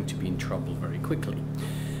PhD, you're going to be in trouble very quickly.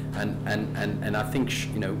 And I think,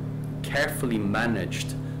 carefully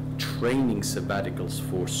managed training sabbaticals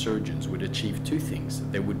for surgeons would achieve two things.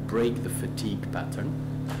 They would break the fatigue pattern,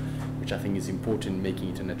 which I think is important in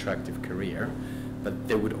making it an attractive career, but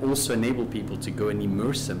they would also enable people to go and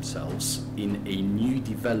immerse themselves in a new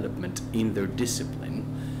development in their discipline,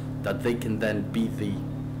 that they can then be the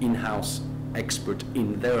in-house expert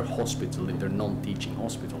in their hospital, in their non-teaching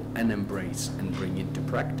hospital, and embrace and bring into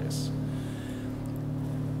practice.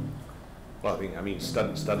 Well, I mean,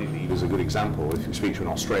 study leave is a good example. If you speak to an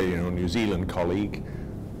Australian or New Zealand colleague,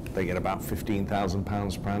 they get about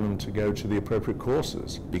 £15,000 per annum to go to the appropriate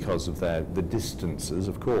courses because of the distances,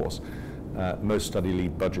 of course. Most study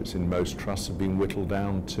leave budgets in most trusts have been whittled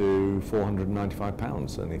down to £495,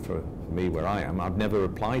 certainly for me where I am. I've never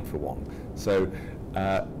applied for one. So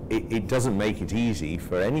it doesn't make it easy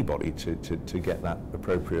for anybody to get that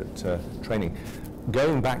appropriate training.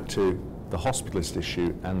 Going back to the hospitalist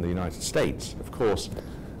issue and the United States, of course,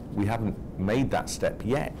 we haven't made that step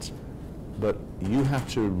yet, but you have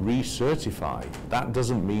to recertify. That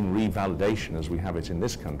doesn't mean revalidation as we have it in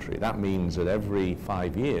this country. That means that every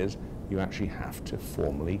 5 years, you actually have to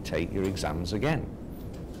formally take your exams again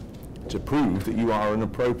to prove that you are an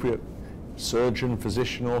appropriate surgeon,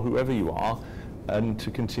 physician, or whoever you are, and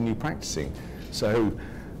to continue practicing. So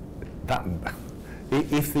that,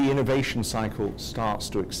 if the innovation cycle starts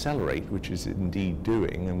to accelerate, which is indeed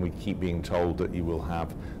doing, and we keep being told that you will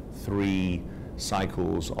have 3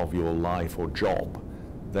 cycles of your life or job,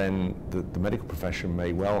 then the medical profession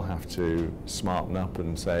may well have to smarten up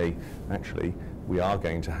and say, actually, we are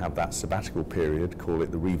going to have that sabbatical period, call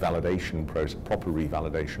it the revalidation process, proper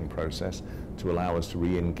revalidation process, to allow us to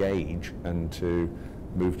re-engage and to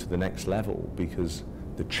move to the next level, because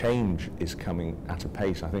the change is coming at a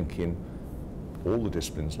pace, I think, in all the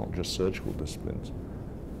disciplines, not just surgical disciplines.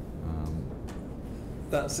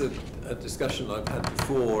 That's a discussion I've had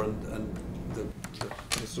before, and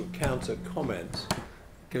the sort of counter comment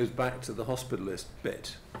goes back to the hospitalist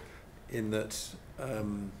bit, in that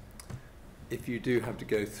if you do have to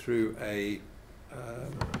go through a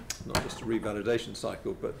not just a revalidation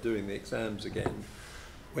cycle, but doing the exams again,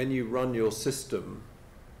 when you run your system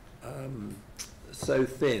so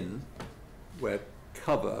thin, where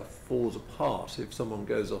cover falls apart if someone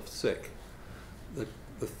goes off sick, the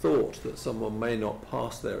thought that someone may not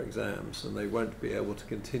pass their exams and they won't be able to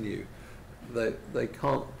continue, they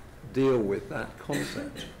can't deal with that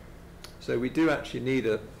concept. So we do actually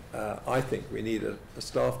need I think we need a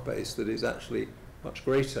staff base that is actually much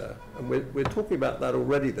greater, and we're talking about that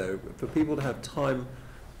already, though. For people to have time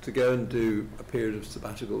to go and do a period of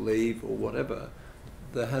sabbatical leave or whatever,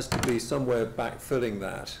 there has to be somewhere backfilling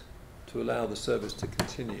that to allow the service to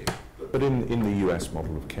continue. But in the US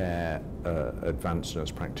model of care, advanced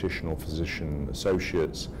nurse practitioner, physician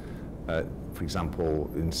associates, for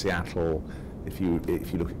example, in Seattle, if you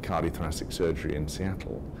look at cardiothoracic surgery in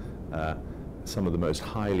Seattle, some of the most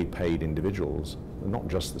highly paid individuals, not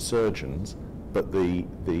just the surgeons, but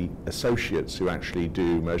the associates who actually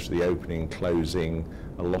do most of the opening, closing,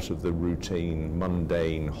 a lot of the routine,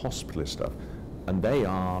 mundane hospitalist stuff, and they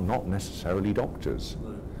are not necessarily doctors.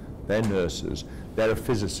 No. They're nurses. They're a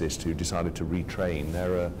physicist who decided to retrain.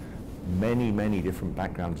 There are many, many different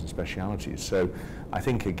backgrounds and specialities. So I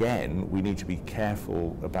think, again, we need to be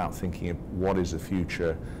careful about thinking of what is the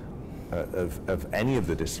future of any of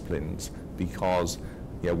the disciplines, because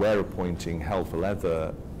we're appointing hell for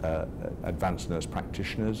leather advanced nurse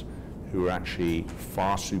practitioners who are actually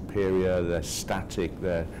far superior. They're static,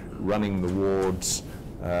 they're running the wards,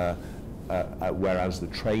 whereas the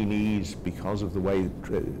trainees, because of the way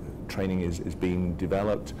training is being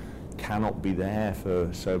developed, cannot be there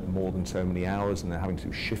for more than so many hours, and they're having to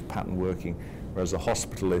do shift pattern working, whereas the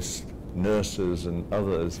hospitalists, nurses and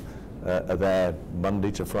others are there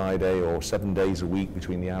Monday to Friday or 7 days a week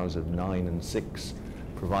between the hours of 9 and 6,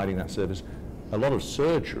 providing that service. A lot of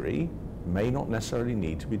surgery may not necessarily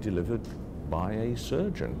need to be delivered by a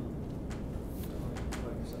surgeon.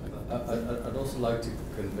 I'd also like to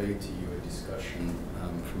convey to you a discussion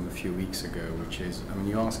from a few weeks ago, which is, I mean,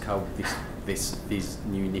 you ask how these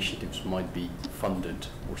new initiatives might be funded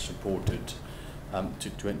or supported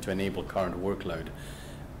to enable current workload.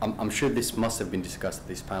 I'm sure this must have been discussed at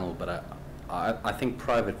this panel, but I think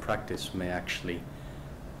private practice may actually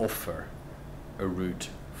offer a route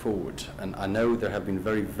forward. And I know there have been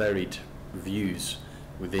very varied views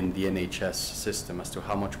within the NHS system as to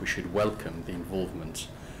how much we should welcome the involvement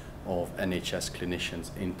of NHS clinicians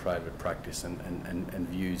in private practice, and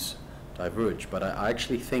views diverge. But I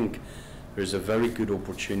actually think there's a very good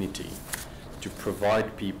opportunity to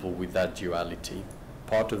provide people with that duality.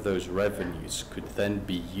 Part of those revenues could then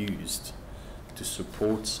be used to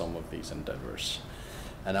support some of these endeavors.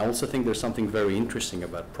 And I also think there's something very interesting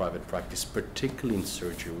about private practice, particularly in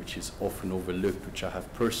surgery, which is often overlooked, which I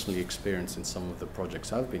have personally experienced in some of the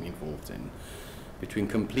projects I've been involved in. Between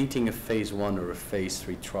completing a phase 1 or a phase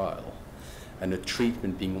 3 trial and a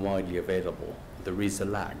treatment being widely available, there is a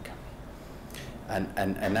lag.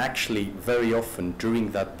 And actually, very often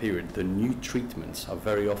during that period, the new treatments are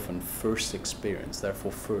very often first experienced,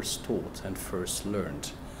 therefore first taught and first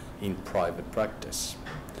learned in private practice.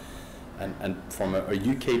 And from a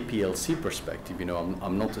UK PLC perspective,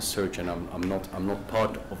 I'm not a surgeon, I'm not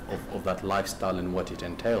part of that lifestyle and what it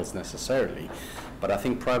entails necessarily, but I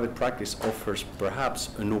think private practice offers perhaps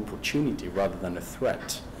an opportunity rather than a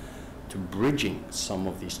threat to bridging some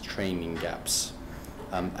of these training gaps,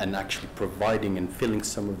 and actually providing and filling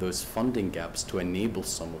some of those funding gaps to enable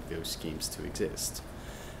some of those schemes to exist.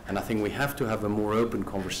 And I think we have to have a more open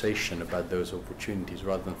conversation about those opportunities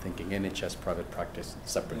rather than thinking NHS private practice,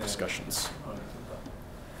 separate discussions.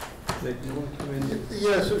 Nick, do you want to come in?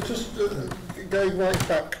 Yes, so just going right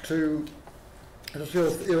back to just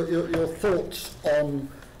your thoughts on,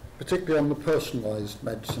 particularly on the personalised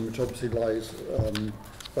medicine, which obviously lies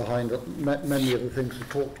behind many of the things we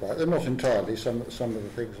talked about. They're not entirely. Some of the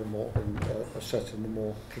things are more are set in the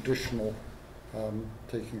more traditional,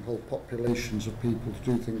 taking whole populations of people to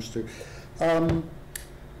do things to.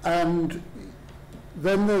 And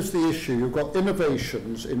then there's the issue, you've got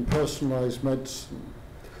innovations in personalised medicine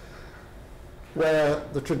where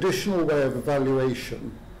the traditional way of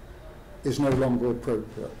evaluation is no longer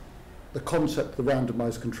appropriate. The concept of the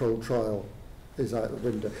randomised controlled trial is out the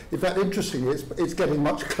window. In fact, interestingly, it's getting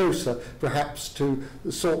much closer, perhaps, to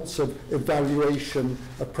the sorts of evaluation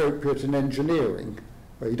appropriate in engineering,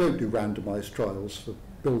 where you don't do randomised trials for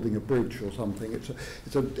building a bridge or something. We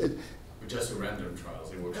just do random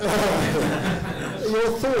trials. It works.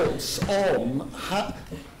 Your thoughts on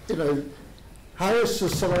how is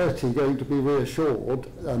society going to be reassured,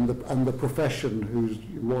 and the profession who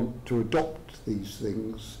want to adopt these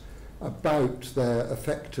things, about their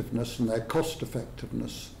effectiveness and their cost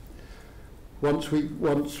effectiveness once we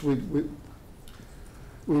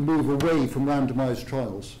move away from randomised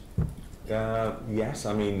trials? Yes,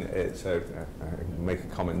 I mean, I can make a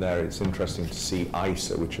comment there. It's interesting to see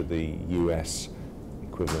ICER, which are the US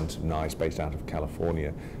equivalent of NICE based out of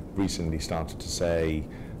California, recently started to say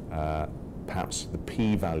perhaps the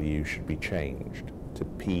p-value should be changed to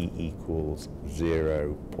p equals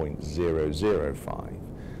 0.005,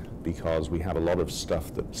 because we have a lot of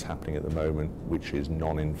stuff that's happening at the moment which is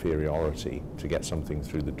non-inferiority to get something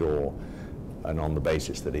through the door, and on the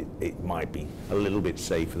basis that it might be a little bit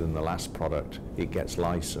safer than the last product, it gets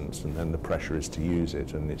licensed, and then the pressure is to use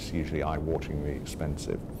it, and it's usually eye-wateringly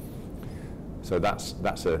expensive. So that's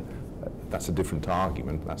a different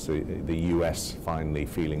argument. That's the US finally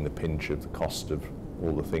feeling the pinch of the cost of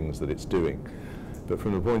all the things that it's doing. But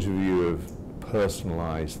from the point of view of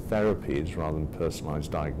personalised therapies rather than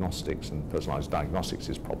personalised diagnostics, and personalised diagnostics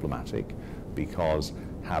is problematic because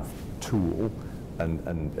have tool,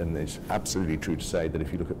 and it's absolutely true to say that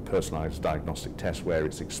if you look at personalised diagnostic tests, where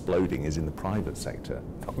it's exploding is in the private sector,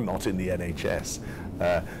 not in the NHS.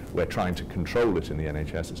 We're trying to control it in the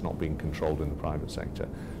NHS, it's not being controlled in the private sector.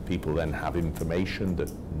 People then have information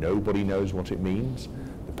that nobody knows what it means,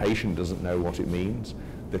 the patient doesn't know what it means,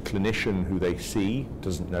 The clinician who they see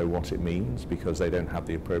doesn't know what it means because they don't have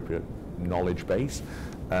the appropriate knowledge base,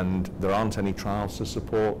 and there aren't any trials to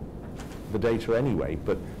support the data anyway,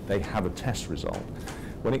 but they have a test result.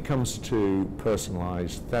 When it comes to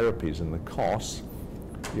personalized therapies and the costs,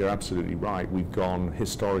 you're absolutely right. We've gone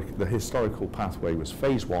the historical pathway was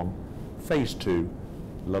phase 1, phase 2,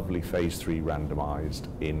 lovely phase 3 randomized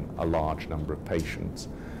in a large number of patients.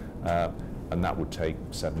 And that would take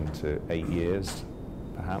 7 to 8 years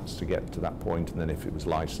perhaps to get to that point, and then if it was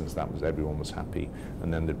licensed, everyone was happy,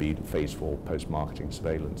 and then there'd be phase 4 post-marketing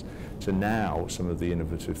surveillance. So now some of the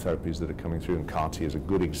innovative therapies that are coming through, and CAR-T is a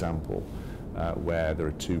good example, where there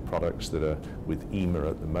are 2 products that are with EMA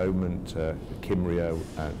at the moment, Kymrio,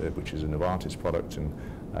 which is a Novartis product, and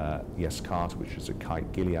Yescarta, which is a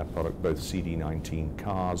Kite-Gilead product, both CD19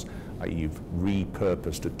 CARs. You've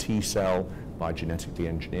repurposed a T-cell by genetically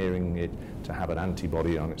engineering it to have an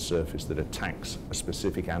antibody on its surface that attacks a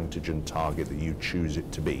specific antigen target that you choose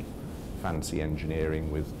it to be. Fancy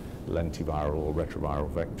engineering with lentiviral or retroviral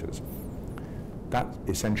vectors. That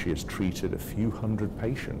essentially has treated a few hundred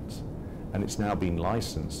patients, and it's now been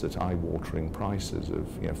licensed at eye-watering prices of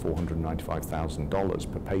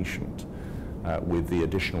 $495,000 per patient, with the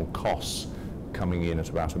additional costs coming in at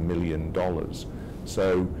about $1 million.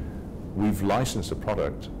 So we've licensed a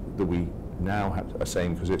product that we now are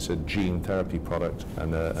saying, because it's a gene therapy product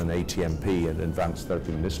and an ATMP, an advanced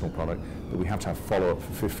therapy medicinal product, that we have to have follow-up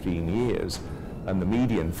for 15 years. And the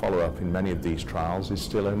median follow-up in many of these trials is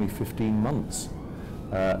still only 15 months.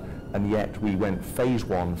 And yet we went phase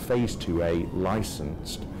 1, phase 2A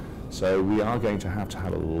licensed. So we are going to have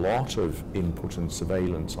a lot of input and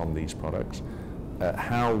surveillance on these products.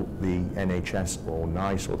 How the NHS or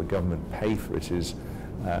NICE or the government pay for it is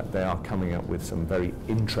they are coming up with some very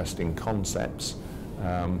interesting concepts.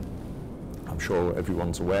 I'm sure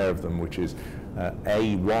everyone's aware of them, which is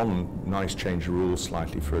one, NICE changed the rules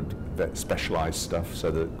slightly for specialised stuff,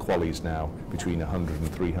 so that QALY's now between 100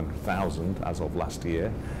 and 300,000 as of last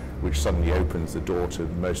year, which suddenly opens the door to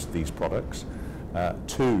most of these products.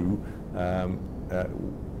 2,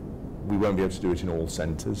 we won't be able to do it in all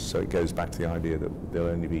centres, so it goes back to the idea that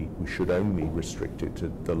we should only restrict it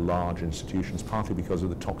to the large institutions, partly because of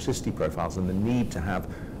the toxicity profiles and the need to have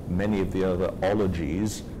many of the other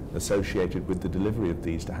ologies associated with the delivery of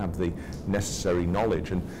these to have the necessary knowledge.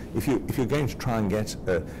 And if you're going to try and get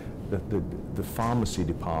the pharmacy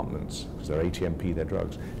departments, because they're ATMP, they're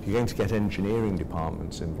drugs, if you're going to get engineering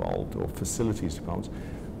departments involved or facilities departments,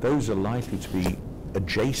 those are likely to be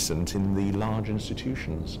adjacent in the large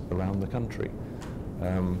institutions around the country.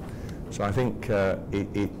 So I think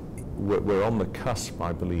we're on the cusp,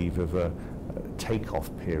 I believe, of a take-off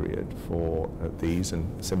period for these, and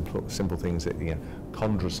simple things that,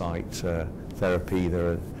 chondrocyte therapy, there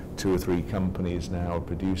are 2 or 3 companies now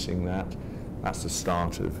producing that. That's the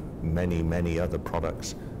start of many, many other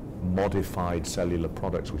products, modified cellular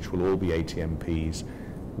products, which will all be ATMPs,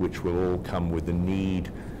 which will all come with the need.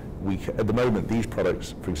 At the moment, these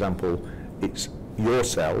products, for example, it's your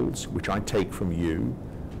cells, which I take from you,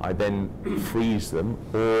 I then freeze them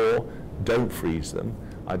or don't freeze them.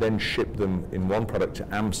 I then ship them in one product to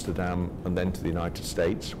Amsterdam and then to the United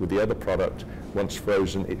States. With the other product, once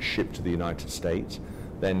frozen, it's shipped to the United States.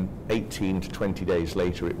 Then 18 to 20 days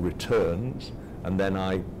later, it returns, and then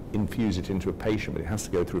I infuse it into a patient, but it has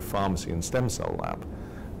to go through a pharmacy and stem cell lab.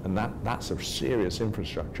 And that's a serious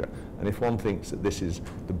infrastructure. And if one thinks that this is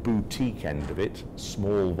the boutique end of it,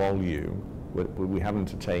 small volume, we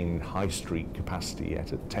haven't attained high street capacity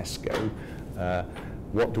yet at Tesco,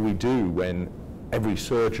 what do we do when every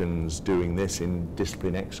surgeon's doing this in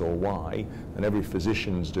discipline X or Y, and every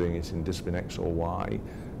physician's doing it in discipline X or Y?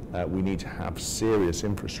 We need to have serious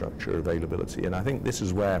infrastructure availability. And I think this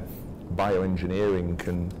is where bioengineering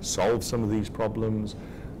can solve some of these problems.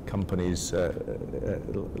 Companies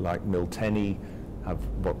like Miltenyi have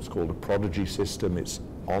what's called a prodigy system. It's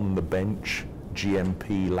on the bench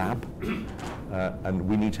GMP lab, and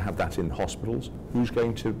we need to have that in hospitals. Who's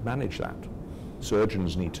going to manage that?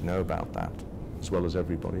 Surgeons need to know about that as well as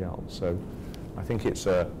everybody else. So I think it's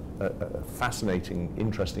a fascinating,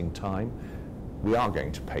 interesting time. We are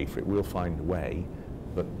going to pay for it. We'll find a way,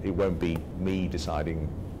 but it won't be me deciding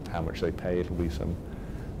how much they pay. It'll be some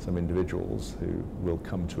individuals who will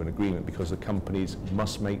come to an agreement, because the companies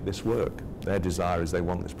must make this work. Their desire is they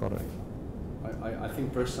want this product. I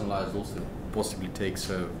think personalized also possibly takes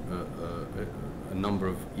a number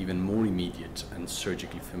of even more immediate and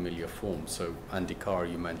surgically familiar forms. So Andy Carr,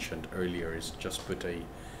 you mentioned earlier, is just put a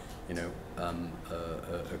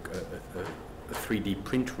 3D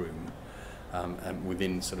print room and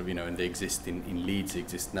within sort of, and they exist in Leeds, they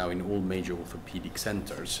exist now in all major orthopedic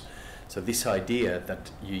centres. So this idea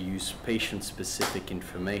that you use patient-specific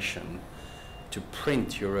information to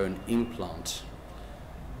print your own implant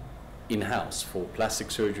in-house for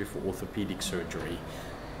plastic surgery, for orthopedic surgery,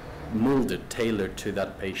 molded, tailored to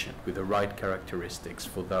that patient with the right characteristics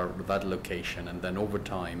for that location, and then over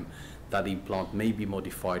time that implant may be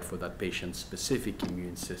modified for that patient's specific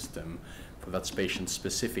immune system, for that patient's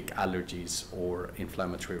specific allergies or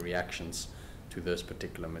inflammatory reactions to those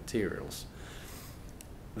particular materials.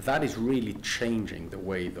 That is really changing the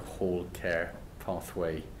way the whole care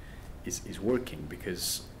pathway is working,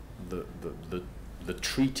 because the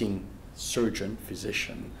treating surgeon,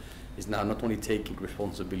 physician, is now not only taking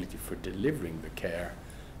responsibility for delivering the care,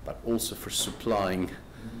 but also for supplying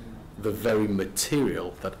the very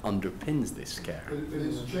material that underpins this care. But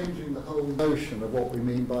it's changing the whole notion of what we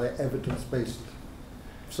mean by evidence-based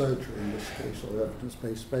surgery in this case, or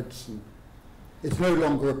evidence-based medicine. It's no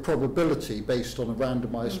longer a probability based on a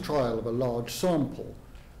randomized trial of a large sample.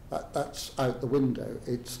 That's out the window.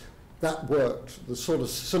 That worked. The sort of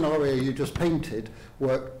scenario you just painted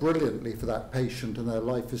worked brilliantly for that patient, and their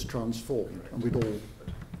life is transformed, and we'd all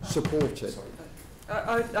support it.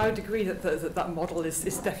 I would agree that model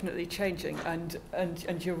is definitely changing,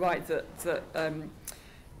 and you're right that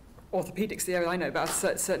orthopedics, the area I know about,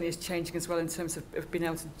 certainly is changing as well in terms of being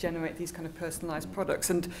able to generate these kind of personalised products,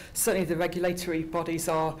 and certainly the regulatory bodies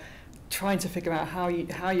are trying to figure out how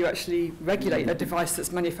you actually regulate a device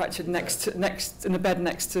that's manufactured next in a bed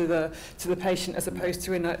next to the patient, as opposed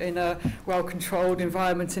to in a well-controlled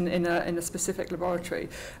environment in a specific laboratory.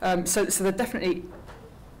 So there are definitely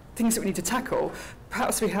things that we need to tackle.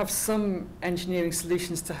 Perhaps we have some engineering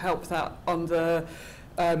solutions to help that on the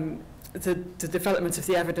development of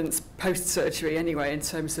the evidence post-surgery anyway, in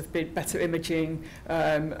terms of better imaging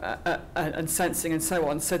and sensing and so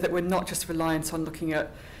on, so that we're not just reliant on looking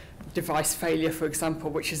at device failure, for example,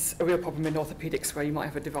 which is a real problem in orthopedics, where you might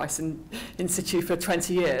have a device in situ for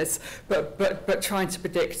 20 years, but trying to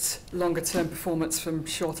predict longer-term performance from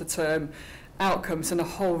shorter-term outcomes, and a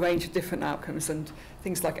whole range of different outcomes, and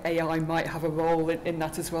things like AI might have a role in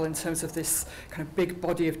that as well, in terms of this kind of big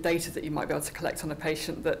body of data that you might be able to collect on a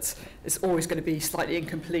patient that is always going to be slightly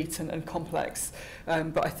incomplete and complex.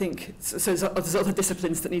 But I think so there's other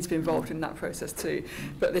disciplines that need to be involved in that process too.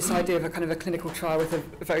 But this idea of a kind of a clinical trial with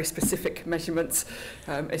a very specific measurement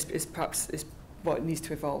is perhaps what needs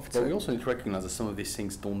to evolve. But we also need to recognize that some of these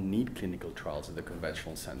things don't need clinical trials in the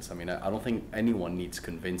conventional sense. I mean, I don't think anyone needs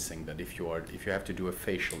convincing that if you have to do a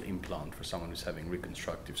facial implant for someone who's having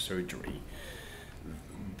reconstructive surgery,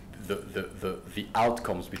 the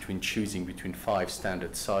outcomes between choosing between 5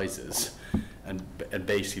 standard sizes and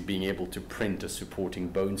basically being able to print a supporting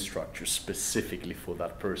bone structure specifically for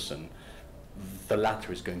that person, the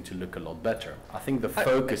latter is going to look a lot better. I think the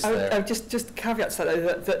focus there... Just caveat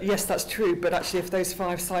to that yes, that's true, but actually if those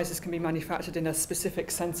 5 sizes can be manufactured in a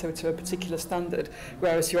specific centre to a particular standard,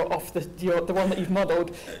 whereas you're the one that you've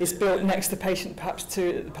modelled is built next to the patient, perhaps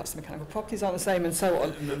the mechanical properties aren't the same and so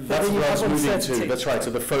on. That's what I was moving to. That's right.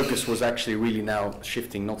 So the focus was actually really now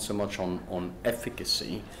shifting not so much on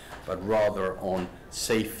efficacy, but rather on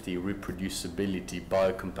safety, reproducibility,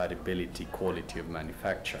 biocompatibility, quality of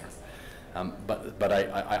manufacture. But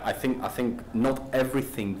I think not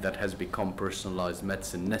everything that has become personalized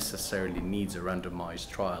medicine necessarily needs a randomized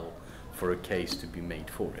trial for a case to be made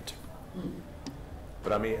for it.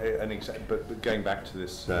 But I mean, but going back to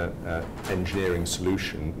this engineering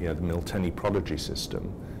solution, the Miltenyi Prodigy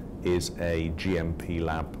system is a GMP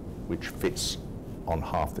lab which fits on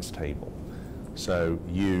half this table. So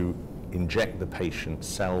you inject the patient's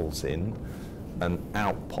cells in, and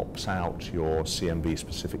out pops out your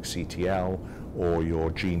CMV-specific CTL or your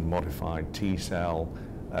gene-modified T cell.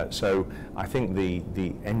 So I think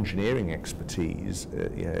the engineering expertise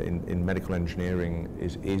in medical engineering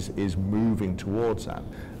is moving towards that.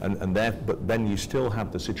 But then you still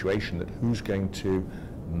have the situation that who's going to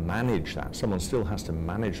manage that? Someone still has to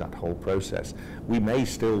manage that whole process. We may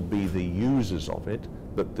still be the users of it,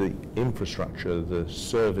 but the infrastructure, the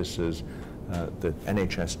services, the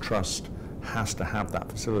NHS Trust has to have that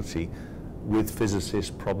facility with physicists,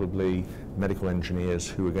 probably medical engineers,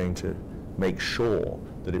 who are going to make sure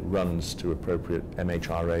that it runs to appropriate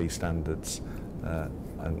MHRA standards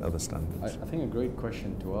and other standards. I think a great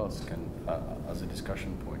question to ask, and as a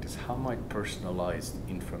discussion point, is how might personalized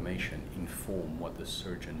information inform what the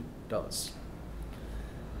surgeon does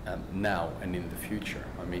now and in the future?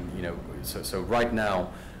 I mean, so right now,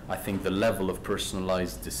 I think the level of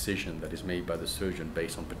personalized decision that is made by the surgeon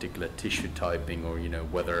based on particular tissue typing, or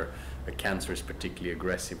whether a cancer is particularly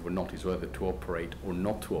aggressive or not, is whether to operate or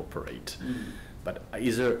not to operate. But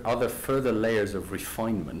are there further layers of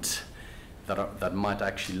refinement that might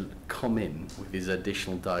actually come in with these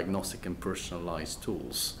additional diagnostic and personalized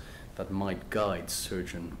tools that might guide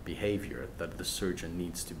surgeon behavior that the surgeon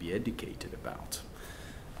needs to be educated about?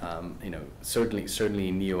 Certainly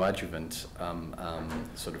in neoadjuvant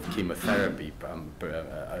sort of chemotherapy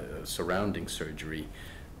surrounding surgery,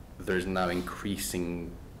 there's now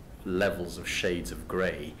increasing levels of shades of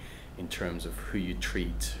grey in terms of who you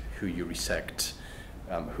treat, who you resect,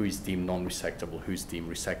 who is deemed non-resectable, who's deemed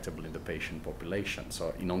resectable in the patient population.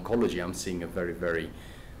 So in oncology, I'm seeing a very, very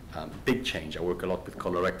big change. I work a lot with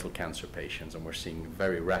colorectal cancer patients, and we're seeing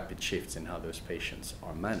very rapid shifts in how those patients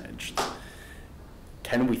are managed.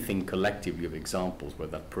 Can we think collectively of examples where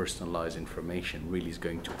that personalized information really is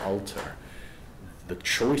going to alter the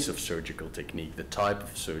choice of surgical technique, the type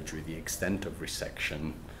of surgery, the extent of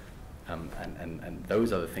resection, and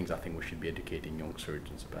those are the things I think we should be educating young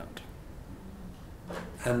surgeons about.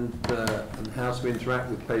 And how to interact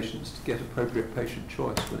with patients to get appropriate patient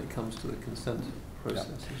choice when it comes to the consent process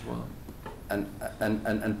as well. And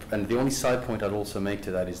the only side point I'd also make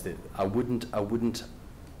to that is that I wouldn't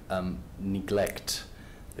neglect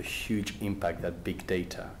the huge impact that big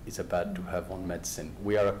data is about to have on medicine.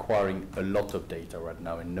 We are acquiring a lot of data right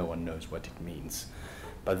now, and no one knows what it means.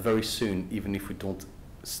 But very soon, even if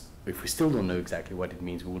we still don't know exactly what it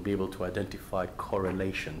means, we will be able to identify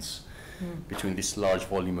correlations between this large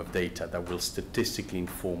volume of data that will statistically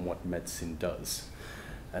inform what medicine does.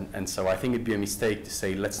 And so I think it'd be a mistake to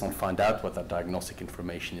say, let's not find out what that diagnostic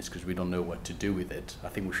information is because we don't know what to do with it. I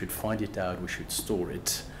think we should find it out, we should store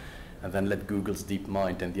it, and then let Google's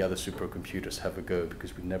DeepMind and the other supercomputers have a go,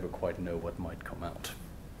 because we never quite know what might come out.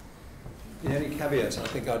 The only caveat I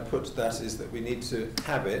think I'd put to that is that we need to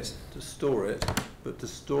have it, to store it, but to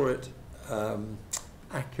store it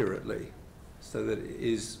accurately, so that it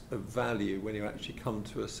is of value when you actually come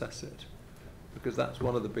to assess it. Because that's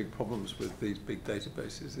one of the big problems with these big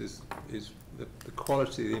databases is the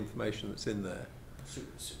quality of the information that's in there.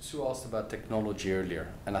 Sue asked about technology earlier,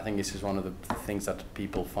 and I think this is one of the things that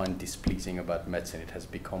people find displeasing about medicine. It has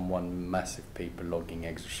become one massive paper logging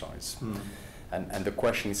exercise. And the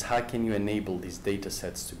question is, how can you enable these data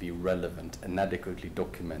sets to be relevant and adequately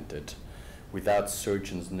documented without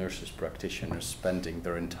surgeons, nurses, practitioners spending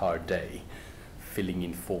their entire day filling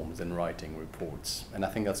in forms and writing reports? And I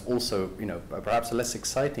think that's also, perhaps a less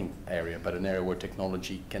exciting area, but an area where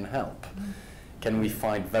technology can help. Can we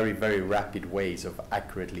find very, very rapid ways of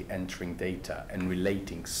accurately entering data and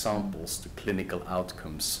relating samples to clinical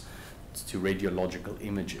outcomes, to radiological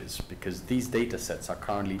images? Because these data sets are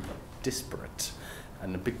currently disparate.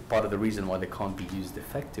 And a big part of the reason why they can't be used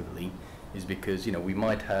effectively is because, we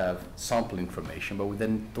might have sample information, but we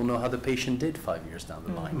then don't know how the patient did 5 years down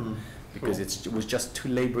the line. Because it was just too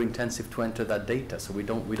labor intensive to enter that data. So we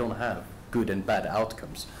don't have good and bad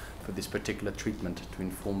outcomes for this particular treatment to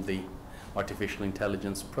inform the artificial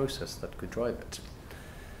intelligence process that could drive it.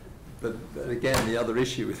 But again, the other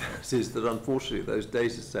issue with this is that unfortunately those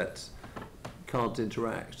data sets can't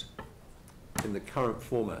interact in the current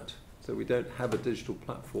format. So we don't have a digital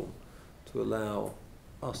platform to allow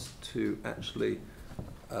us to actually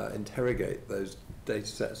interrogate those data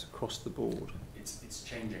sets across the board. It's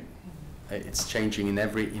changing. It's changing in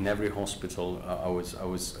every hospital. I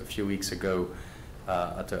was a few weeks ago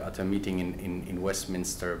at a meeting in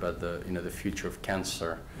Westminster about the future of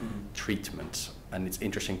cancer treatment, and it's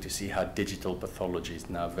interesting to see how digital pathology is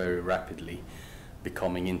now very rapidly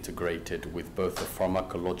becoming integrated with both the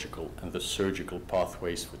pharmacological and the surgical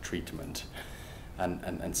pathways for treatment,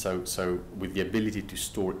 and so with the ability to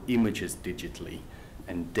store images digitally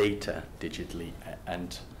and data digitally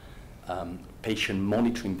and patient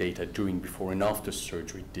monitoring data during, before and after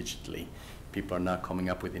surgery digitally, people are now coming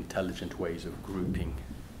up with intelligent ways of grouping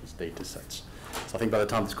these data sets. So I think by the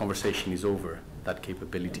time this conversation is over, that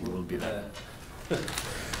capability will be there.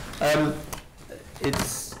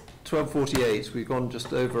 It's 12:48. We've gone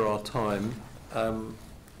just over our time.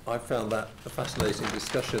 I found that a fascinating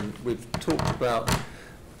discussion. We've talked about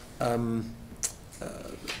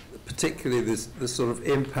particularly the sort of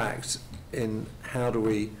impact in how do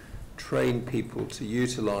we train people to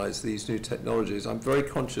utilize these new technologies. I'm very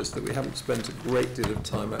conscious that we haven't spent a great deal of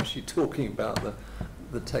time actually talking about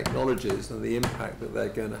the technologies and the impact that they're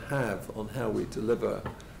going to have on how we deliver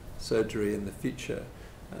surgery in the future.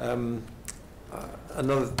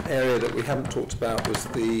 Another area that we haven't talked about was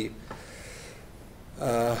the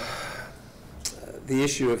the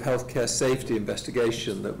issue of healthcare safety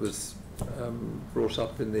investigation that was brought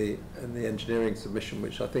up in the engineering submission,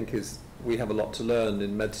 which I think is, we have a lot to learn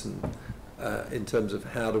in medicine in terms of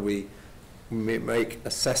how do we make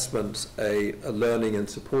assessment a learning and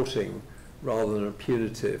supporting rather than a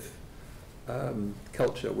punitive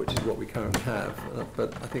culture, which is what we currently have.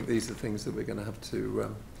 But I think these are things that we're going to have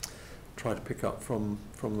to try to pick up from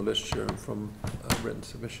the literature and from written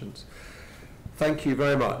submissions. Thank you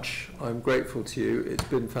very much. I'm grateful to you. It's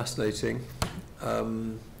been fascinating.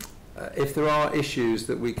 If there are issues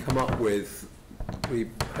that we come up with, we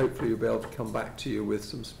hopefully will be able to come back to you with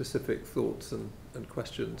some specific thoughts and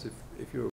questions if you're